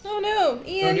 Oh no,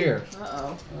 Ian. Oh dear.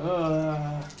 Uh-oh.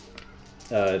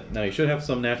 Now you should have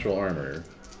some natural armor,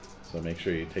 so make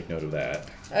sure you take note of that.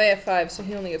 I have 5, so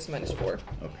he only gets -4.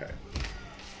 Okay.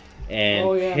 And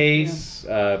Oh, yeah, pace,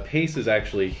 pace is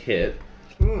actually hit,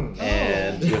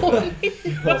 and with Damn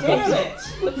it.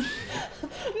 No.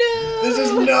 This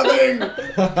is nothing.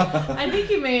 I think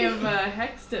you may have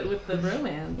hexed it with the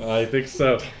romance. I think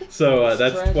so. So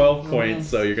that's Tragic 12 points. romance.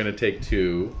 So you're gonna take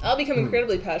 2, I'll become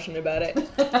incredibly passionate about it.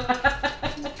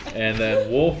 and then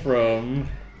Wolfram.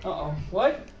 Uh-oh.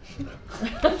 What?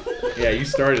 Yeah, you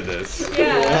started this.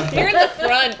 Yeah, you're in the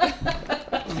front.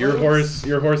 Your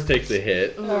horse takes a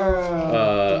hit.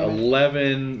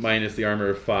 11 minus the armor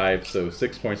of 5, so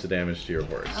 6 points of damage to your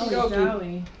horse. Owie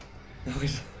dowie.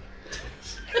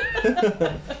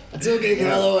 It's okay,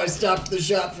 Carlo. I stopped the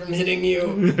shot from hitting you.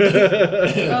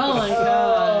 Oh my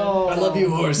god. I love you,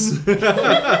 horse.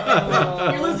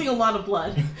 You're losing a lot of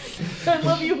blood. I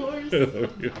love you, horse.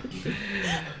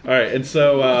 All right, and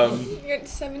so You're at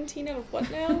 17 out of what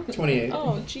now? 28.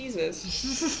 Oh,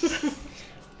 Jesus.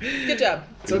 Good job.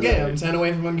 It's okay. I'm 10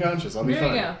 away from unconscious. I'll be There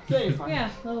fine. you go. Yeah, you're fine. Yeah,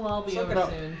 that'll all be Suck over it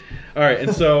up. soon. all right,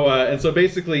 and so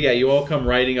basically, yeah, you all come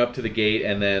riding up to the gate,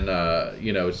 and then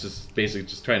it's just basically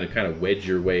just trying to kind of wedge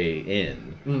your way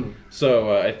in.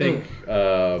 So I think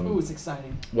Ooh, it's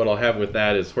exciting. what I'll have with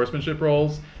that is horsemanship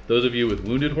rolls. Those of you with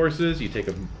wounded horses, you take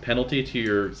a penalty to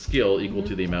your skill equal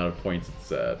to the amount of points it's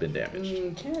been damaged.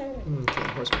 Okay. Okay,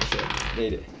 horsemanship.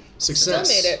 Made it. Success.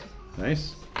 Still made it.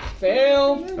 Nice.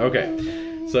 Fail. Okay.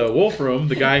 So Wolfram,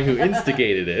 the guy who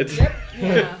instigated it,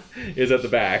 Yeah. is at the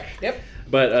back. Yep.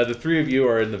 But the 3 of you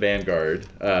are in the vanguard,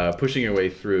 pushing your way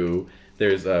through.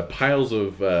 There's piles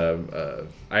of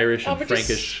Irish Oh, and we're just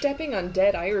Frankish. stepping on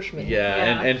dead Irishmen.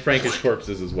 Yeah. And Frankish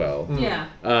corpses as well. Yeah.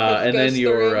 And then Goes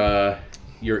through.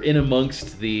 you're in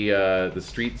amongst the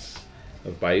streets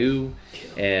of Bayou,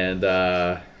 and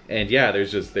yeah,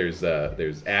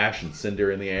 there's ash and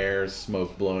cinder in the air,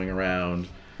 smoke blowing around,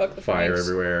 Fuck the fire Franks.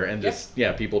 everywhere, and Yep.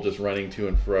 just people just running to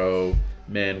and fro,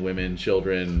 men, women,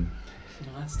 children. No,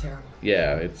 that's terrible.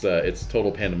 Yeah, it's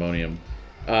total pandemonium.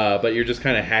 But you're just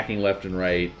kind of hacking left and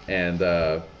right, and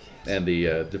the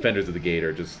defenders of the gate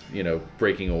are just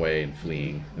breaking away and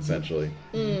fleeing essentially.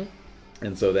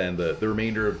 And so then the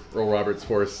remainder of Earl Robert's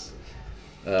force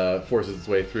forces its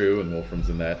way through, and Wolfram's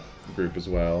in that group as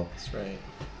well. That's right.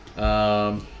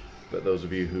 But those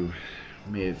of you who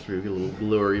made it through get a little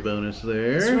glory bonus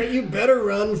there. That's right. You better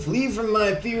run. Flee from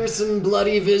my fearsome,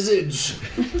 bloody visage.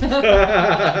 All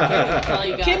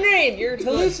you got. Kinraid, you're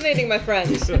hallucinating, my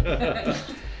friends.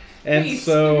 And Pace.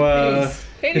 so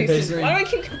Pace. Why do I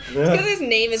keep... It's because his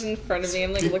name is in front of me.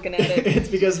 I'm like looking at it. It's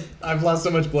because I've lost so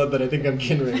much blood that I think I'm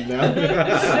Kinraid now.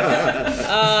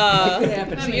 Could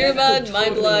happen. I mean, Your That blood, could my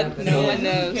totally blood, happen. no Yeah. one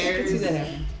knows. I can see that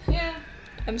happen. Yeah.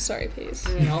 I'm sorry, Pace.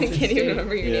 You're in an I altered can't even state.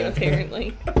 remember your name, Yeah.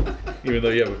 apparently. even though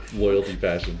you have a loyalty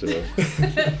passion to him.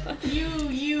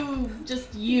 You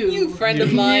friend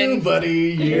of mine. You, buddy.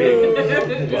 You.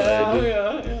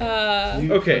 Bud.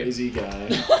 You Okay. crazy guy.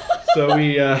 So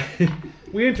we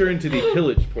enter into the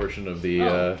pillage portion of the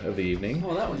evening.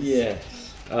 Oh, that was... Yes.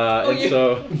 And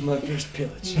so My first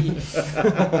pillage.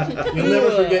 You'll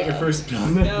never forget your first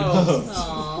pillage. No.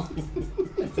 Aw.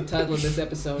 That's the title of this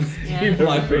episode. Yeah.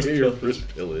 my your first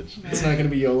pillage. It's not gonna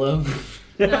be YOLO.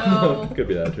 No. Could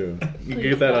be that too. You can Please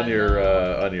get that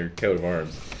God, on your coat of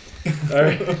arms. All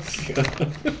right.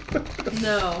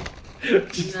 No.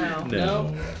 No.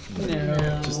 No.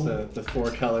 Just the 4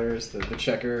 colors, the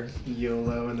checker,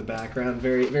 YOLO in the background,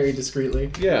 very very discreetly.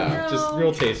 Yeah, No. just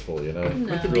real tasteful, No.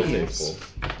 With the real bees. tasteful.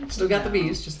 Still got the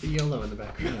bees, just the YOLO in the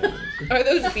background. Are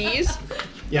those bees?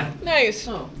 Yeah. Nice.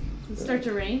 Oh. Did it start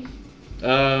to rain? It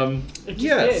just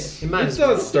Yes, did. It might it as does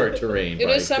well. start to rain. It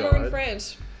by is summer God. in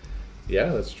France. Yeah,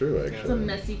 that's true It's a actually.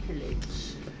 messy pillage.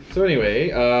 So anyway,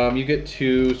 you get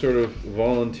to sort of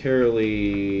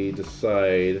voluntarily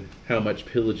decide how much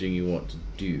pillaging you want to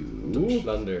do.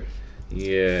 Plunder.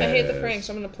 Yeah. I hate the Franks.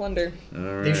 I'm gonna plunder. All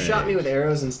right. They've shot me with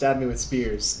arrows and stabbed me with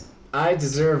spears. I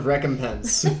deserve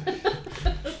recompense.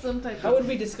 Some type How would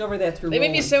we discover that through They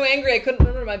made me rolling? so angry I couldn't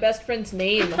remember my best friend's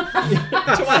name.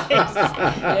 Twice.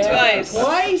 Yeah. Twice.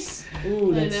 Twice?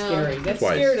 Ooh, that's I know. scary. That's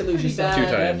Twice. scary to lose Pretty yourself. Two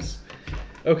bad. times.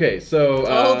 Okay, so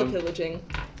All the pillaging.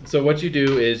 so what you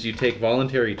do is you take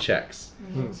voluntary checks.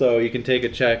 So you can take a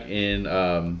check in,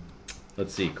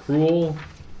 let's see, cruel,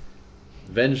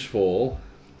 vengeful,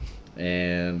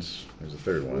 and there's a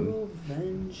third one. Cruel,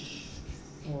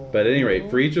 vengeful. But at any rate,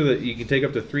 for each of the, you can take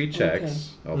up to 3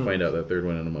 checks. Okay. I'll find out that third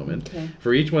one in a moment. Okay.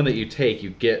 For each one that you take, you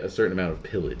get a certain amount of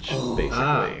pillage, basically.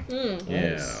 I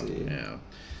see. Yeah.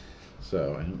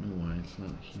 So I don't know why it's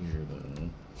not here though.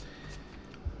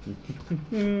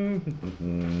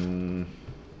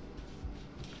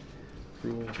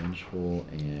 Cruel, vengeful,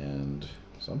 and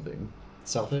something.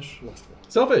 Selfish.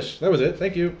 Selfish. That was it.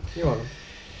 Thank you. You're welcome.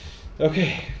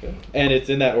 Okay. And it's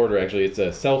in that order actually. It's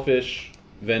a selfish,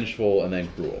 vengeful, and then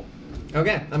cruel.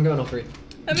 Okay, I'm going all 3.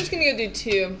 I'm just gonna go do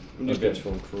 2. I'm just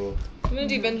vengeful and cruel. I'm gonna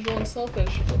do vengeful and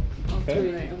selfish. All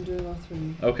Okay. 3. I'm doing all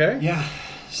 3. Okay. Yeah,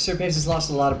 Sir Pace has lost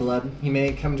a lot of blood. He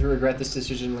may come to regret this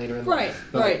decision later in life.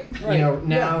 Right. You know,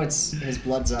 now it's his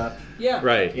blood's up. Yeah.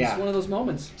 Right. Yeah. It's one of those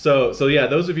moments. So yeah,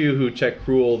 those of you who check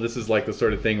cruel, this is like the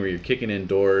sort of thing where you're kicking in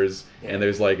doors and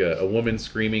there's like a woman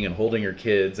screaming and holding her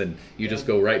kids, and you just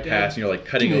go right past and you're like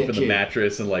cutting Give me open a the kid.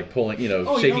 mattress and like pulling,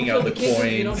 Oh, you shaking don't out the kill kids,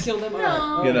 coins. You don't kill them? No.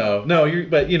 All right. You know, no,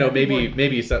 That'd be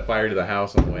maybe you set fire to the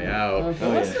house on the way out. Okay,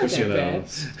 Oh, that's yeah. not that You know. bad.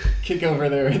 Kick over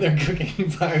their cooking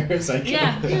fires. I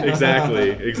Yeah.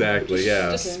 Exactly,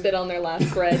 yeah. Just spit on their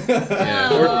last bread.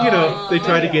 Yeah. Or they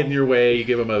try to get in your way. You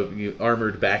give them a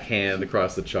armored backhand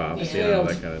across the chops, Yeah.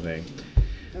 that kind of thing.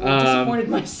 I'm disappointed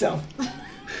myself.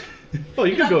 Well,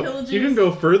 you can Not go. pillages. You can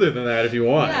go further than that if you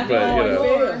want, Yeah, but no, you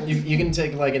know. I You can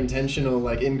take like intentional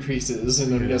like increases,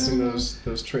 and I'm guessing those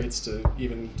traits to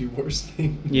even do worse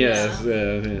things. Yes,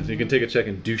 you can take a check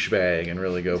in douchebag and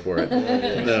really go for it.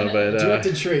 No, but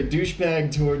Directed trait: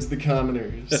 douchebag towards the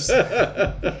commoners.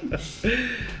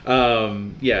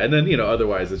 yeah, and then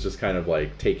otherwise it's just kind of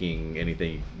like taking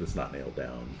anything that's not nailed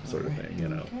down, sort of thing,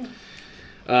 Okay.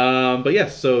 But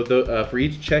yes, so for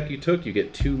each check you took, you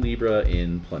get 2 libra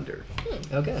in plunder.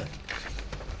 Okay.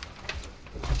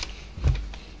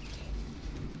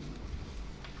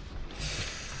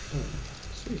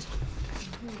 Sweet.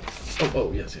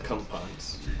 Oh yes.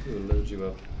 Compounds. We'll load you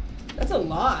up. That's a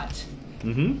lot.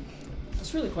 Mm-hmm.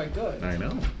 That's really quite good. I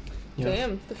know. Yeah.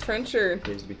 Damn, the French are.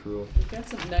 Games to be cruel. We've got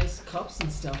some nice cups and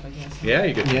stuff, I guess. Huh? Yeah,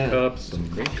 you get some Yeah. cups, some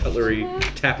cutlery,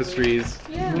 tapestries.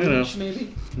 Yeah. You know. Lunch,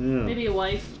 maybe. Yeah. Maybe a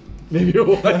wife. Maybe a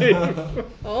wife.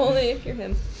 Only if you're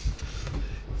him.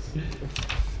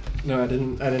 No, I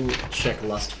didn't check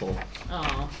lustful.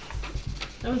 Oh.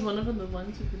 That was one of the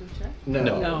ones you could have checked? No.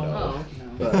 No. Oh.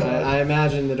 But I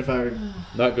imagine that if I were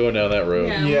Not going down that road.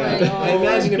 Yeah. yeah, Like, I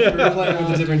imagine if we were playing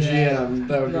with a different Yeah. GM,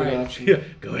 that would be Right. an option. Yeah,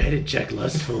 go ahead and check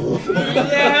lustful.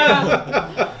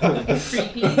 Yeah.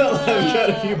 Creepy. I've got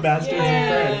a few bastards in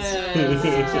France.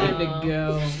 It's time to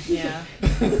go. Yeah.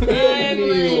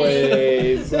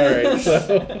 Anyways, all right.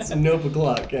 So It's a nope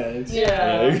o'clock, guys.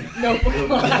 Yeah. Nope.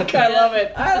 I love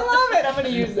it. I love it. I'm going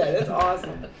to use that. It's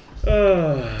awesome.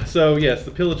 So yes,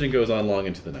 the pillaging goes on long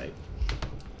into the night,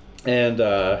 and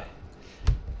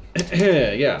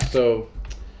yeah. So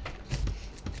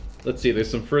let's see. There's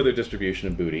some further distribution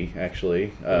of booty.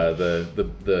 Actually,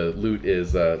 the loot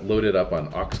is loaded up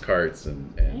on ox carts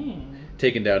and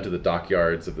taken down to the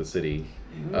dockyards of the city,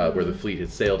 where the fleet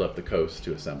had sailed up the coast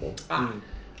to assemble.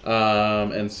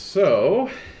 And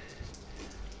so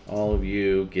all of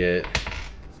you get.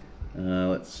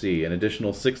 Let's see, an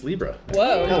additional 6 libra.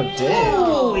 Whoa. Oh, dang.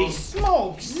 Holy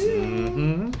smokes.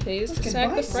 Mm-hmm. Pays to Let's sack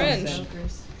the buy French. something.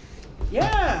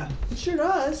 Yeah. It sure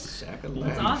does. Sack of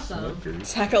That's awesome.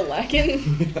 Sack a lackin'.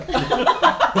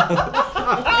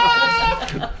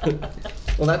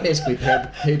 Well, that basically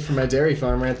paid for my dairy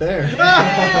farm right there.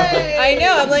 I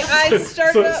know. I'm like, I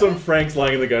started up. Some Franks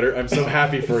lying in the gutter. I'm so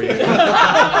happy for you.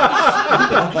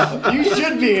 You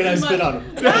should be, and I spit on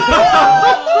him.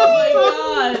 Oh my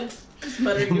god. Just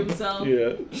muttering to himself.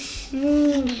 Yeah.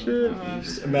 Oh shit.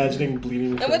 Just imagining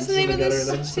bleeding. And what's the name of gutter this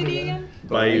and then city spitting again?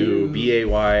 Bayou.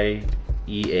 Bayeaux.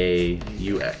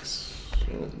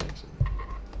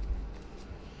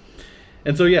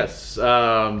 And so yes,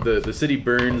 the city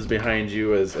burns behind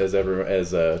you as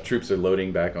troops are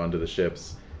loading back onto the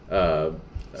ships.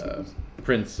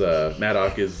 Prince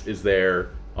Maddox is there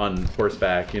on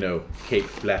horseback, cape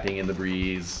flapping in the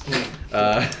breeze.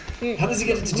 How does he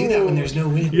get to do that when there's no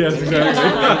wind? Yes,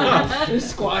 exactly. There's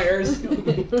squires.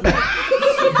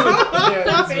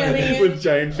 With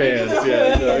giant fans.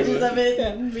 Yeah, exactly. Of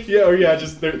it. Yeah, or yeah,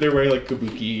 just they're wearing like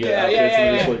kabuki outfits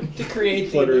and they're just like To create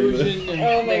the fluttering the- illusion. And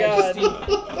Oh my god.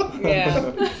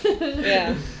 majesty.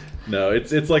 Yeah. No,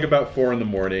 it's like about 4 a.m.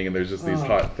 and there's just these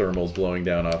hot thermals blowing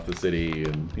down off the city,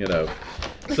 and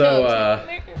so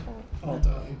All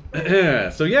done.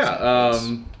 so yeah,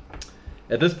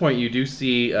 at this point you do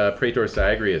see Praetor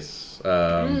Sagrius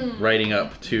riding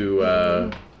up to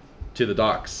the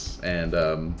docks, and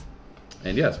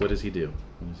yes, what does he do?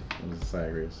 What does the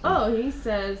sire say? Oh, he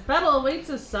says, "Battle awaits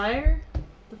us, sire.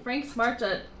 The Franks march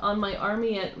on my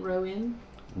army at Rouen.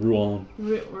 Rouen.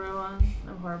 Rouen.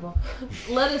 I'm horrible.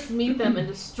 Let us meet them and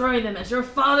destroy them as your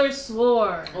father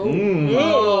swore."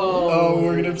 Oh,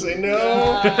 we're gonna say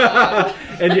no.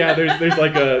 And yeah, there's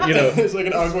like a There's like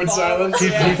an awkward silence.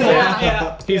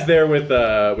 He's there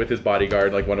with his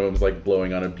bodyguard. Like one of them's like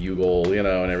blowing on a bugle, and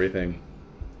everything.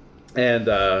 And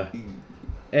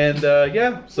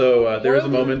yeah, so there's a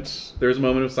moment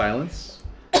of silence,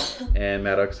 and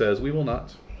Maddox says, "We will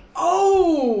not."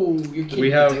 Oh, you're kidding.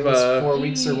 We have 4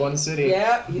 weeks or one city.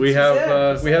 Yeah, we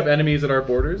have enemies at our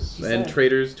borders and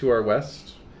traitors to our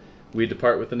west. We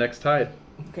depart with the next tide.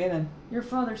 Okay then. Your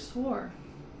father swore.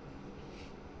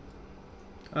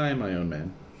 I am my own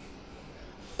man.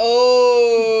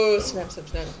 Oh, snap. What does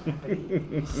he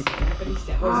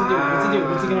do?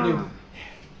 What's he gonna do?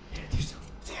 Do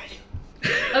something.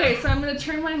 Okay, so I'm gonna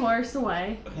turn my horse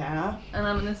away, Yeah. and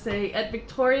I'm gonna say, "Et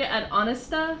Victoria ad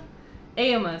honesta,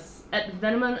 Aemus et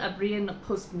venemum abrian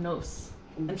post nos,"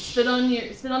 and spit on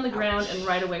the ground and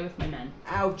ride away with my men.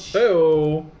 Ouch.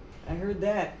 Oh, I heard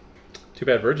that. too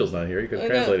bad Virgil's not here. You could have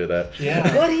translated that.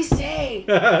 Yeah. What'd he say?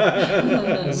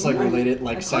 It's like related, I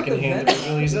like caught secondhand the to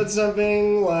Virgil. He said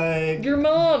something like. Your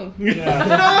mom.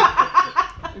 Yeah.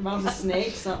 Your mom's a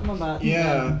snake. Something about.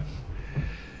 Yeah.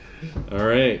 All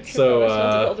right, so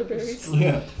Elderberries.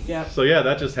 Yeah. Yep. so yeah,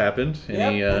 that just happened.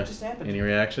 That just happened. Any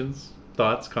reactions,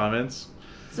 thoughts, comments?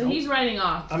 So he's riding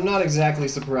off. I'm not exactly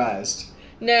surprised.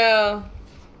 No.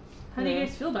 How do you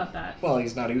guys feel about that? Well,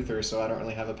 he's not Uther, so I don't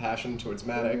really have a passion towards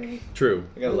Matic. True.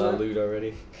 I got a lot of loot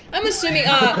already. I'm assuming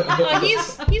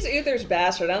he's Uther's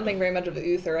bastard. I don't think very much of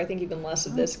Uther. I think even less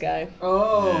of this guy.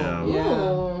 Oh.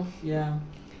 Ooh. Yeah.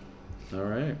 All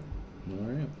right.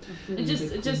 It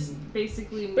just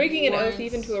basically Breaking an oath warrants-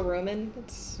 even to a Roman.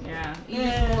 That's Yeah, it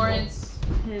just warrants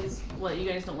his. What, you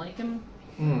guys don't like him?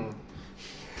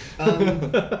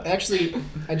 Actually,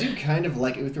 I do kind of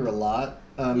like Uther a lot.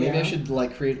 Maybe I Yeah. should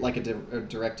create a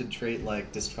directed trait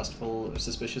like distrustful or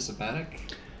suspicious of Matic.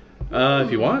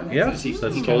 If you want, yeah, That's-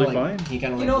 that's He totally kinda, fine. He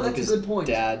kind of You know, broke that's a his good point.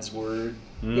 dad's word.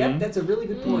 Yep, that's a really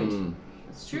good point.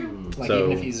 That's true. Like So-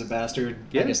 even if he's a bastard,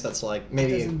 Yeah. I guess that's like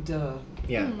maybe Doesn't.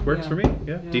 yeah Works Yeah. for me.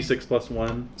 Yeah. Yeah. D6 plus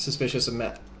 1. suspicious of of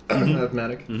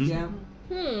Matic. Mhm. Yeah.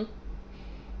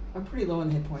 I'm pretty low on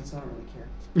hit points, so I don't really care.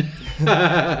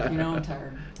 You know, I'm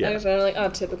tired. Yeah. I was like, oh,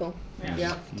 typical.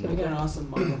 Yeah. I got an awesome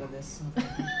mug out of this. So.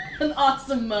 An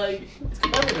awesome mug. It's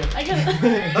commemorative. I got.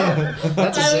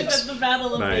 That's a I was 6. at the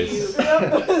Battle of Nice.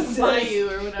 Bayou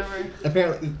or whatever.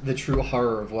 Apparently, the true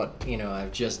horror of what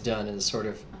I've just done is sort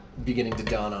of beginning to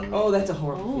dawn on me. Oh, that's a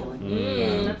horrible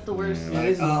feeling. That's the worst. Yeah,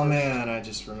 this is Oh the worst. man, I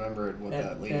just remembered what That-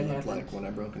 that lady that looked happened. like when I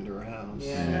broke into her house.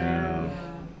 Yeah.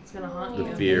 It's gonna haunt The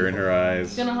you. fear in her eyes.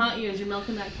 It's gonna haunt you as you're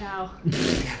milking that cow.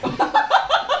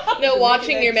 No,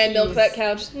 watching that your men milk cheese. that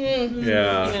couch.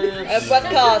 Yeah. At what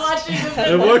cost? Watching the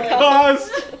At what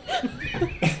cost?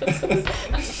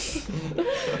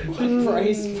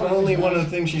 Price. If only one of the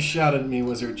things she shot at me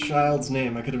was her child's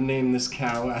name. I could have named this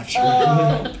cow after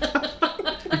her.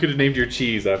 You could have named your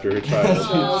cheese after her child.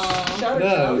 Shout No.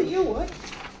 out you, what?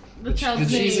 The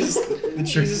child's name. The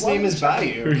cheese's name is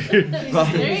Bayou.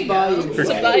 There you go.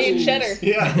 Some Bayou cheddar.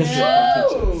 Yeah.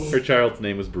 Her child's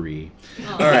name was Brie.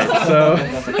 All right, so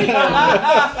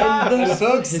And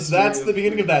folks, that's the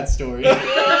beginning of that story.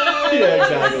 yeah,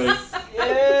 exactly.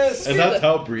 Yes. And that's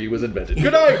how Brie was invented.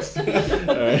 Good night. All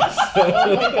right.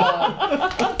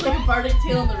 It's like a bardic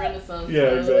tale in the Renaissance.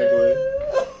 Yeah, exactly.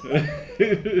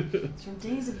 It's from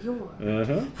days of yore.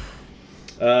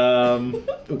 I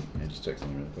just checked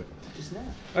something really quick. Just now.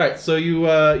 All right, so you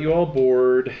all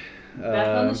board. Back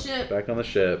on the ship. Back on the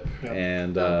ship, Yep.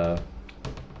 and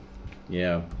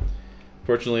yeah.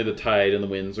 Fortunately, the tide and the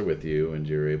winds are with you, and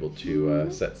you're able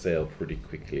to set sail pretty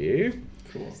quickly.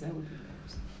 Cool. That would be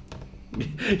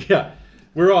Yeah,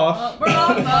 we're off. We're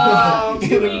off.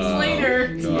 2 weeks later.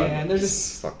 God. Yeah, and there's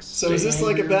just. Fuck's So is sake. this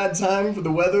like a bad time for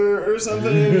the weather or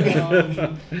something?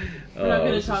 We're not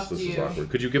gonna this talk is, to this you. is awkward.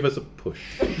 Could you give us a push?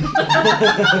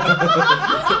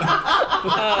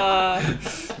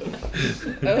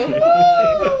 Oh my.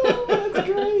 That's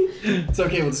great. It's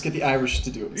okay, we'll just get the Irish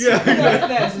to do it. Yeah.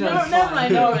 That's No, not never fun.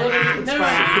 mind. No, Never mind. it's Never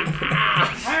fine. mind.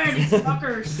 Alright, these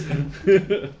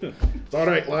fuckers. It's all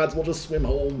right, lads. We'll just swim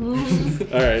home.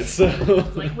 All right, so.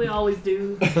 Like we always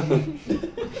do. All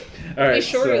right, Be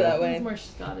shorter so- that He's way. more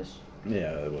Scottish.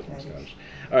 Yeah, that was Scottish.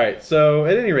 All right, so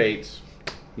at any rate,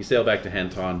 you sail back to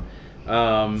Henton.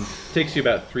 Takes you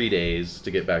about 3 days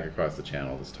to get back across the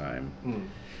channel this time,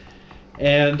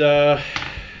 and then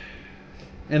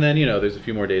there's a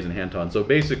few more days in Henton. So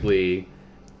basically,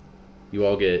 you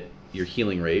all get your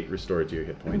healing rate restored to your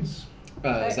hit points.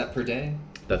 Is that per day?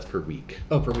 That's per week.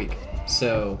 Oh, per week.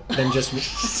 So then just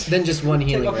one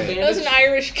healing off a rate. That was an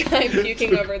Irish guy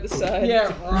puking over the side.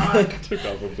 Yeah, rock. Took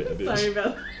off a bandage. Sorry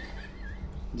about that.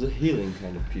 It's a healing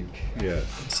kind of puke. Yeah.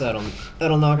 So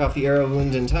that'll knock off the arrow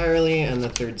wound entirely and the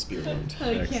third spear wound. I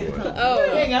can't Excellent. help Oh, I'm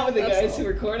gonna hang out with the that's guys all. who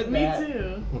recorded Me that.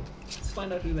 too. Let's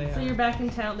find out who they are. So you're back in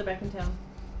town. They're back in town.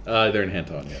 They're in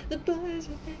Hanton, yeah. The boys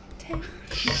are back in town.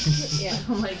 Yeah.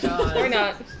 Oh my god. Or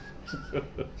not.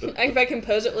 If I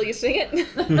compose it, will you sing it?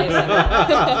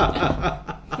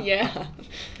 Yeah.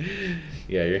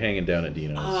 Yeah, you're hanging down at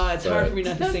Dino's. It's hard for me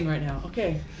not to sing right now.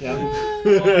 Okay. Yeah.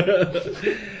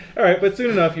 All right, but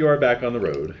soon enough, you are back on the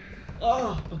road,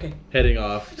 Oh, okay. heading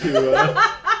off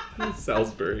to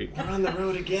Salisbury. We're on the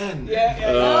road again.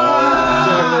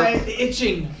 Yeah. The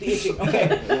itching.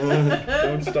 Okay.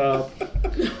 Don't stop.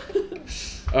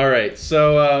 All right,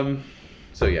 so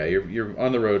yeah, you're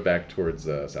on the road back towards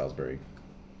Salisbury,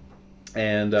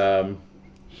 and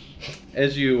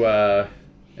as you're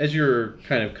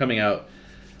kind of coming out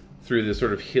through the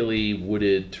sort of hilly,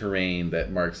 wooded terrain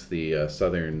that marks the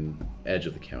southern edge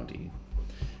of the county,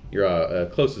 you're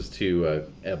closest to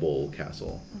Ebble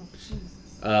Castle. Oh,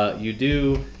 Jesus. You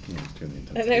do. And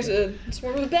there's a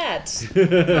swarm of bats.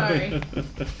 Sorry.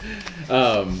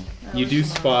 You do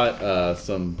spot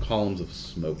some columns of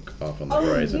smoke off on the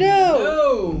horizon.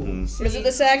 No! Mhm. See, Is it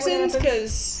the see what Saxons?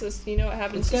 happens? Because you know what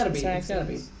happens It's to gotta some be. It's gotta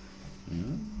be. Saxons.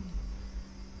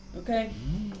 Okay.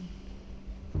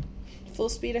 Full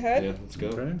speed ahead? Yeah, let's go.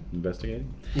 Okay,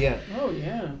 investigating. Yeah. Oh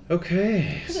yeah.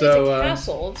 Okay, It's so a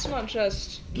castle. It's not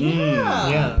just.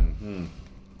 Yeah.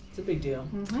 It's a big deal.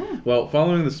 Well,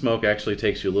 following the smoke actually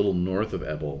takes you a little north of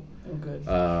Ebble, Oh good.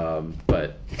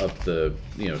 but up the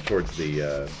towards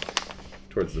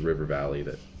the river valley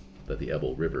that the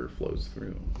Ebble River flows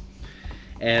through,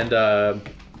 and I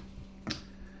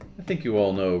think you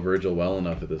all know Virgil well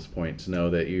enough at this point to know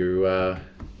that you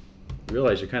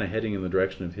realize you're kind of heading in the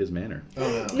direction of his manor.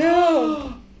 Oh no.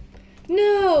 No!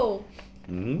 No!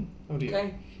 Mm-hmm. Oh dear.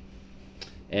 Okay.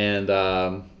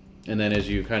 And then as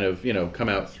you kind of come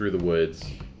out through the woods,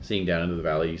 seeing down into the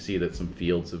valley, you see that some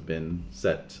fields have been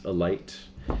set alight,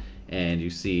 and you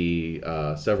see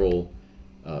several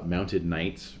mounted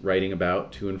knights riding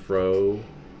about to and fro,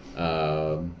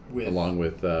 along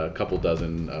with a couple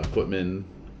dozen footmen.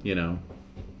 You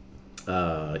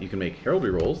can make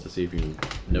heraldry rolls to see if you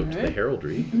note the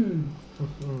heraldry.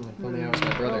 If only I was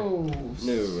my brother. Oh.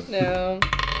 No. No.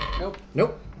 Nope.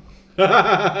 Nope.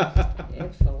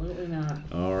 Absolutely not.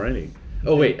 Alrighty.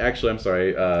 Oh wait, actually, I'm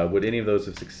sorry. Would any of those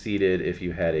have succeeded if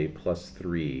you had a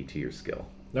 +3 to your skill?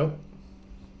 Nope.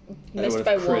 Missed would've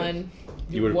by crit. one.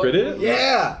 You would have What? critted it?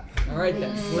 Yeah. All right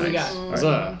then. What do we got? All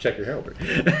right, check your heraldry.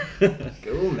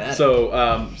 Go Matt.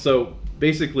 So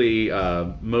basically,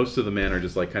 most of the men are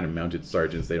just like kind of mounted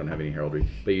sergeants. They don't have any heraldry,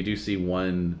 but you do see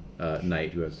one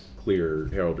knight who has clear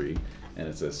heraldry, and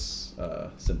it's this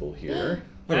symbol here.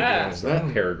 It's a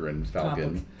peregrine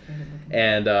falcon,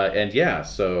 and yeah,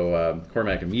 so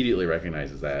Cormac immediately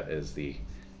recognizes that as the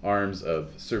arms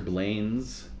of Sir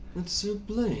Blaine's That's Sir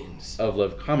Blaine's. of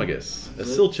Levcomagus, a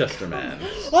Silchester man,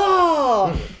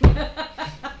 Oh!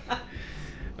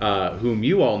 whom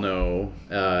you all know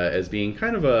as being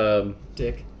kind of a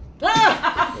Dick.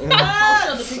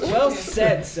 I'll show the picture Well too.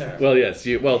 said, sir. well, yes,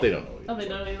 you they don't know. Oh, they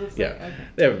know what he looks Yeah, like? Okay.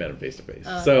 they haven't met him face to face.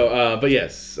 Oh, So, but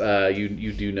yes,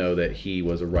 you do know that he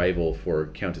was a rival for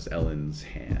Countess Ellen's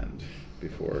hand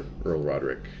before Earl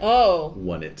Roderick Oh.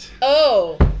 won it.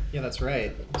 Oh. Yeah, that's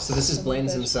right. So this is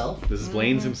Blaine's himself? This is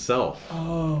Blaine's himself.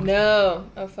 Oh. No.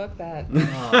 Oh, fuck that.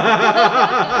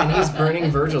 And he's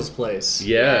burning Virgil's place.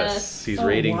 Yes, he's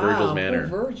raiding wow. Virgil's Poor manor.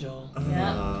 Virgil.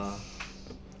 Yeah.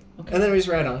 Okay. And then we just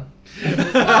ride on. No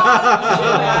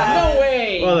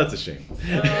way. Well, that's a shame. I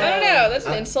don't know. That's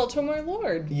an insult to my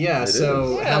lord. Yeah, It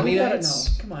so is. how we many gotta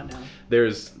nights? know. Come on now.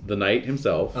 There's the knight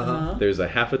himself. Uh-huh. There's a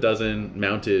half a dozen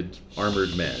mounted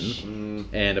armored men,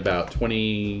 and about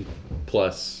 20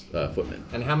 plus footmen.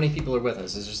 And how many people are with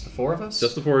us? Is it just the four of us?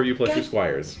 Just the 4 of you plus your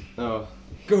squires. Oh.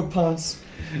 Go Ponce.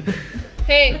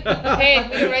 Hey, we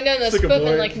can run down those Stick a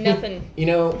footmen boy. like nothing. You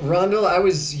know, Rondell, I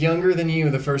was younger than you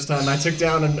the first time I took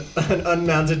down an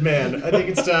unmounted man. I think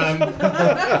it's time.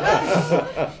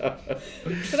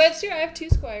 Because that's true. I have 2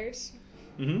 squires.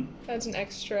 Mm-hmm. That's an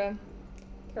extra.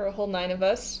 There are a whole 9 of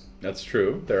us. That's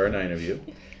true. There are 9 of you.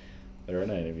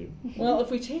 Well,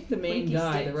 if we take the main Winky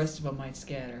guy, sticks. the rest of them might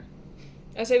scatter.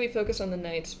 I say we focus on the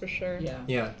knights for sure. Yeah.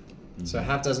 Yeah. So a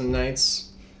half dozen knights.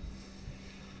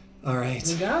 All right.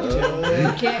 We got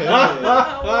to. Can't.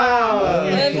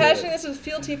 I'm impassioning this with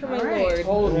fealty for my lord.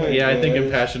 Totally. Yeah, I think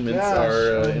impassionments Gosh,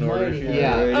 are in order almighty. here.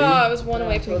 Yeah. Oh, I was one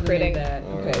away from Totally made critting. that.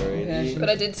 Okay. Alrighty. But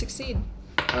I did succeed.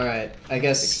 All right. I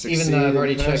guess Succeed even though I've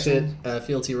already in checked it, passion.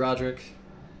 fealty Roderick.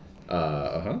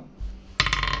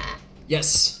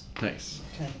 Yes. Nice.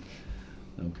 10.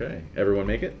 Okay. Everyone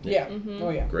make it? Yeah. Mm-hmm. Oh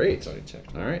yeah. Great. It's already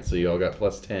checked. All right, so you all got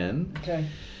plus 10 Okay.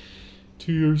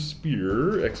 to your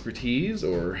spear expertise,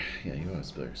 or yeah, you have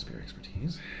spear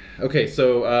expertise. Okay,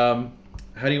 so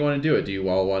how do you want to do it? Do you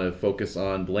all want to focus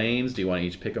on Blaine's? Do you want to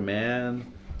each pick a man?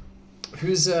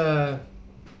 Who's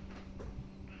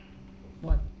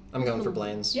What? I'm going for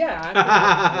Blaine's. Yeah. I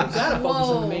gotta focus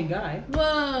on the main guy.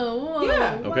 Whoa.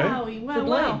 Yeah. Okay. Wowie, For wow, Blaine.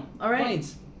 wow. All right.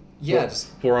 Blaine's. Yeah. Just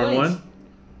 4 on Blaine's. 1?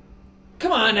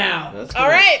 Come on now. That's All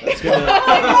gonna, right. That's gonna,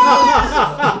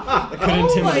 that could Oh my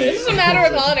intimidate. This is a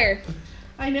matter of honor.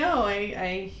 I know.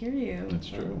 I hear you. That's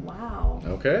true. Wow.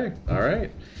 Okay, all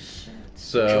right. Shit.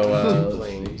 So,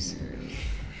 Blaine's.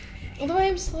 Although I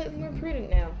am slightly more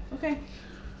prudent now. Okay.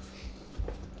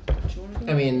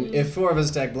 I mean, if 4 of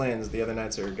us tag Blaine's, the other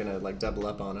knights are gonna like double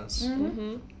up on us.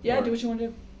 Mm-hmm. Yeah. Or- Do what you want to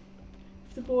do.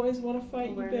 If the boys want to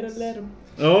fight, Awareness. you better let them.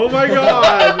 oh my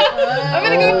god! I'm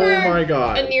gonna go for Oh my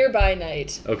god. a nearby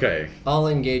knight. Okay, I'll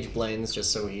engage Blaine's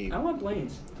just so he. I want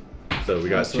Blaine's. so we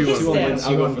got So 2 2 on on one. Pissed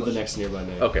I'm at going him. for the next nearby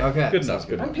name. Okay, Okay. good enough,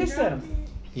 good I'm enough. pissed at him.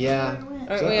 Yeah.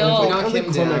 Aren't we I all? If we don't knock think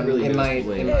him Cormac down, really it knows might.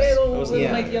 Blaine. It might. It'll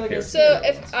Yeah. make the other guy Here. So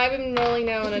if I'm rolling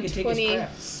now on a You can take his crap.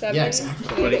 27, Yeah, exactly.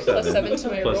 can I get plus 7 to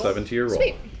my Plus roll? 7 to your roll.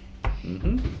 Sweet.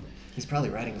 Mm-hmm. He's probably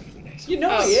riding really nice. You know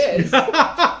Oh. he is.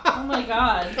 Oh my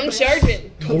god. I'm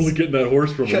charging. Totally getting that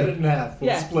horse from Cut it him. in half.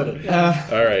 We'll Yeah. split it.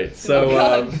 All right, so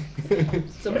God.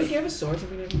 Somebody gave us swords.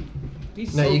 I mean,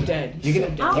 he's No, so you, dead. you He's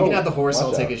can so dead. you can have the horse. Watch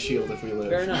I'll take out. his shield if we live.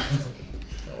 Fair enough.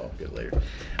 oh, I'll get it later.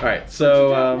 All right, so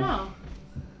No.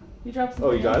 You dropped something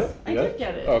oh, you got else? it? I You got did it?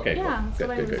 get it. Okay, cool. Yeah, that's Good,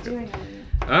 what good, I was good, good. doing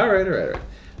earlier. all right.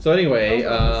 So anyway,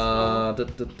 Oh,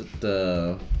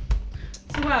 da.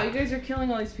 So wow, you guys are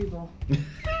killing all these people.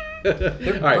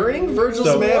 They're All right. burning Virgil's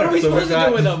So, manor. what are we so supposed we've to got,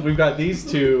 do with them? We've got these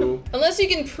two Unless you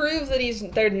can prove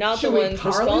that they're not Should the we ones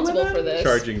parley with responsible them? for this.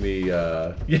 charging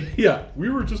the. Yeah, we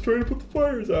were just trying to put the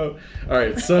fires out. All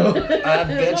right, so I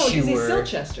bet No, you because he's were.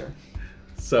 Silchester.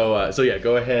 so yeah,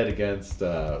 go ahead against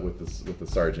with the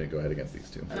sergeant. Go ahead against these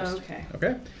two. Oh, okay.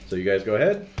 Okay, so you guys go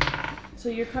ahead. So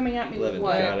you're coming at me 11. with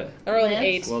what? Got it. I rolled an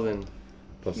Lance? 8. Well then,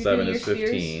 Plus You're 7 doing is your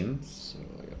spears? 15. so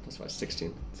I got plus 5,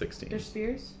 16. 16. Your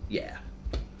spears? Yeah.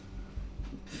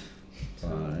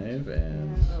 5 and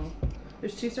And, oh.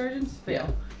 There's 2 sergeants? Fail. Yeah.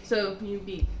 So you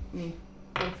beat me.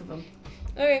 Both of them.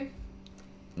 Okay.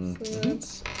 So Mhm.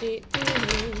 that's 8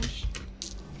 damage.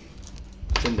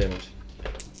 10 damage.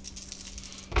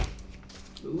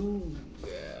 Ooh,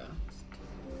 yeah.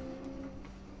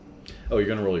 Oh, you're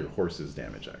gonna roll your horse's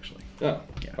damage actually. Oh.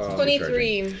 Yeah. Um,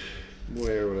 23.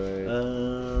 Where would I? I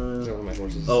don't have my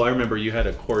horses. Oh, I remember you had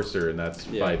a courser, and that's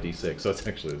Yeah. 5d6, so it's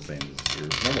actually the same as your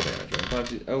normal damage, right?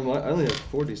 5d. Oh, I only have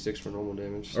 4d6 for normal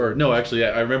damage. So. Or no, actually,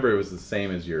 I remember it was the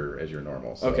same as your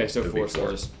normal. So Okay, so it would be 4,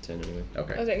 so just 10 anyway.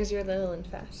 Okay. Okay, because you're little and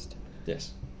fast.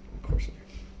 Yes. Of course.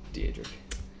 Daedric.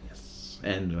 Yes.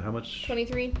 And how much?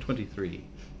 23. 23.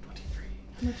 23.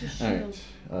 How much is All shield?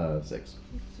 right. 6.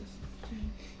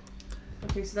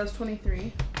 Okay, so that's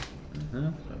 23.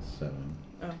 That's 7.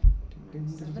 Oh.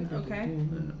 7? Okay.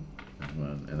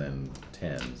 1, and then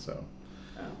 10. So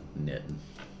Oh. net.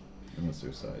 Unless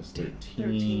they're size 13.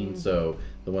 13. So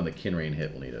the one that Kinrain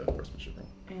hit will need a horsemanship roll.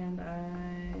 And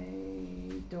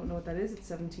I don't know what that is. It's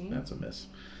 17. That's a miss.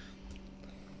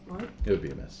 What? It would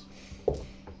be a miss.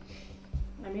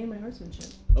 I made my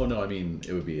horsemanship. Oh no, I mean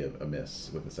it would be a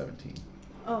miss with a 17.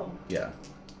 Oh. Yeah,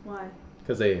 Why?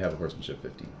 because they have a horsemanship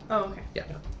 15. Oh, okay. Yeah.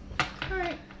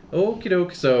 Alright. Okie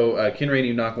doke. So Kinrain,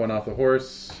 you knock one off the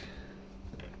horse.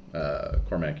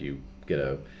 Cormac, you get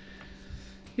a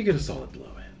solid blow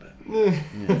in,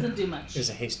 but Doesn't do much. It was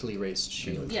a hastily raised it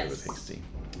shield. was, Yes. it was hasty.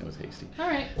 It was hasty.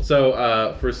 Alright.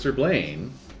 So for Sir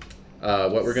Blaine,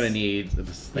 what we're gonna need.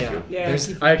 Thank Yeah. you. Yeah.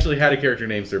 There's I actually had a character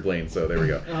named Sir Blaine, so there we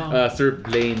go. Oh. Sir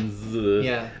Blaine's.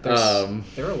 yeah.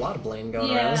 There were a lot of Blaine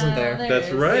going around, wasn't there? That's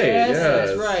is. right. Yes, yes.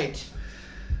 that's right.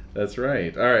 That's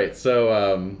right. All right.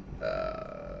 So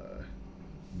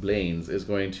Blaine's is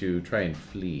going to try and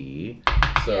flee.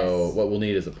 So Yes. what we'll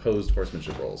need is opposed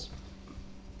horsemanship rolls.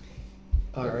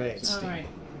 All right. Alright.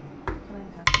 Can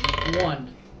I have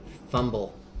 1.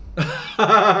 Fumble.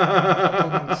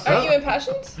 Aren't you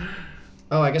impassioned?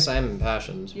 Oh, I guess I am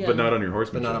impassioned, Yeah. But not on your but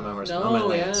horsemanship. not on my horse. No, on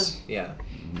my yeah. lance. Yeah.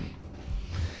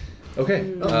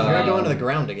 Okay. Oh, here I go into the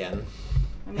ground again.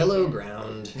 make Hello, it.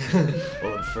 ground.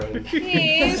 Old friend.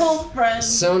 Hey. Old friend.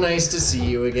 So nice to see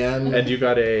you again. And you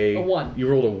got A 1. You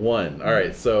rolled a 1. All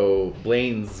right, so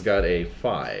Blaine's got a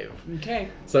 5. Okay.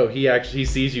 So he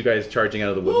sees you guys charging out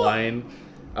of the wood line,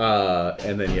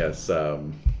 and then yes,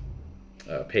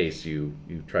 Pace, you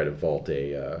try to vault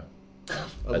a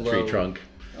tree low- trunk,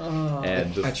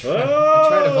 and just I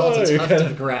try to vault a tuft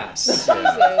of grass.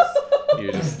 Jesus. you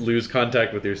just lose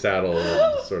contact with your saddle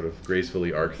and sort of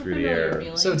gracefully arc through the Familiar air.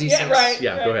 feeling. So D6. Yeah, right.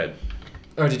 Yeah, go ahead.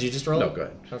 Oh, did you just roll? No, it? go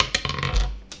ahead. Okay.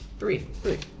 3.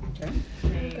 Okay.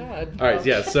 Oh, God. All right,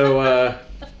 yeah. So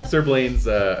Sir Blaine's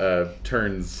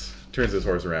turns his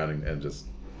horse around and just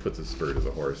puts his spur to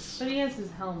the horse. But he has his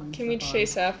helmet. and Can we stuff on.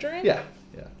 chase after him? Yeah.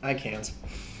 I can't.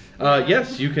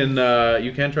 Yes, you can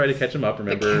try to catch him up.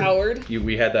 Remember, coward.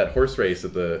 we had that horse race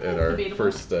at our Debatable.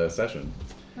 first session.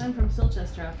 I'm from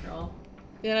Silchester after all.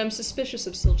 Yeah, I'm suspicious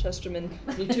of Silchesterman.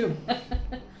 Me too.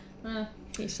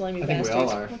 You slimy I think bastards. we all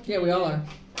are. Yeah, we all are.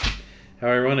 How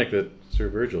ironic that Sir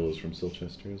Virgil is from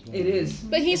Silchester as well. It is.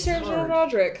 But he It's serves hard. Lord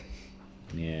Roderick,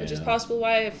 Yeah. which is possibly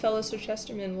why a fellow Sir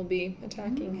Chesterman will be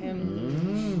attacking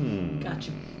him.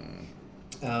 Gotcha.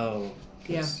 Oh,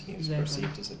 Yeah, because he was exactly.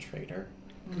 perceived as a traitor.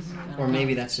 Or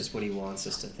maybe that's just what he wants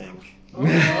us to think.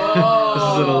 This is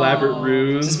an elaborate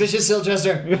ruse. Suspicious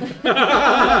Silchester!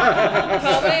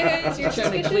 How many is your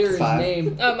Trying to clear his suspicious? 5.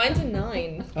 name. Oh, mine's a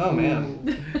 9. Oh,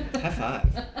 man. High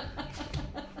 5.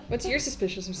 What's your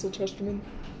suspicious of Silchesterman?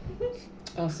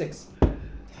 6.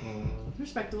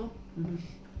 Respectable.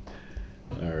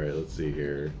 All right, let's see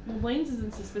here. Well, Blaine's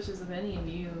isn't suspicious of any of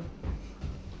you.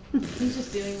 He's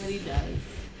just doing what he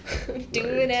does.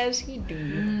 Doing Right. as he do.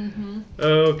 Mm-hmm.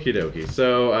 Okie dokie.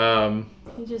 So,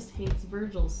 He just hates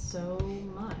Virgil so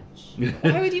much.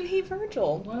 Why would you hate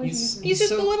Virgil? Why would He's- you? He's just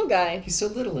so- the little guy. He's so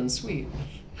little and sweet.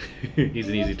 he's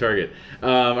an easy target.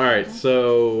 All right,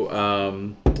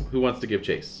 so who wants to give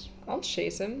chase? I'll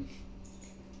chase him.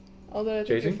 Although I think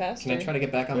Chasing? you're faster. Can I try to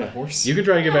get back on my horse? You can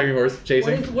try to get back on your horse.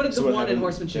 Chasing. What did So the what 1 in happened?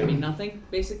 horsemanship mean? Nothing,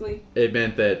 basically. It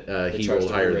meant that he charged rolled him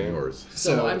higher away. than yours.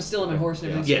 So I'm still on my horse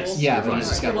and everything's Yes. cool? Yeah, You're but fine. he's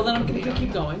just Okay, got well then I'm gonna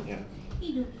keep going.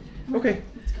 Yeah. Okay.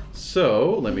 Let's go.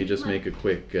 So let me just make a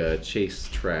quick chase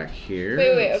track here.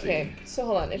 Wait, Let's okay. see. So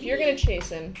hold on. If you're gonna chase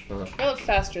him, Uh-huh. you're a lot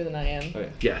faster than I am. Oh, yeah.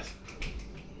 Yes.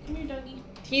 Come here, doggy.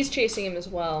 He's chasing him as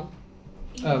well.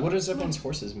 What is everyone's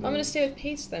horses move? I'm gonna stay with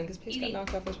Pace then, because Pace got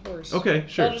knocked off his horse. Okay,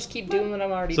 sure. I'll just keep doing what I'm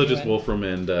already So doing. just Wolfram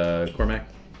and Cormac.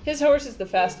 His horse is the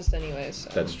fastest anyways. So.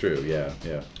 That's true. Yeah,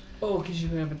 yeah. Oh, because you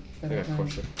have a better Yeah, time.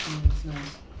 Corsair. That's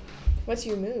nice. What's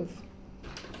your move?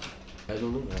 I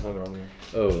don't know. I have it on there.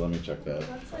 Oh, let me check that.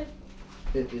 Outside.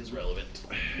 It is relevant.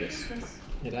 Yes.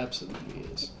 It absolutely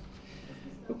is.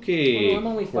 Okay. Oh, no, I'm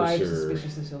only 5 Courser.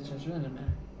 suspicious of Silchester. That doesn't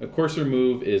matter. A courser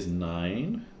move is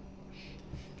 9.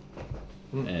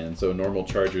 And so a normal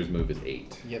charger's move is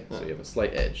 8. Yep. So you have a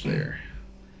slight edge there.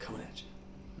 Coming at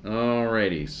you.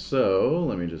 Alrighty, so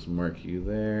let me just mark you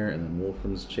there, and then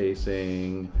Wolfram's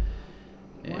chasing.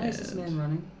 Why is this man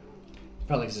running?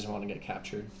 Probably because he doesn't want to get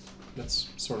captured. That's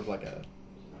sort of like a...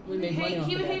 We made money off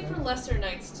He would of that, hate for right? lesser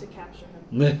knights to capture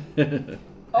him.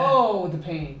 Oh, the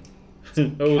pain. Oh,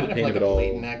 kind the of pain like of a it all.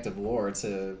 blatant act of war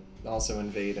to also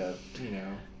invade a,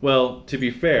 Well, to be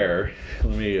fair,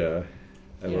 let me. I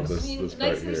Yes. love I this mean, this part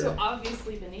knights that are here. so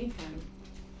obviously beneath him.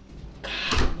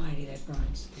 God almighty, that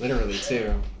burns. literally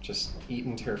too, just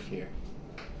eating turf here.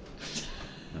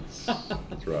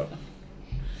 That's rough.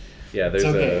 Yeah, there's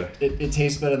It's okay. It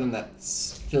tastes better than that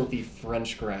filthy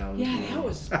French ground. Yeah, you know. that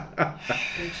was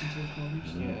bitch into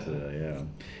the corners. Yeah.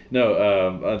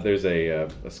 No, there's a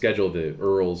schedule of the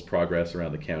Earl's progress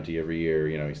around the county every year.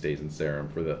 You know, he stays in Sarum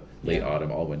for the late Yeah.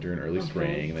 autumn, all winter, and early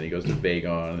spring, and then he goes to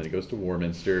Vagon, and then he goes to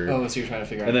Warminster. Oh, so you're trying to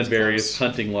figure out. And then who's various close.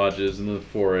 hunting lodges in the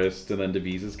forest, and then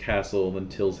Devise's Castle, and then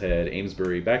Till's Head,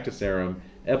 Amesbury, back to Sarum,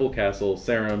 Ebble Castle,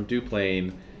 Sarum,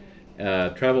 Duplain,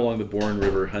 travel along the Bourne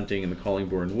River hunting in the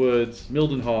Collingbourne Woods,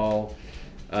 Mildenhall,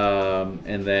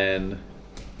 and then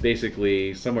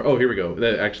basically somewhere... Oh, here we go.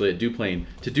 Actually, at Duplain.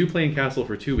 To Duplain Castle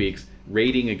for 2 weeks,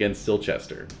 raiding against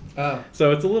Silchester. Oh,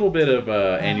 So it's a little bit of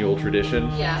annual tradition.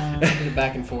 Yeah. a bit of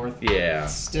back and forth. Yeah.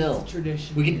 Still, It's a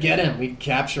tradition. we could get him. We could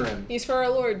capture him. He's for our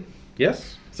lord.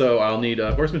 Yes. So I'll need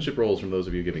horsemanship rolls from those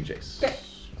of you giving chase. Okay.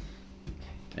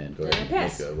 And go And I ahead and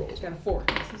pass. make a roll. Got a 4.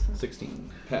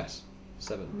 16. Pass.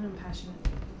 7. I'm impassionate.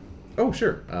 Oh,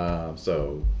 sure.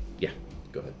 So, yeah.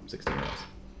 Go ahead. 16 rolls.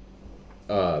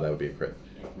 That would be a crit.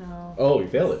 No. Oh, you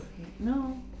failed it.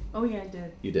 No. Oh yeah, I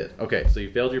did. You did. Okay, so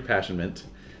you failed your passionment.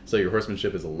 So your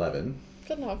horsemanship is 11. Is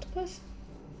that an octopus?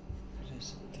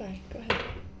 Sorry, go ahead.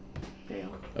 Fail.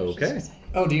 Okay.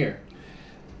 Oh dear.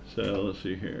 So let's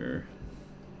see here.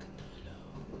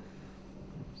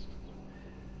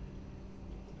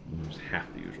 Moves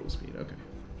half the usual speed. Okay.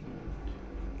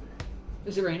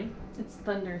 Is it raining? It's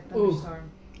thunderstorm.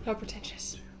 How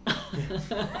pretentious.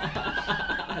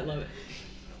 I love it.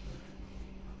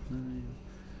 9.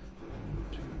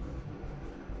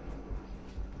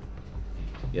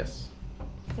 Yes.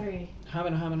 Sorry.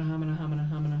 Hamina.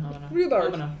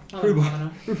 Rhubarb.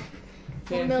 Hamina.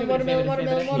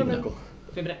 Watermelon.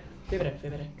 Fibbit.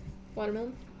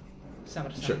 Watermelon.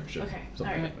 Sure. Okay.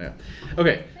 Something All like that, yeah.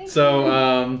 Okay. So,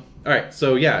 all right.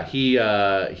 So yeah,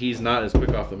 he's not as quick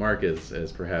off the mark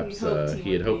as perhaps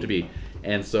he had hoped to be,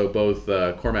 and so both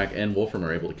Cormac and Wolfram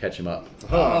are able to catch him up.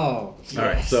 Oh. All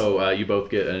right. So you both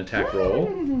get an attack roll.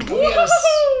 Yes.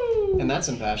 And that's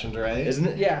impassioned, right? Isn't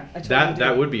it? Yeah, I totally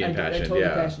That would be I impassioned. totally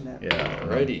Yeah. passioned that. Yeah.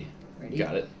 Alrighty. Ready?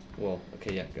 Got it. Well,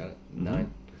 okay, yeah, got it. 9.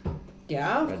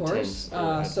 Yeah, of Got course. 10,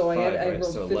 or So I five, I right?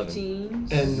 rolled So 11. 15.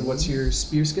 And what's your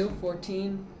spear skill?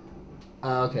 14.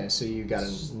 Okay, so you got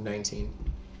a 19.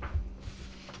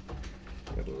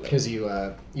 Got 11. Because you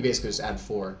basically just add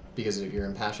 4 because you're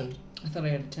impassioned. I thought I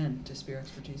had a 10 to spear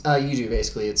expertise. You do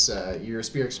basically. It's your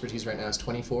spear expertise right now is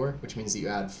 24, which means that you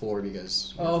add 4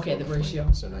 because. Oh, okay, the 4 + ratio.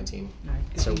 20, so 19.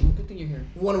 Alright, So- good thing you're here.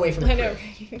 One away from a I crit.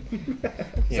 know.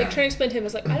 It's Yeah. like trying to explain to him. I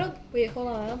was like, I don't. Wait, hold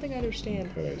on. I don't think I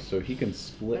understand. Okay. So he can I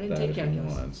split didn't that take if he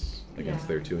calculus. wants against Yeah.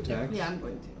 their 2 attacks. Yeah, I'm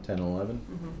going to. 10 and 11.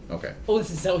 Okay. Oh,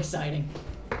 this is so exciting.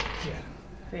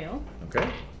 Fail. Okay.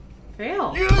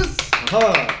 Fail. Yes!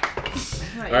 Aha!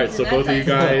 All right. So both of you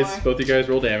guys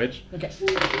roll damage. Okay.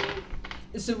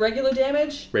 Is it regular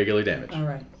damage? Regular damage. All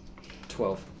right.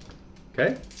 12.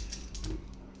 Okay.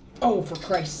 Oh, for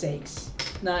Christ's sakes.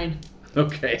 9.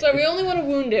 Okay. So we only want to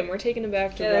wound him. We're taking him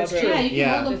back to Yeah, that's Roderick. Yeah, you can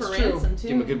Yeah. hold him for That's true. ransom too.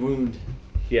 Give him a good wound.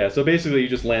 Yeah. So basically, you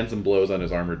just land some blows on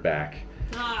his armored back.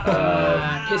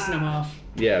 Pissing him off.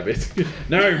 Yeah. Basically.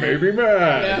 Now you may be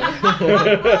mad.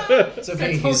 It's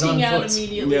okay. Starts He's on hulking out foot.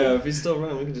 immediately. Yeah, if he's still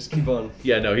running, we can just keep on.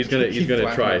 Yeah. No. He's gonna Keep try.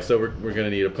 whacking. So we're gonna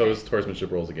need opposed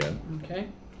horsemanship rolls again. Okay.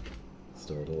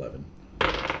 Still at 11.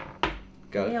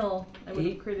 Got it. Fail. I would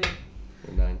have 8. critted.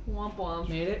 9. Womp womp.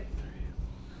 Made it.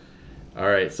 All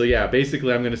right. So yeah.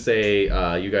 Basically, I'm gonna say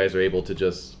you guys are able to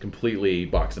just completely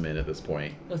box him in at this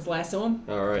point. Let's lasso him.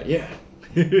 Alright, yeah.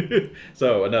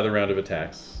 So another round of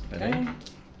attacks. I Okay. think.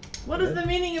 What is the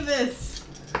meaning of this?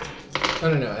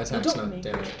 Oh no, attack's don't not make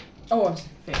damage. Oh, I'm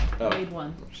Fail. Oh. Made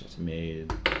one.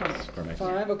 Made. Cormac.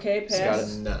 5. Okay, So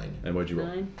pass. 9. And what'd you roll?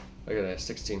 9. I got a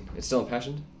 16. It's still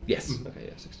impassioned? Yes. Okay,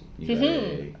 yeah, 16. You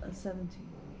got a. 17.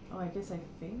 Oh, I guess I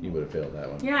failed. You would have failed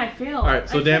that one. Yeah, I failed. All right.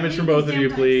 So I can't damage from believe both of these you,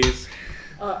 damn please.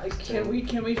 dice. Can we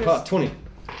Ah, just 20.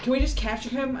 can we just capture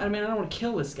him? I mean, I don't want to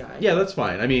kill this guy. Yeah, that's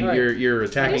fine. I mean, All right. you're He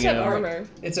attacking does have him. armor.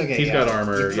 It's okay. He's yeah. got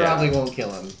armor, You probably yeah. won't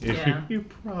kill him. Yeah. You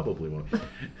probably won't.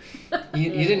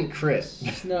 You didn't crit.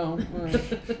 No. All right.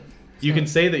 You can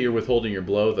say that you're withholding your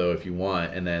blow though if you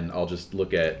want, and then I'll just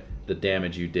look at the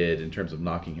damage you did in terms of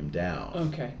knocking him down.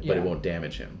 Okay. But it yeah. won't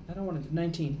damage him. I don't want to.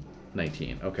 19.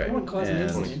 19. Okay. I don't want to cause an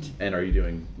incident. And are you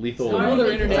doing lethal? So or another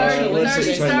non-lethal? international It's already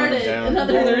incident. started. Down.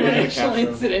 Another Another Yeah, international capture him.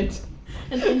 incident.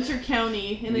 An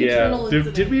inter-county, an Yeah. internal Did,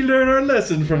 incident. did we learn our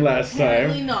lesson from last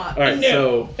Apparently time? not. All right.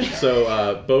 No.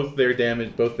 So both their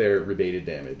damage, both their rebated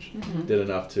damage, did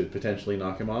enough to potentially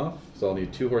knock him off. So I'll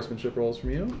need 2 horsemanship rolls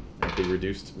from you at the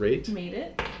reduced rate Made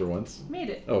it. for once. Made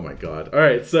it. Oh my god. All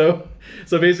right. So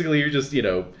basically you're just,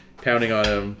 pounding on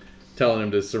him, telling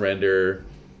him to surrender.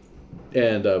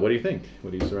 And what do you think?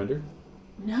 Would he surrender?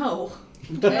 No.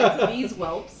 Not to these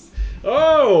whelps.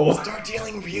 Oh! Start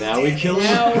dealing real Now we kill him.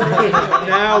 Now we're doing it.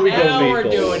 Now we go Now we're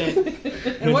lethal. doing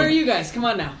it. And where are you guys? Come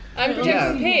on now. I'm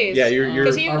protecting the pace. Yeah, you're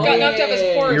Because he got knocked off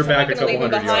his horse. you're I'm back not a going to couple leave him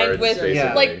hundred behind yards, with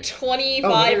basically. like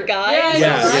 25 they're- guys.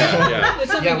 Yeah. That's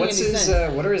not Yeah, making what's any his?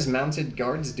 sense. What are his mounted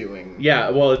guards doing? Yeah,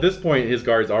 well, at this point, his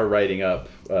guards are riding up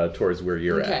towards where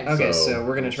you're Okay. at. Okay, so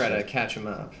we're gonna try to catch him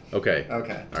up. Okay.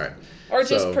 Okay. All right. Or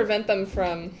just So- prevent them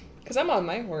from. Because I'm on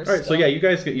my horse. All right, so still. yeah, you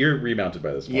guys, you're remounted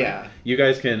by this point. Yeah. You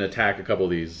guys can attack a couple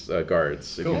of these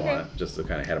guards if you Cool. want, just to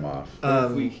kind of head them off.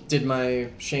 Did my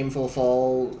shameful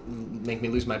fall make me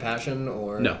lose my passion,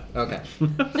 or No. Okay.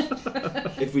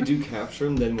 If we do capture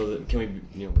him, then will that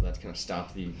kind of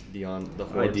stop the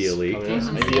hordes Ideally. coming at us?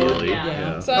 Ideally, Yeah.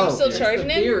 yeah. So I'm Oh, still yes, charging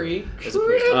The in. theory. As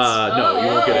opposed to- No, you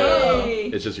won't get Hey.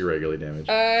 it. It's just your regular damage.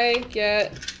 I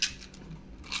get.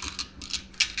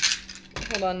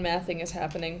 Hold on, mathing is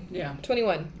happening. Yeah.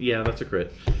 21. Yeah, that's a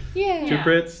crit. Yeah. 2 Yeah.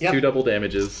 crits, Yep. 2 double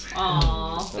damages,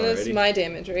 Aww. That's Alrighty. my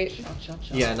damage, right?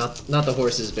 Yeah, not the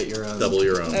horses, but your own. double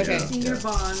your own. Okay. Yeah. See your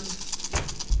bond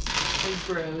as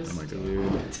bros. Oh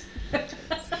my god.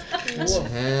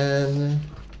 10,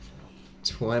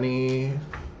 20,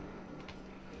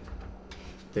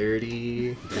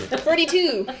 30.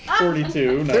 42.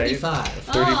 42, nice. 35.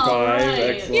 35, right.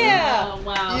 excellent. Yeah. Oh,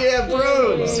 wow. Yeah,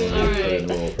 bros. Well, All let me go ahead right. and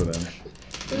roll for them.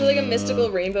 There's like a mystical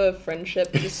rainbow of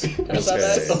friendship just above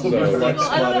us. So, Well, I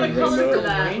don't have a color for Rainbow.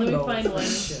 that. Let me Rainbow find one.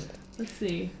 friendship. Let's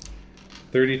see.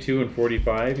 32 and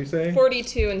 45, you say?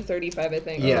 42 and 35, I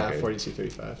think. Yeah, Okay. 42,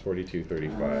 35. 42,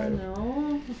 35.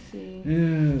 No. Let's see.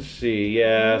 Let's see.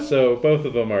 Yeah, so both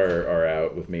of them are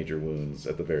out with major wounds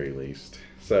at the very least.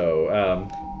 So,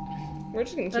 We're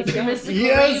just gonna keep That's the going. mystical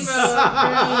Yes!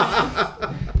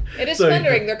 rainbow. It is So-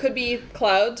 thundering. There could be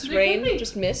clouds, There rain, could be.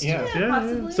 just mist. Yeah. Yeah,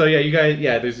 possibly. So yeah, you guys,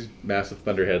 there's these massive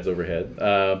thunderheads overhead.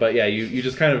 But yeah, you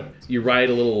just kind of you ride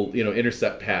a little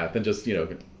intercept path and just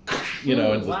and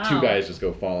the wow. two guys just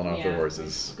go falling off their Yeah,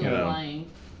 horses. Go flying.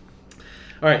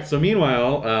 All right. So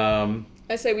meanwhile,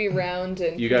 I say we round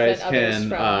and you prevent guys others can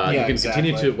from. you Yeah, can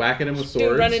continue exactly. to whack at him with Do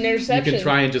swords. run an You interception. can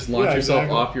try and just launch Yeah, yourself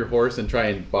exactly. off your horse and try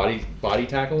and body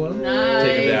tackle him, Nice.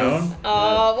 take him down.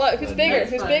 What? Who's bigger?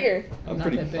 That's Who's fun. bigger? I'm Not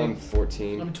pretty. that big. I'm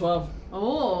 14. I'm 12.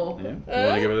 Oh. Yeah. You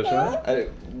want to give it a shot?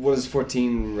 What is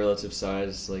 14 relative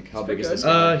size? Like, how big is pretty this good.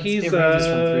 guy? He's It ranges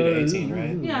from 3 to 18,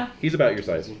 right? Yeah. He's about your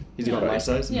size. He's about my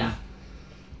size? Yeah.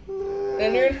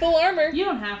 Then you're in full armor. You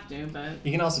don't have to, but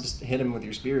You can also just hit him with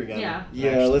your spear again. yeah.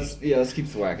 Yeah, let's keep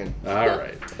thwacking. All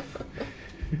right.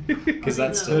 Because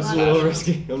that's No, still That's a Wow. little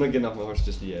risky. I'm not getting off my horse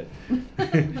just yet.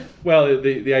 Well,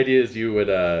 the idea is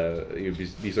you'd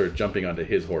be sort of jumping onto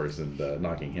his horse and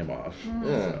knocking him off.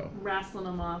 Yeah. So, Wrestling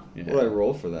them off. yeah. What do I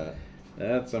roll for that?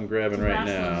 That's I'm grabbing It's a right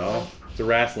wrestling now. roll. It's a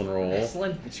wrestling roll.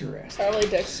 Excellent. It's your ass. Probably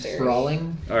dexterity.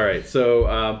 Brawling. All right.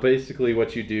 So basically,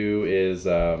 what you do is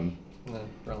No,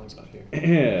 brawling's not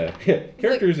here.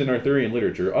 characters in Arthurian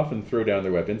literature often throw down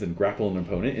their weapons and grapple an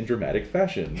opponent in dramatic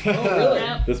fashion. Oh, really?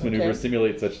 Yep. This maneuver Okay.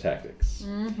 simulates such tactics.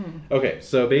 Mm-hmm. Okay,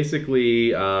 so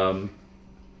basically, to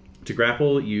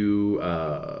grapple, you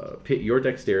pit your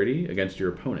dexterity against your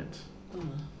opponent.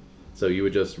 So you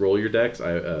would just roll your dex.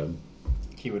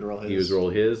 He would roll his. He would roll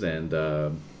his, and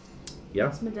yeah.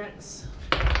 That's my dex.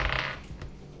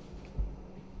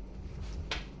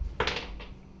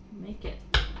 Make it.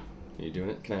 Are you doing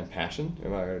it? Can I have passion?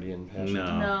 Am I already in passion?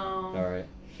 No. No. All right.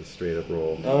 Just straight up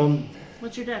roll.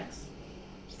 What's your dex?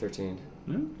 It's 13.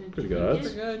 Yeah, Did pretty you good make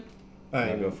odds. it? Good.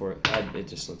 I'll go for it. It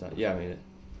just slipped out. Yeah, I made it.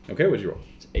 Okay, what'd you roll?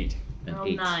 It's 8. An Oh,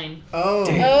 8. 9. Oh.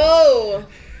 Oh!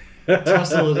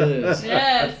 Tussle it is.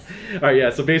 Yes. All right, yeah.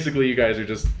 So basically, you guys are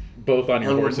just both on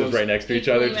your Armor horses blows. right next to each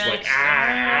Equally other, just like matched.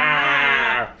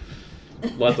 ah.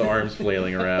 Lots of arms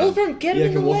flailing around. Wolfram, get him Yeah,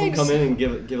 in the can Wolfram legs! come in and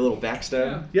give a little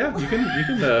backstab? Yeah, you can.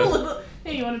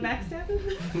 Hey, you want to backstab him?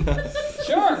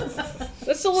 Sure.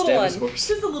 That's a little Stab his one. horse.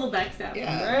 Just a little backstab.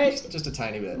 Yeah, Right. just a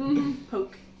tiny bit.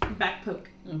 Poke. Back poke.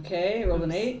 Okay, rolled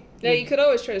an 8. Yeah, you could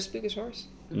always try to spook his horse.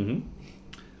 Mm-hmm.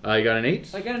 You got an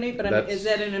 8. I got an 8, but That's- is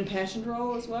that an impassioned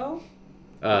roll as well?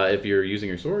 If you're using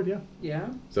your sword, yeah. Yeah.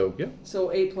 So yeah.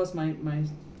 So 8 plus my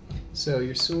So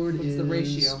your sword What's is the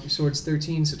ratio? Your sword's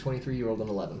 13, so 23. You rolled an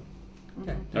 11.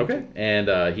 okay. Okay,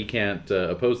 and he can't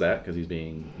oppose that because he's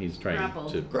trying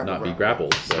Grappled. to Grapple, not be grapple.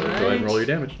 grappled. So go ahead and roll your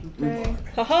damage. Okay.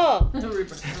 Haha! Rhubarb.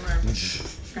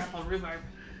 Grapple rhubarb.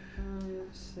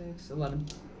 6, 11.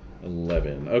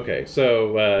 11. Okay,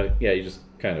 so yeah, you just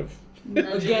kind of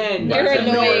Again. Right. You're Right.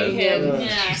 annoying Yeah. him.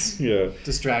 Yeah. yeah.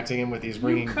 Distracting him with these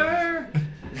ringing. Cur.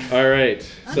 All right,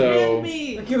 so. Unhand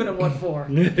me. I'm giving him what for?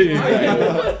 You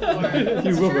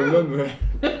will remember.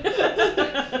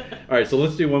 All right, so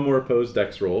let's do one more opposed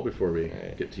dex roll before we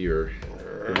Alright. get to your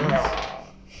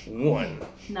things. 1.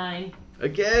 9.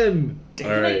 Again. All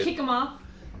Can I right. kick him off?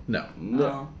 No.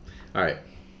 No. All right.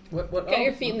 What? Get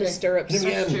your feet in the stirrups. Hit him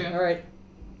That's again. true. All right.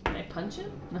 Can I punch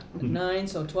him? 9,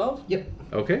 so 12. Yep.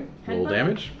 Okay. Roll Headbutt?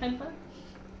 damage. Headbutt?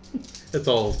 It's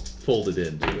all folded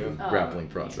into the Oh. grappling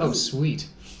process. Oh, sweet.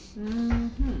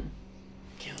 Mm-hmm.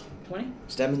 Kill him. 20.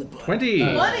 Stab him in the butt. 20.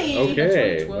 20.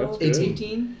 Okay. That's 12, That's good.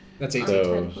 18. That's 18.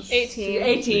 So 10 plus 18.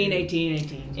 18.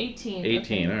 18. 18.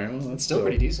 Okay. All right. Well, that's That's still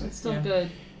pretty decent. That's still Yeah. good.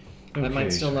 That might Okay,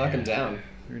 still so knock yeah, him down.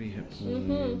 30 hit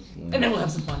points. And then we'll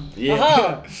have some fun. Yeah.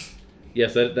 Aha!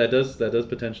 Yes, that does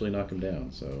potentially knock him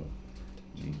down. So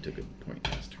he took a point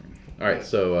last turn. All right.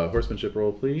 So horsemanship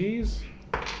roll, please.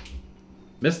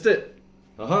 Missed it.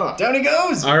 Aha. Down he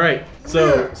goes! All right.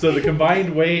 So the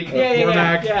combined weight of Yeah,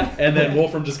 Cormac yeah. and then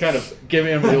Wolfram just kind of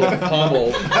giving him the old pommel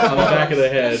on the back of the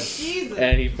head, Jesus.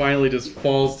 and he finally just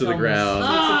falls to the Tumbles. ground.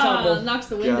 Ah, tumble. knocks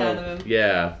the wind God. out of him.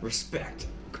 Yeah. Respect.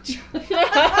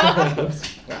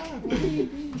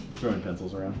 Throwing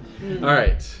pencils around. All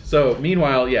right. So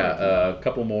meanwhile, yeah, a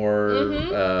couple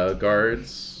more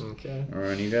guards Okay. are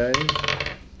on you guys.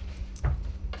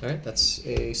 Alright, that's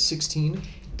a 16.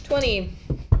 20.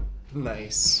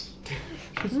 Nice.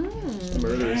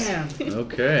 Murders. Damn.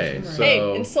 Okay, so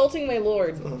Hey, insulting my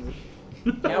lord.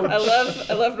 I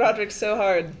love Roderick so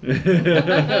hard.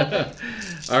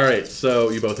 All right, so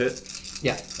you both hit.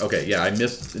 Yeah. Okay, yeah, I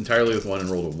missed entirely with one and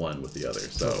rolled a 1 with the other,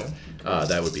 so Okay.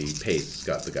 that would be Pace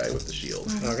got the guy with the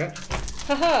shield. Okay.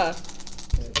 Haha.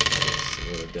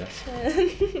 Similar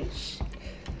death.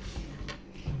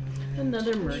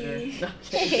 Another murder.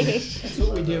 That's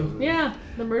what we do. Yeah,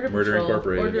 the murder Murder patrol.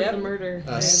 Incorporated. Order Yep. of the murder.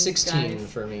 16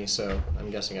 guys. for me, so I'm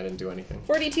guessing I didn't do anything.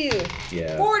 42.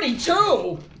 Yeah.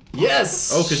 42!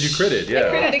 Yes! Oh, because you critted, yeah.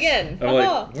 Crit it again. I'm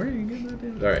Haha. like, where are you getting that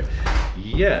damage? All right.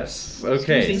 Yes.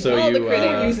 Okay, so all the you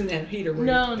critting. We're using that heater.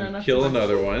 No, you not kill too much.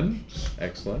 another one.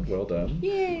 Excellent. Well done.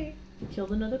 Yay.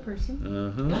 Killed another person.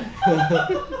 Uh-huh.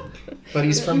 But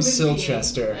he's from Human being.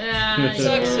 Silchester.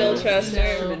 Sucks,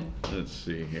 Silchester. No. Let's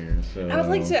see here. So I would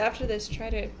like to, after this, try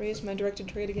to raise my directed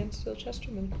trade against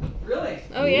Silchesterman. Really?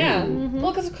 Oh, yeah. Ooh.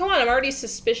 Well, because, come on, I'm already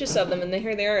suspicious of them, and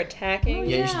here they are attacking. Oh,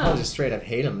 Yeah, you should Yeah. probably just straight up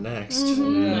hate him next.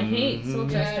 I hate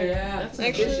Silchester. Yeah. That's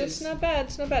Actually, Suspicious. that's not bad.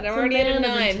 It's not bad. I'm It's a already at a man of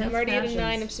 9. intense I'm already at a passions.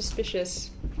 9 of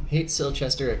suspicious. Hate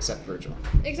Silchester except Virgil.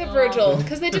 Except Virgil,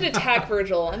 because they did attack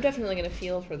Virgil. I'm definitely going to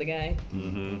feel for the guy.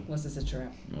 Mm-hmm. Was this a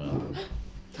trap? Well,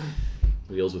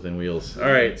 wheels within wheels.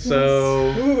 All right,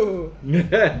 so Ooh. all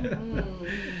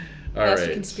Master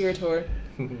right. Conspirator.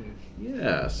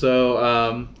 Yeah.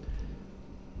 So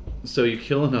you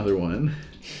kill another one,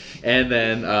 and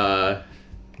then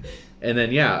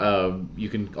you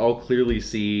can all clearly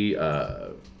see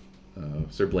Sir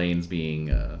Blaine's being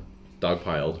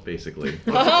dogpiled, basically.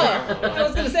 I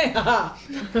was gonna say, haha.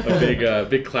 A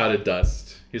big cloud of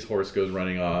dust. His horse goes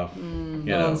running off. You Oh,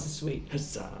 know. this is sweet.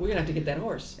 We're gonna have to get that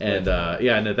horse. And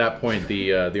and at that point,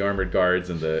 the armored guards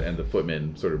and the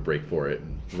footmen sort of break for it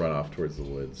and run off towards the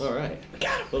woods. All right.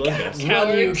 Well done, guys.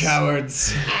 Run, you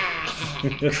cowards!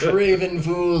 Craven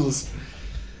fools!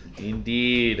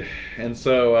 Indeed. And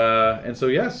so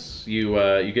yes,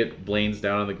 you get Blaine's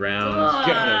down on the ground.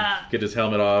 Get his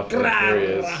helmet off. Like, there he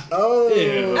is. Oh!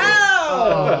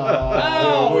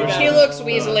 He looks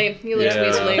weaselly. He looks Yeah.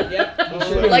 weaselly. Yep.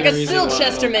 Like a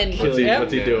Silchesterman. What's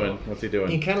he doing? What's he He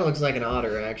doing? kind of looks like an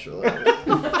otter, actually.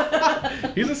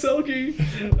 He's a Selkie.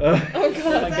 Oh,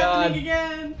 God. my God.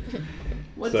 Again.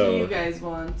 What So- do you guys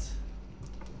want?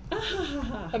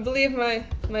 I believe my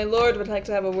lord would like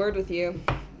to have a word with you.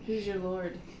 Who's your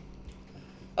lord?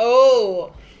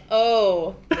 Oh.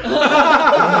 Oh,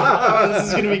 this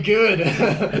is gonna be good. Oh,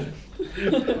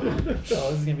 this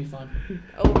is gonna be fun.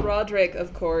 Oh, Roderick,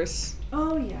 of course.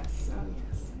 Oh yes. I know.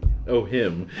 Oh,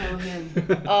 him. Oh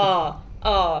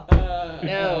him.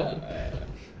 No.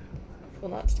 Will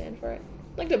not stand for it.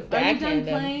 I'd like to Are you done backhand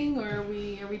him. playing, or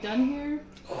are we done here?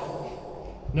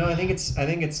 No, I think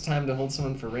it's time to hold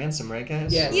someone for ransom, right,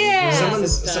 guys? Yes. Yeah.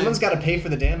 Someone's got to pay for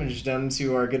the damage done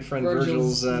to our good friend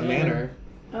Virgil's Virgil's manor.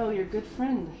 Oh, your good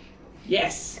friend.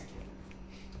 Yes.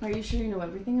 Are you sure you know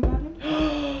everything about him?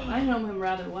 I know him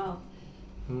rather well.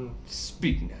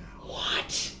 Speak now.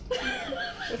 What?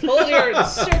 Hold your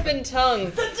serpent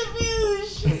tongue.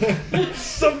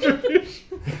 Subterfuge.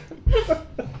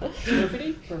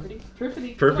 Perfidy? Perfidy.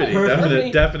 Perfidy.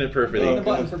 Perfidy. Definite Hitting the perfidy.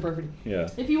 button for perfidy. Yeah.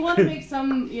 If you want to make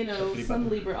some, Perfidy some button.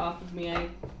 Libra off of me, I'd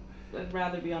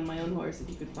rather be on my own horse if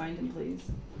you could find him, please.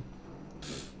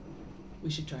 We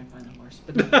should try and find the horse.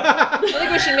 But I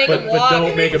think we should make him But walk.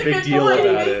 don't make a makes a big good deal point. He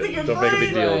about makes a it. good Don't make a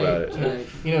big deal right, about it. right.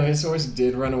 You know, his horse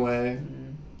did run away.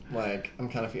 Like,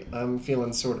 I'm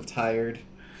feeling sort of tired.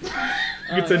 You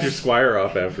could send your squire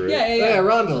off after it. Yeah, Oh, yeah,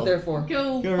 Rondell. Rondell. Therefore.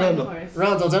 Go Go find the Randall. horse.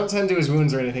 Rondell, don't tend to his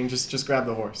wounds or anything. Just grab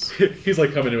the horse. He's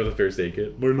like coming in with a first aid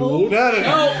kit. My No, lord. no, Rondell,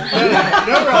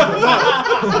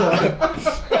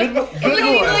 no. Good boy.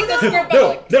 Like the squirt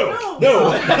No, bottle.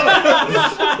 no.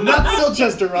 Not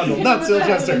Silchester, Rondell. Not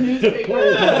Silchester.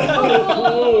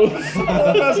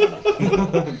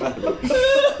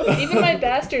 Even my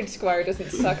bastard squire doesn't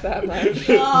suck that much.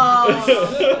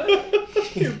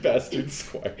 You bastard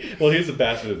squire. Well, he's a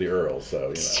bastard of the Earl,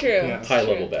 so, It's true. Yeah. It's high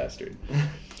true. level bastard.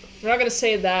 We're not gonna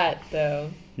say that though.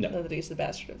 No. That he's the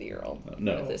bastard of the Earl.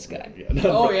 No. Of this guy. Yeah, not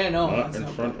Oh, in yeah, no, Not that's in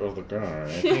not front of the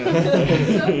guy. So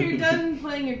if you're done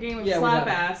playing your game of Yeah, we slap are.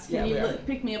 ass, can Yeah, you we are.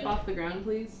 pick me up off the ground,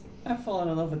 please? I'm falling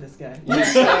in love with this guy.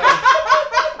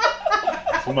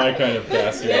 It's my kind of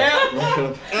bastard.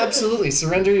 Yeah. Absolutely.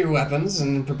 Surrender your weapons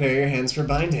and prepare your hands for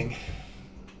binding.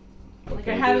 Like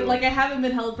can I I haven't, do? like I haven't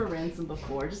been held for ransom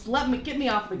before. Just get me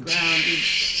off the ground.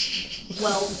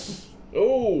 Well,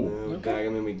 Oh. We bag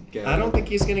him and we gag I don't him. think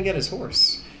he's gonna get his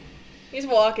horse. He's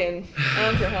walking. I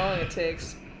don't care how long it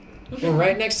takes. We're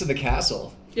right next to the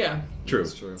castle. Yeah. True.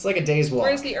 That's true. It's like a day's walk.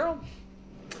 Where's the Earl?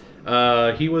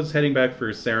 He was heading back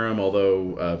for Sarum,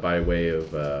 although by way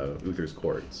of Uther's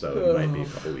court, so it might be a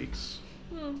couple weeks.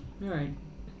 All right.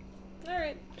 All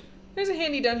right. There's a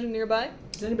handy dungeon nearby.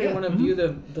 Does anybody want to view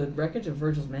the wreckage of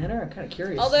Virgil's manor? I'm kind of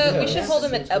curious. Although we Yeah. should hold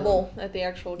him at Ebel at the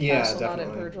actual Yeah, castle, not at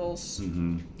definitely. Virgil's.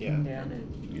 Mm-hmm. Yeah.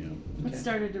 Yeah. It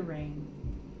started to rain.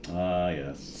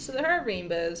 Yes. So there are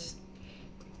rainbows.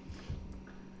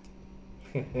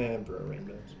 Bro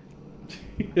rainbows.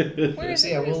 Where is So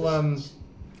it? yeah, Where is we'll it?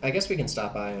 I guess we can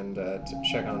stop by and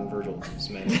check on Virgil's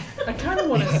manor. I kind of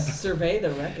want to survey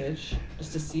the wreckage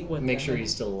just to see what. Make sure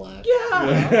he's still alive.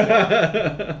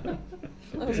 Yeah.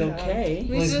 Oh, He's God. okay.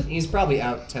 Well, he's probably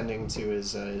out tending to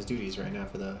his duties right now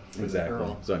for the Exactly.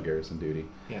 Earl. He's on garrison duty.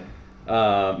 Yeah.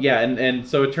 And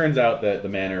so it turns out that the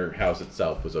manor house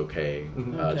itself was okay.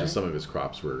 Okay. Just some of his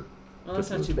crops were Well, that's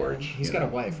put not to too the bad. torch. He's got a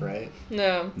wife, right?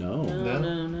 No. No.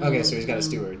 No. Okay, so he's got a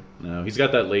steward. No, he's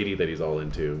got that lady that he's all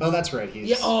into. Oh, that's right. He's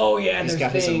Yeah. Oh yeah. he's There's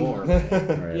got his thing. amour.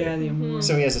 Right. Yeah, the amour.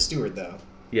 So he has a steward though.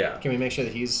 Yeah. Can we make sure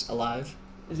that he's alive?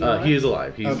 Is he alive? He is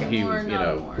alive. He's Okay. he Or was,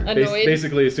 not more. Annoyed?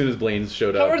 basically as soon as Blaine's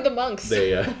showed How up. are the monks?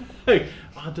 They does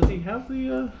he have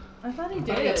the I thought he I did.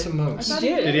 thought he had some monks. I thought He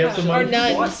did. Did he have some Or monks?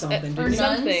 nuns. Bought something, Or didn't he?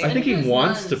 something. I think he It was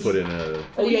wants to nuns. put in a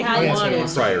Oh yeah, had he one.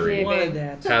 wanted. Priory. He wanted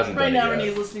that. hasn't Right done now, it Renee's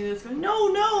yet. listening to this going,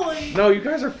 no, like... No, you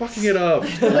guys are fucking it up.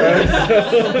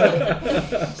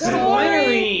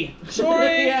 Winery.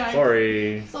 Sorry. Yeah.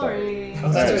 Sorry. Sorry.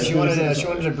 Oh, that's right. Alright. She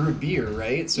wanted to brew beer,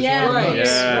 right? So Yeah. she wanted Right. monks.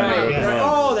 Yeah, Right. yeah. Right.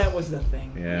 Oh, that was the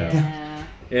thing. Yeah. Yeah.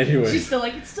 Anyway, She's still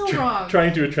like, it's still wrong.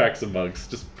 trying to attract some monks.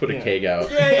 Just put a Yeah. keg out.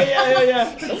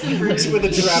 Yeah. Just with a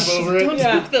trap over it. Don't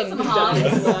Yeah. spook them. Some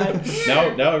hops.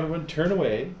 Now everyone turn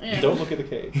away. Yeah. Don't look at the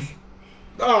cake.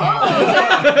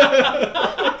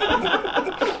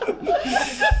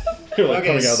 You're like Okay,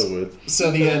 coming out of the woods.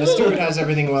 So the steward has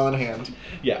everything well in hand.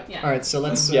 Yeah. Yeah. All right, so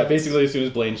let's. Yeah, basically as soon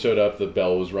as Blaine showed up, the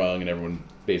bell was rung and everyone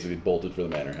basically bolted for the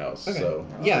manor house. Okay. So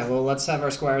Yeah, well, let's have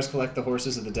our squires collect the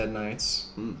horses of the dead knights.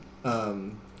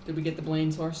 Did we get the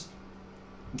Blaine's horse?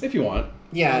 if you want.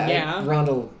 Yeah, Yeah.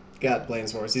 Rondell got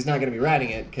Blaine's horse. He's not going to be riding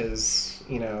it because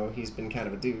he's been kind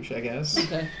of a douche, I guess.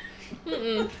 Okay.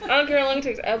 I don't care how long it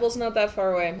takes. Ebel's not that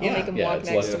far away. I'll Yeah. make him Yeah, walk it's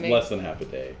next to me. less than half a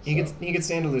day. He so. could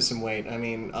stand to lose some weight. I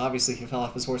mean, obviously he fell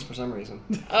off his horse for some reason.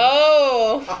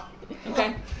 Oh.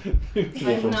 Okay.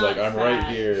 Wolfram's not like, I'm right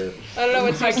fat. here. I don't know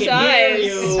what's I your can hear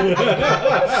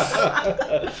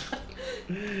size.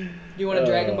 you. Do you want to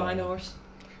drag him behind the horse?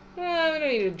 We don't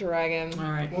need to drag him.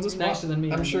 All right. We'll just nicer than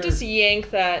me. I'm then. sure. Just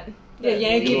yank that. Yeah,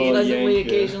 yank Little it pleasantly yank,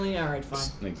 yeah. occasionally. All right,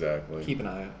 fine. Exactly. Keep an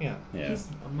eye out. Yeah. Yeah. He's a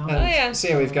Oh mouse. yeah. So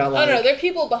yeah, we've got Oh like. no, there are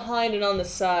people behind and on the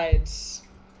sides.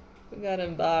 We got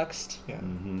him boxed. Yeah.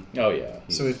 Mm-hmm. Oh yeah.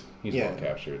 He's, So he's yeah. well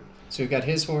captured. So we've got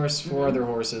his horse, 4 other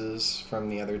horses from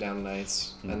the other down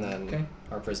knights, and then Okay.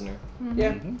 our prisoner.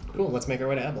 Yeah. Cool. Let's make our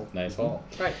way to Abel. Nice haul.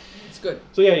 Right. It's good.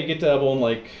 So yeah, you get to Ebel in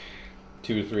like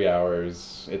 2 to 3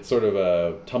 hours. It's sort of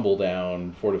a tumble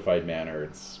down, fortified manor.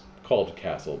 It's called a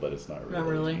castle, but it's not really. Not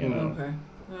really. You know. Okay.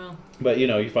 Well. But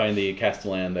you find the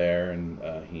Castellan there, and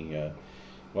he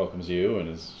welcomes you and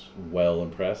is well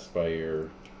impressed by your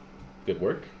good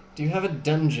work. Do you have a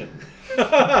dungeon?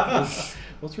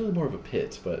 Well, it's really more of a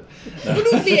pit, but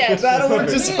Yes. That'll work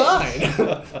just fine.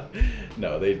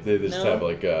 no, they just No? have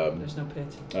like There's no pit.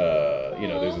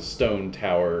 there's a stone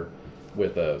tower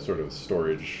with a sort of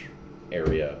storage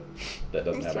area that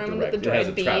doesn't have a Thrown with direct. the It has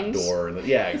a dried trap beans. door. And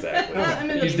yeah, exactly. I'm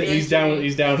in the He's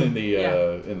down in the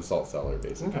Yeah. in the salt cellar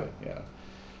basically. Okay. Yeah.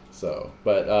 So,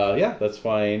 but yeah, that's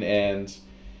fine. And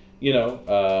you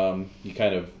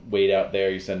kind of wait out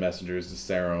there. You send messengers to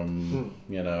Sarum.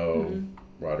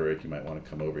 Roderick, you might want to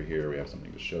come over here. We have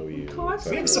something to show you. God's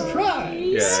etc. Big surprise.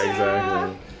 Yeah,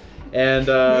 exactly. And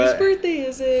Whose birthday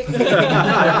is it?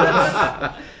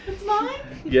 It's mine?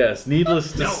 yes,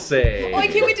 needless to say. Oh, I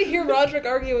can't wait to hear Roderick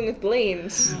arguing with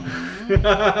Blaine's. You too.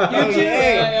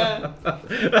 Yeah.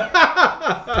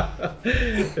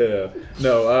 Yeah.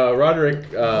 No, Roderick.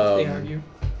 They argue.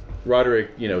 Roderick,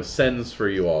 sends for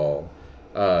you all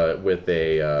with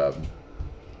a,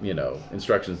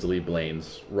 instructions to leave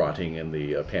Blaine's rotting in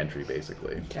the pantry,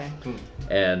 basically. Okay.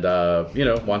 And,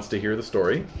 wants to hear the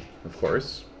story, of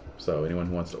course. So anyone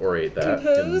who wants to orate that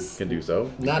Compose? can do so.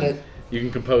 Not it. You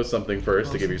can compose something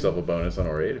first to give yourself a bonus on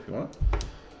orate if you want.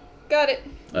 Got it.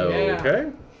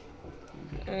 Okay.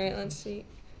 Alright, let's see.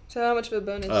 So how much of a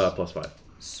bonus? +5.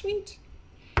 Sweet.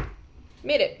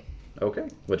 Made it. Okay.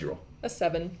 What'd you roll? A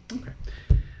 7. Okay.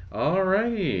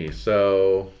 Alrighty.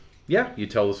 So, yeah, you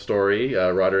tell the story.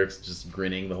 Roderick's just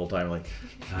grinning the whole time, like,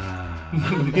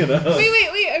 you know. Wait!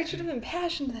 I should have been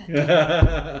passionate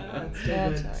then.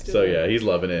 So yeah, he's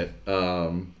loving it.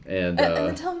 And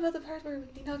then tell him about the part where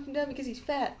he knocked him down because he's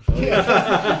fat.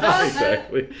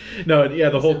 exactly. No, yeah,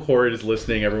 the whole court is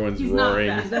listening. Everyone's He's not roaring.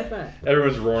 fat. He's not bad.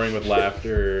 Everyone's roaring with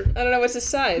laughter. I don't know what's his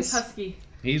size. Husky.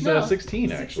 He's No, 16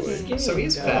 he's actually. 16. So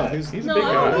he's Oh, fat. he's He's a No, big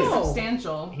I don't guy. think know.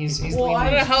 substantial. He's Well, lean. I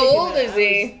don't know, how old is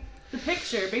he? The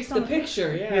picture, based on The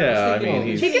picture, yeah. Yeah, was I thinking, mean,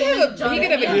 he's- He could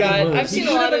have a Yeah. gut. I've He seen a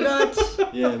could lot have a of.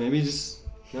 gut. Yeah, maybe just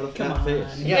got a Come fat on.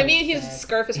 face. Yeah. Maybe his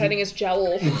scarf is hiding his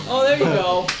jowl. Oh, there you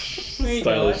go. There you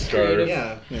go. Stylish That's scarf. creative.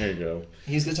 Yeah. There you go.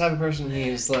 He's the type of person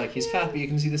he's fat, but you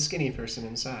can see the skinny person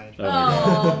inside. Oh my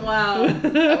god. Oh, wow.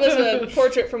 That was a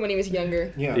portrait from when he was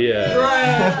younger. Yeah. Yeah. Right.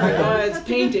 Yeah. It's That's a good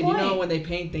painted. You know, point. when they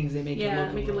paint things, they make Yeah,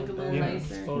 it make it look a little better.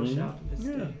 nicer. It's Photoshop to this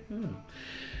Yeah. day. Yeah.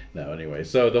 No, anyway,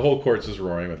 so the whole court's just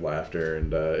roaring with laughter,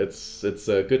 and it's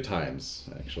good times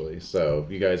actually. So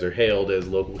you guys are hailed as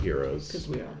local heroes Because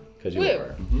we are. because you Woo.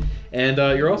 are, and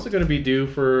you're also going to be due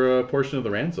for a portion of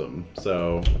the ransom.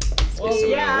 So Well, So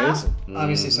yeah. ransom.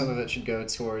 Obviously, some of it should go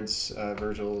towards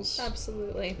Virgil's.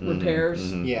 Absolutely. Repairs.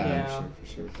 Mhm. Yeah. Yeah.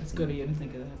 For sure. That's good of you to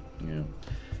think of that. yeah.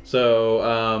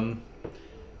 So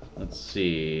let's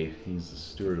see. He's the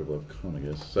steward of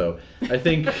Laconicus. So I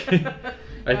think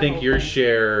I think whole your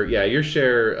thing. your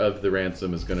share of the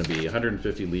ransom is going to be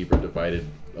 150 libra divided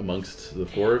amongst the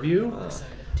four of you.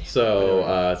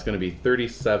 So it's going to be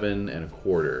 37 and a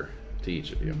quarter to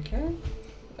each of you. Okay.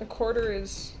 A quarter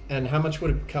is. And how much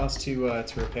would it cost to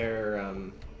repair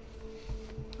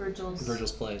Virgil's.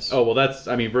 Virgil's place? Oh well,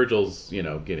 Virgil's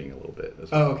getting a little bit.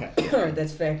 As well. Oh, okay. All right,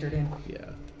 that's factored in. Yeah,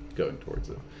 going towards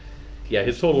it. Yeah,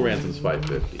 his total ransom's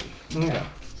 550. Okay.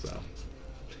 So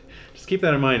just keep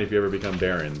that in mind if you ever become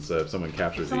barons. If someone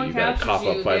captures someone you, you got to captures cough you,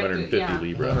 up they have to- 550 yeah.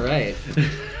 libra. All right.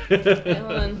 Hang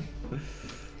on.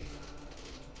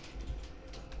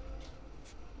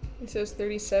 It says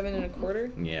 37 and a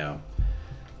quarter. Yeah.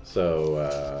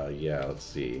 So yeah, let's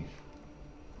see.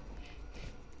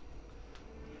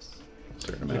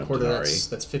 Certain And amount a of quarter, denarii.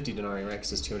 that's 50 denarii, right?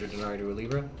 Because it's 200 denarii to a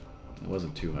libra. It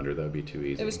wasn't 200. That would be too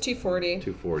easy. It was 240.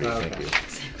 240. Oh, Thank okay.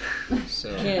 you.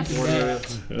 So Can't do quarter,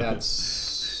 that.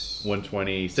 that's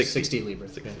 120. 60 libra.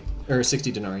 60. Yeah. Or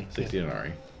 60 denarii. 60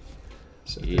 denarii.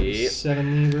 So Yep.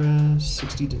 37 libra,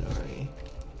 60 denarii.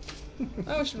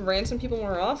 Oh, we should ransom people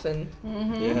more often.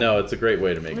 Yeah. No, it's a great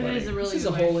way to make It money. is a really This is a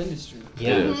good way. whole industry.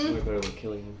 Yeah. It is. Way better than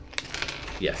killing him.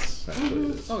 Yes, actually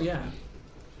it is. Oh, yeah.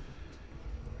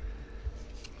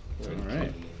 All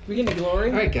right. We getting the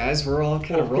glory? All right, guys, we're all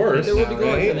kind Well, of of rolling course. it There will now, be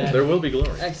glory right? for that. There will be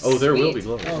glory. Excellent. Oh, there will Sweet. be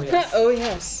glory. Oh, yes. Oh,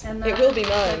 yes. And It will be At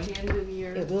mine. the end of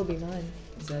your. It will be mine.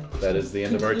 Is that That is the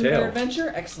end of our conclude our tale.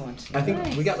 adventure? Excellent. I think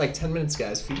Nice. we got like 10 minutes,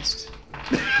 guys. Feast.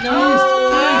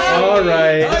 All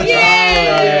right. Oh,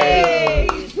 Yay!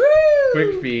 All right.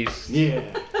 Quick feast. Yeah.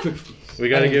 Quick feast. We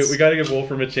gotta give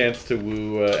Wolfram a chance to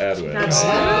woo Adwin. That's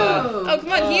Oh, true.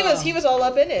 come on. He was all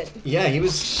up in it. Yeah, he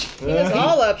was. He was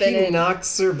all up in He it. knocked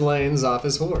Sir Blaine's off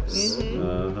his horse.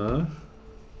 Uh-huh. All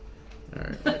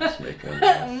right, let's make one.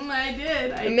 I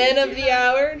did. I Men did of do the that.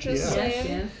 hour, just Yeah. saying.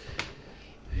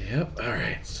 Yes, Yep. All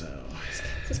right. So.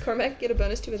 Does Cormac get a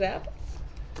bonus to his app?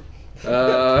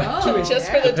 Oh. Just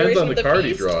for the Depends duration on of the the card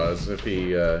he feast? draws. If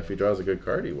he draws a good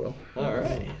card, he will. All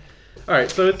right. All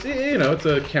right, so it's it's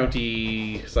a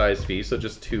county-sized feast, so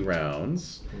just 2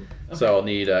 rounds. So I'll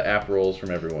need app rolls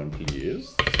from everyone, please.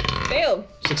 Failed.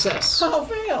 Success. Oh,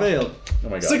 fail. Failed. Oh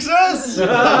my god! Success!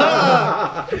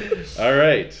 All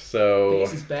right, so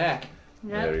Face is back.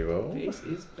 there you go. Face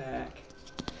is back.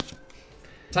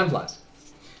 Time flies.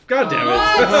 God damn it!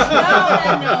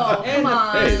 No, come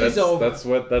on. Hey, It's over. that's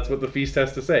what the feast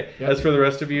has to say. Yep. As for the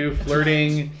rest of you,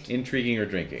 flirting, intriguing, or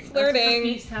drinking. That's what the Flirting.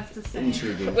 feast has to say.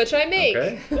 Intriguing. Which I make.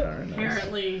 Okay. All right. Nice.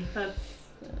 Apparently, that's.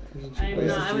 I Oh,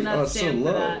 would not it's so stand for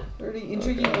low. that. Very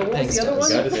intriguing. What was Thanks, the other guys.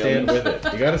 one? You gotta stand with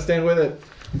it. You gotta stand with it,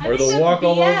 I or think they'll that's walk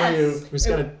all over BS. you. We just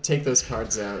gotta take those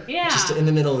cards out. Yeah. Just in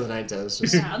the middle of the night, does.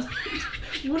 Just Yeah.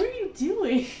 What are you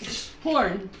doing?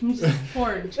 Porn.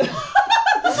 Porn.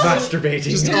 Masturbating.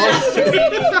 Just all.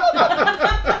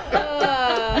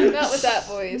 Not with that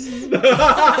voice.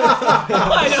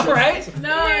 I know, right?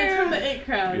 No, it's from the IT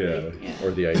crowd. Yeah.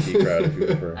 Or the IT crowd if you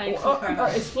prefer. IT Oh,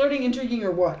 crowd. is flirting intriguing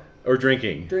or what? Or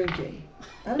drinking. Drinking.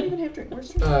 I don't even have drink. Where's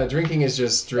drinking? Drinking is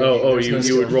just drinking. Oh, There's no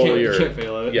you would skill. roll You your. can't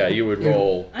fail at it. Yeah, you would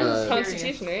roll. I'm just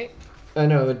Constitution, right?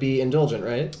 No, it would be indulgent,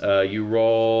 right? You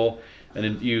roll,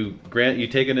 and you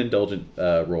take an indulgent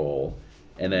roll,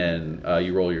 and then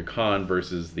you roll your con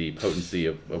versus the potency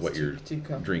of what you're Too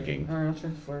complicated. drinking. All right, I'll try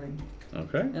flirting.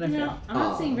 Okay. And I You know, fail. I'm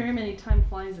not seeing very many time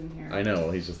flies in here. I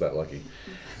know, he's just that lucky.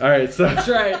 All right, so That's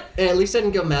right. Hey, at least I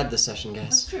didn't go mad this session,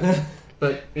 guys. That's true.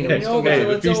 But you know, Hey, we still hey,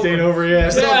 got, the feast ain't over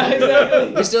yet. Yeah,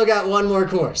 exactly. we still got one more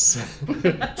course.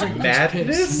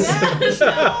 Madness? No,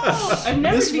 I've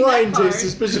never This seen wine that card. tastes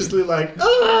suspiciously like.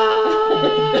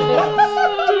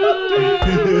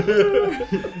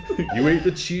 You ate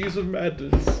the cheese of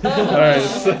madness.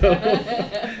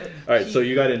 All right, so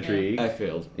you got intrigue. I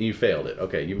failed. You failed it.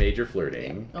 Okay, you made your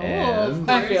flirting. Oh, and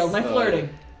I failed my flirting.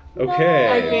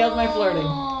 okay. I failed my flirting.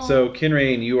 So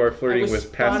Kinrain, you are flirting I was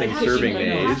with passing spotted serving kissing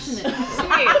my maids.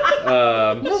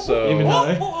 Passionate. So Even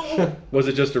high. was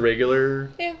it just a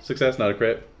regular Yeah. success, not a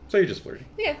crit? So you're just flirting.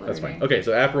 Yeah. That's fine. Okay,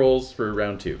 so app rolls for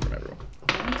round 2 from everyone.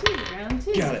 Round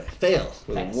two. Got it. Fail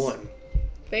with a Pass. 1.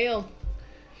 Fail.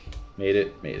 Made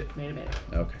it. Made it.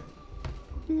 Okay.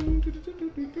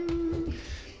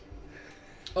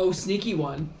 Oh, sneaky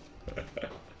one.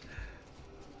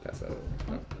 Pass that over.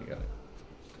 Oh, you got it.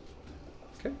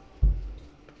 Okay.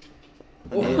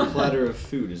 Another platter of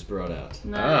food is brought out.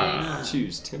 Nice.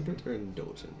 Choose temperate or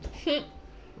indulgent.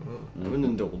 I'm an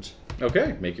indulge.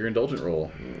 Okay, make your indulgent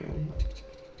roll.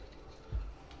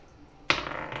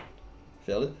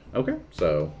 Failed it. Okay,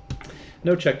 so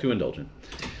no check to indulgent.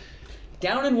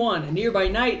 Down in 1. A nearby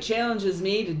knight challenges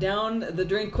me to down the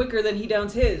drink quicker than he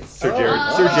downs his. Sir Jared,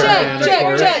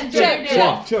 Check.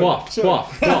 Choose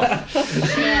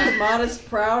modest,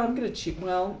 proud. I'm gonna choose.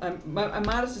 Well, my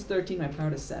modest is 13. My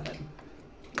proud is 7.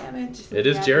 Damn it. It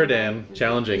is Jeradan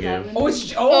challenging you. Oh,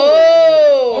 it's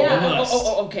Oh. Yeah.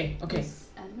 Okay. Is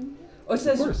Advin there? Oh, it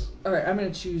says. Of course. All right, I'm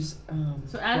gonna choose.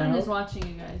 So Advin proud, is watching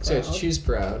you guys. So it's choose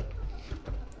proud.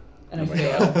 and I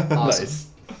failed. Awesome. Nice.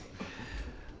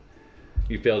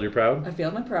 You failed your proud? I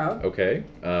failed my proud. Okay,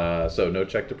 so no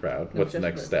check to proud. No What's the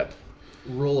check to next proud. step?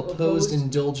 Roll opposed Opposed.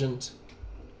 indulgent.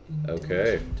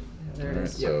 Okay. Yeah, there it Alright,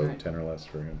 is. so Alright. 10 or less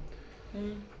for him.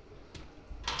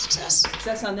 Success.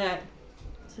 Success on that.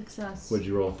 Success. What'd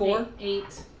you roll? 4. 8.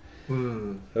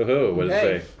 Hmm. Oh ho, what does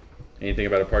Okay. it say? Anything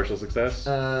about a partial success?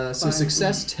 So 5.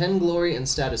 success, 10 glory, and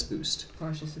status boost.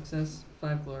 Partial success.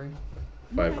 5 glory.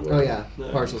 5 Okay. glory. Oh yeah,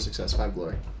 partial success, 5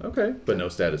 glory. Okay, but no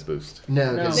status boost.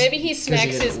 No, No. 'cause- Maybe he 'cause smacks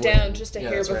didn't his win. down just a Yeah,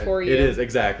 hair that's right. before you. It is,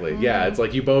 exactly. Yeah, it's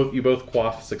like you both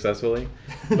quaff successfully,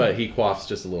 but he quaffs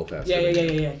just a little faster.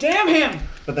 Yeah. Damn him!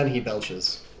 But then he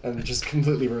belches and just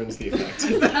completely ruins the effect.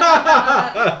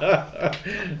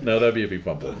 No, that'd be a big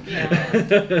fumble.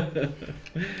 Yeah.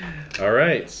 All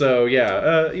right, so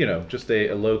yeah, just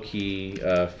a low key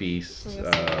feast. I guess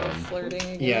I'll roll flirting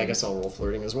again. Yeah, I guess I'll roll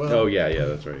flirting as well. Oh yeah,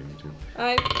 that's right. Me too.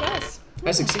 I pass.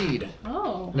 I succeed.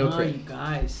 Oh. No Oh, crit. you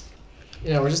guys.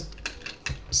 Yeah, we're just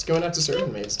going out to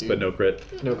serving maids, dude. But no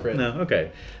crit. No crit. No,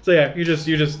 okay. So yeah, you're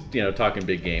just talking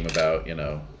big game about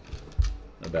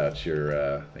about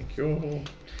your thank you.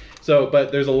 So,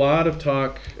 but there's a lot of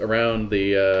talk around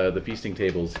the feasting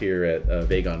tables here at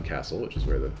Vagon Castle, which is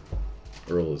where the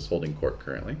Earl is holding court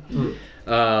currently,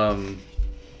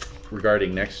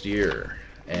 regarding next year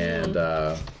and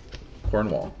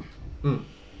Cornwall.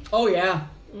 Oh, yeah.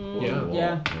 Cornwall.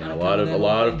 Yeah. A lot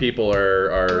of people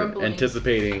are Grumbling.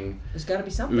 anticipating There's gotta be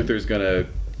something. Uther's gonna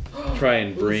try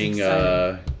and Ooh, bring this is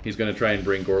exciting. he's gonna try and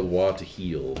bring Gorlois to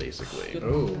heel, basically.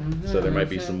 Oh, So there might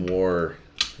be some war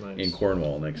nice. in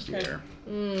Cornwall next Okay. year.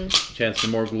 Chance for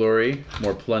more glory,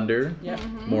 more plunder, Yep.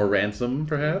 more ransom,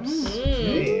 perhaps.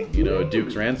 Hey. A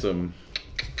duke's ransom.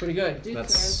 Pretty good. Duke's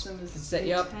That's- ransom is set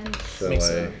you up. intense. Shall Makes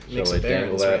I a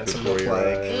dangle baron's that ransom before look your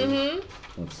like- eyes?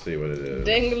 Let's see what it is.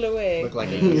 Dangle away. Look like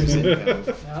a year's income.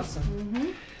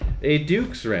 Awesome. A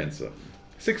duke's ransom,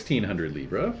 1,600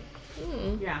 libra.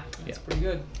 Yeah. That's pretty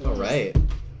good. All right.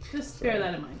 Just bear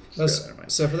that in mind. Bear that in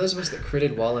mind. So for those of us that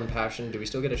critted while in passion, do we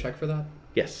still get a check for that?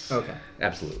 Yes. Okay.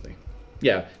 Absolutely.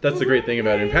 Yeah, that's the great thing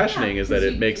about impassioning is that 'cause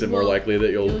it you makes it more will- likely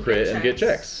that you'll you'll crit get and get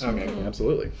checks. checks. Okay, cool.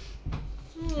 Absolutely.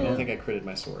 I don't think I critted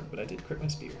my sword, but I did crit my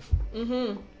spear.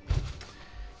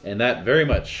 And that very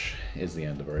much is the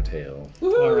end of our tale.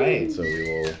 All right. So we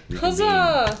will reconvene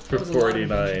Huzzah! for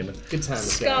 49. Good times,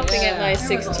 guys. Scoffing at my Yeah.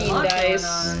 There was a 16 lot going dice.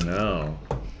 on. I know.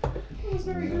 It was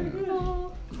very, very good.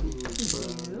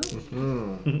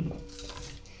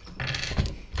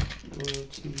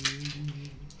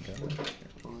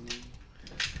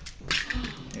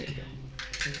 There you go.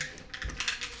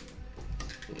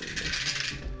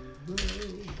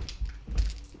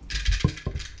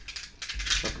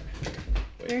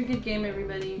 Very good game,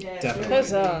 everybody. Definitely.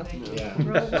 Huzzah. Yeah.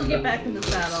 We'll get back in the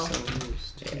saddle.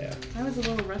 Yeah. I was a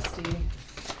little rusty.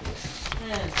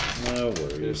 No Here's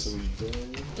worries. some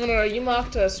dice. No, you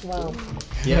mocked us well.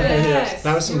 Yes.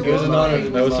 That was some Your good role mockery.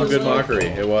 playing That was some good delightful.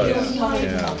 mockery. It was. Yeah.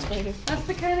 Yeah. That's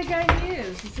the kind of guy he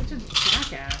is. He's such a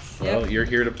jackass. Well, you're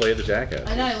here to play the jackass.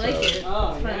 I know, I like it.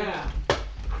 Oh, Fun. yeah.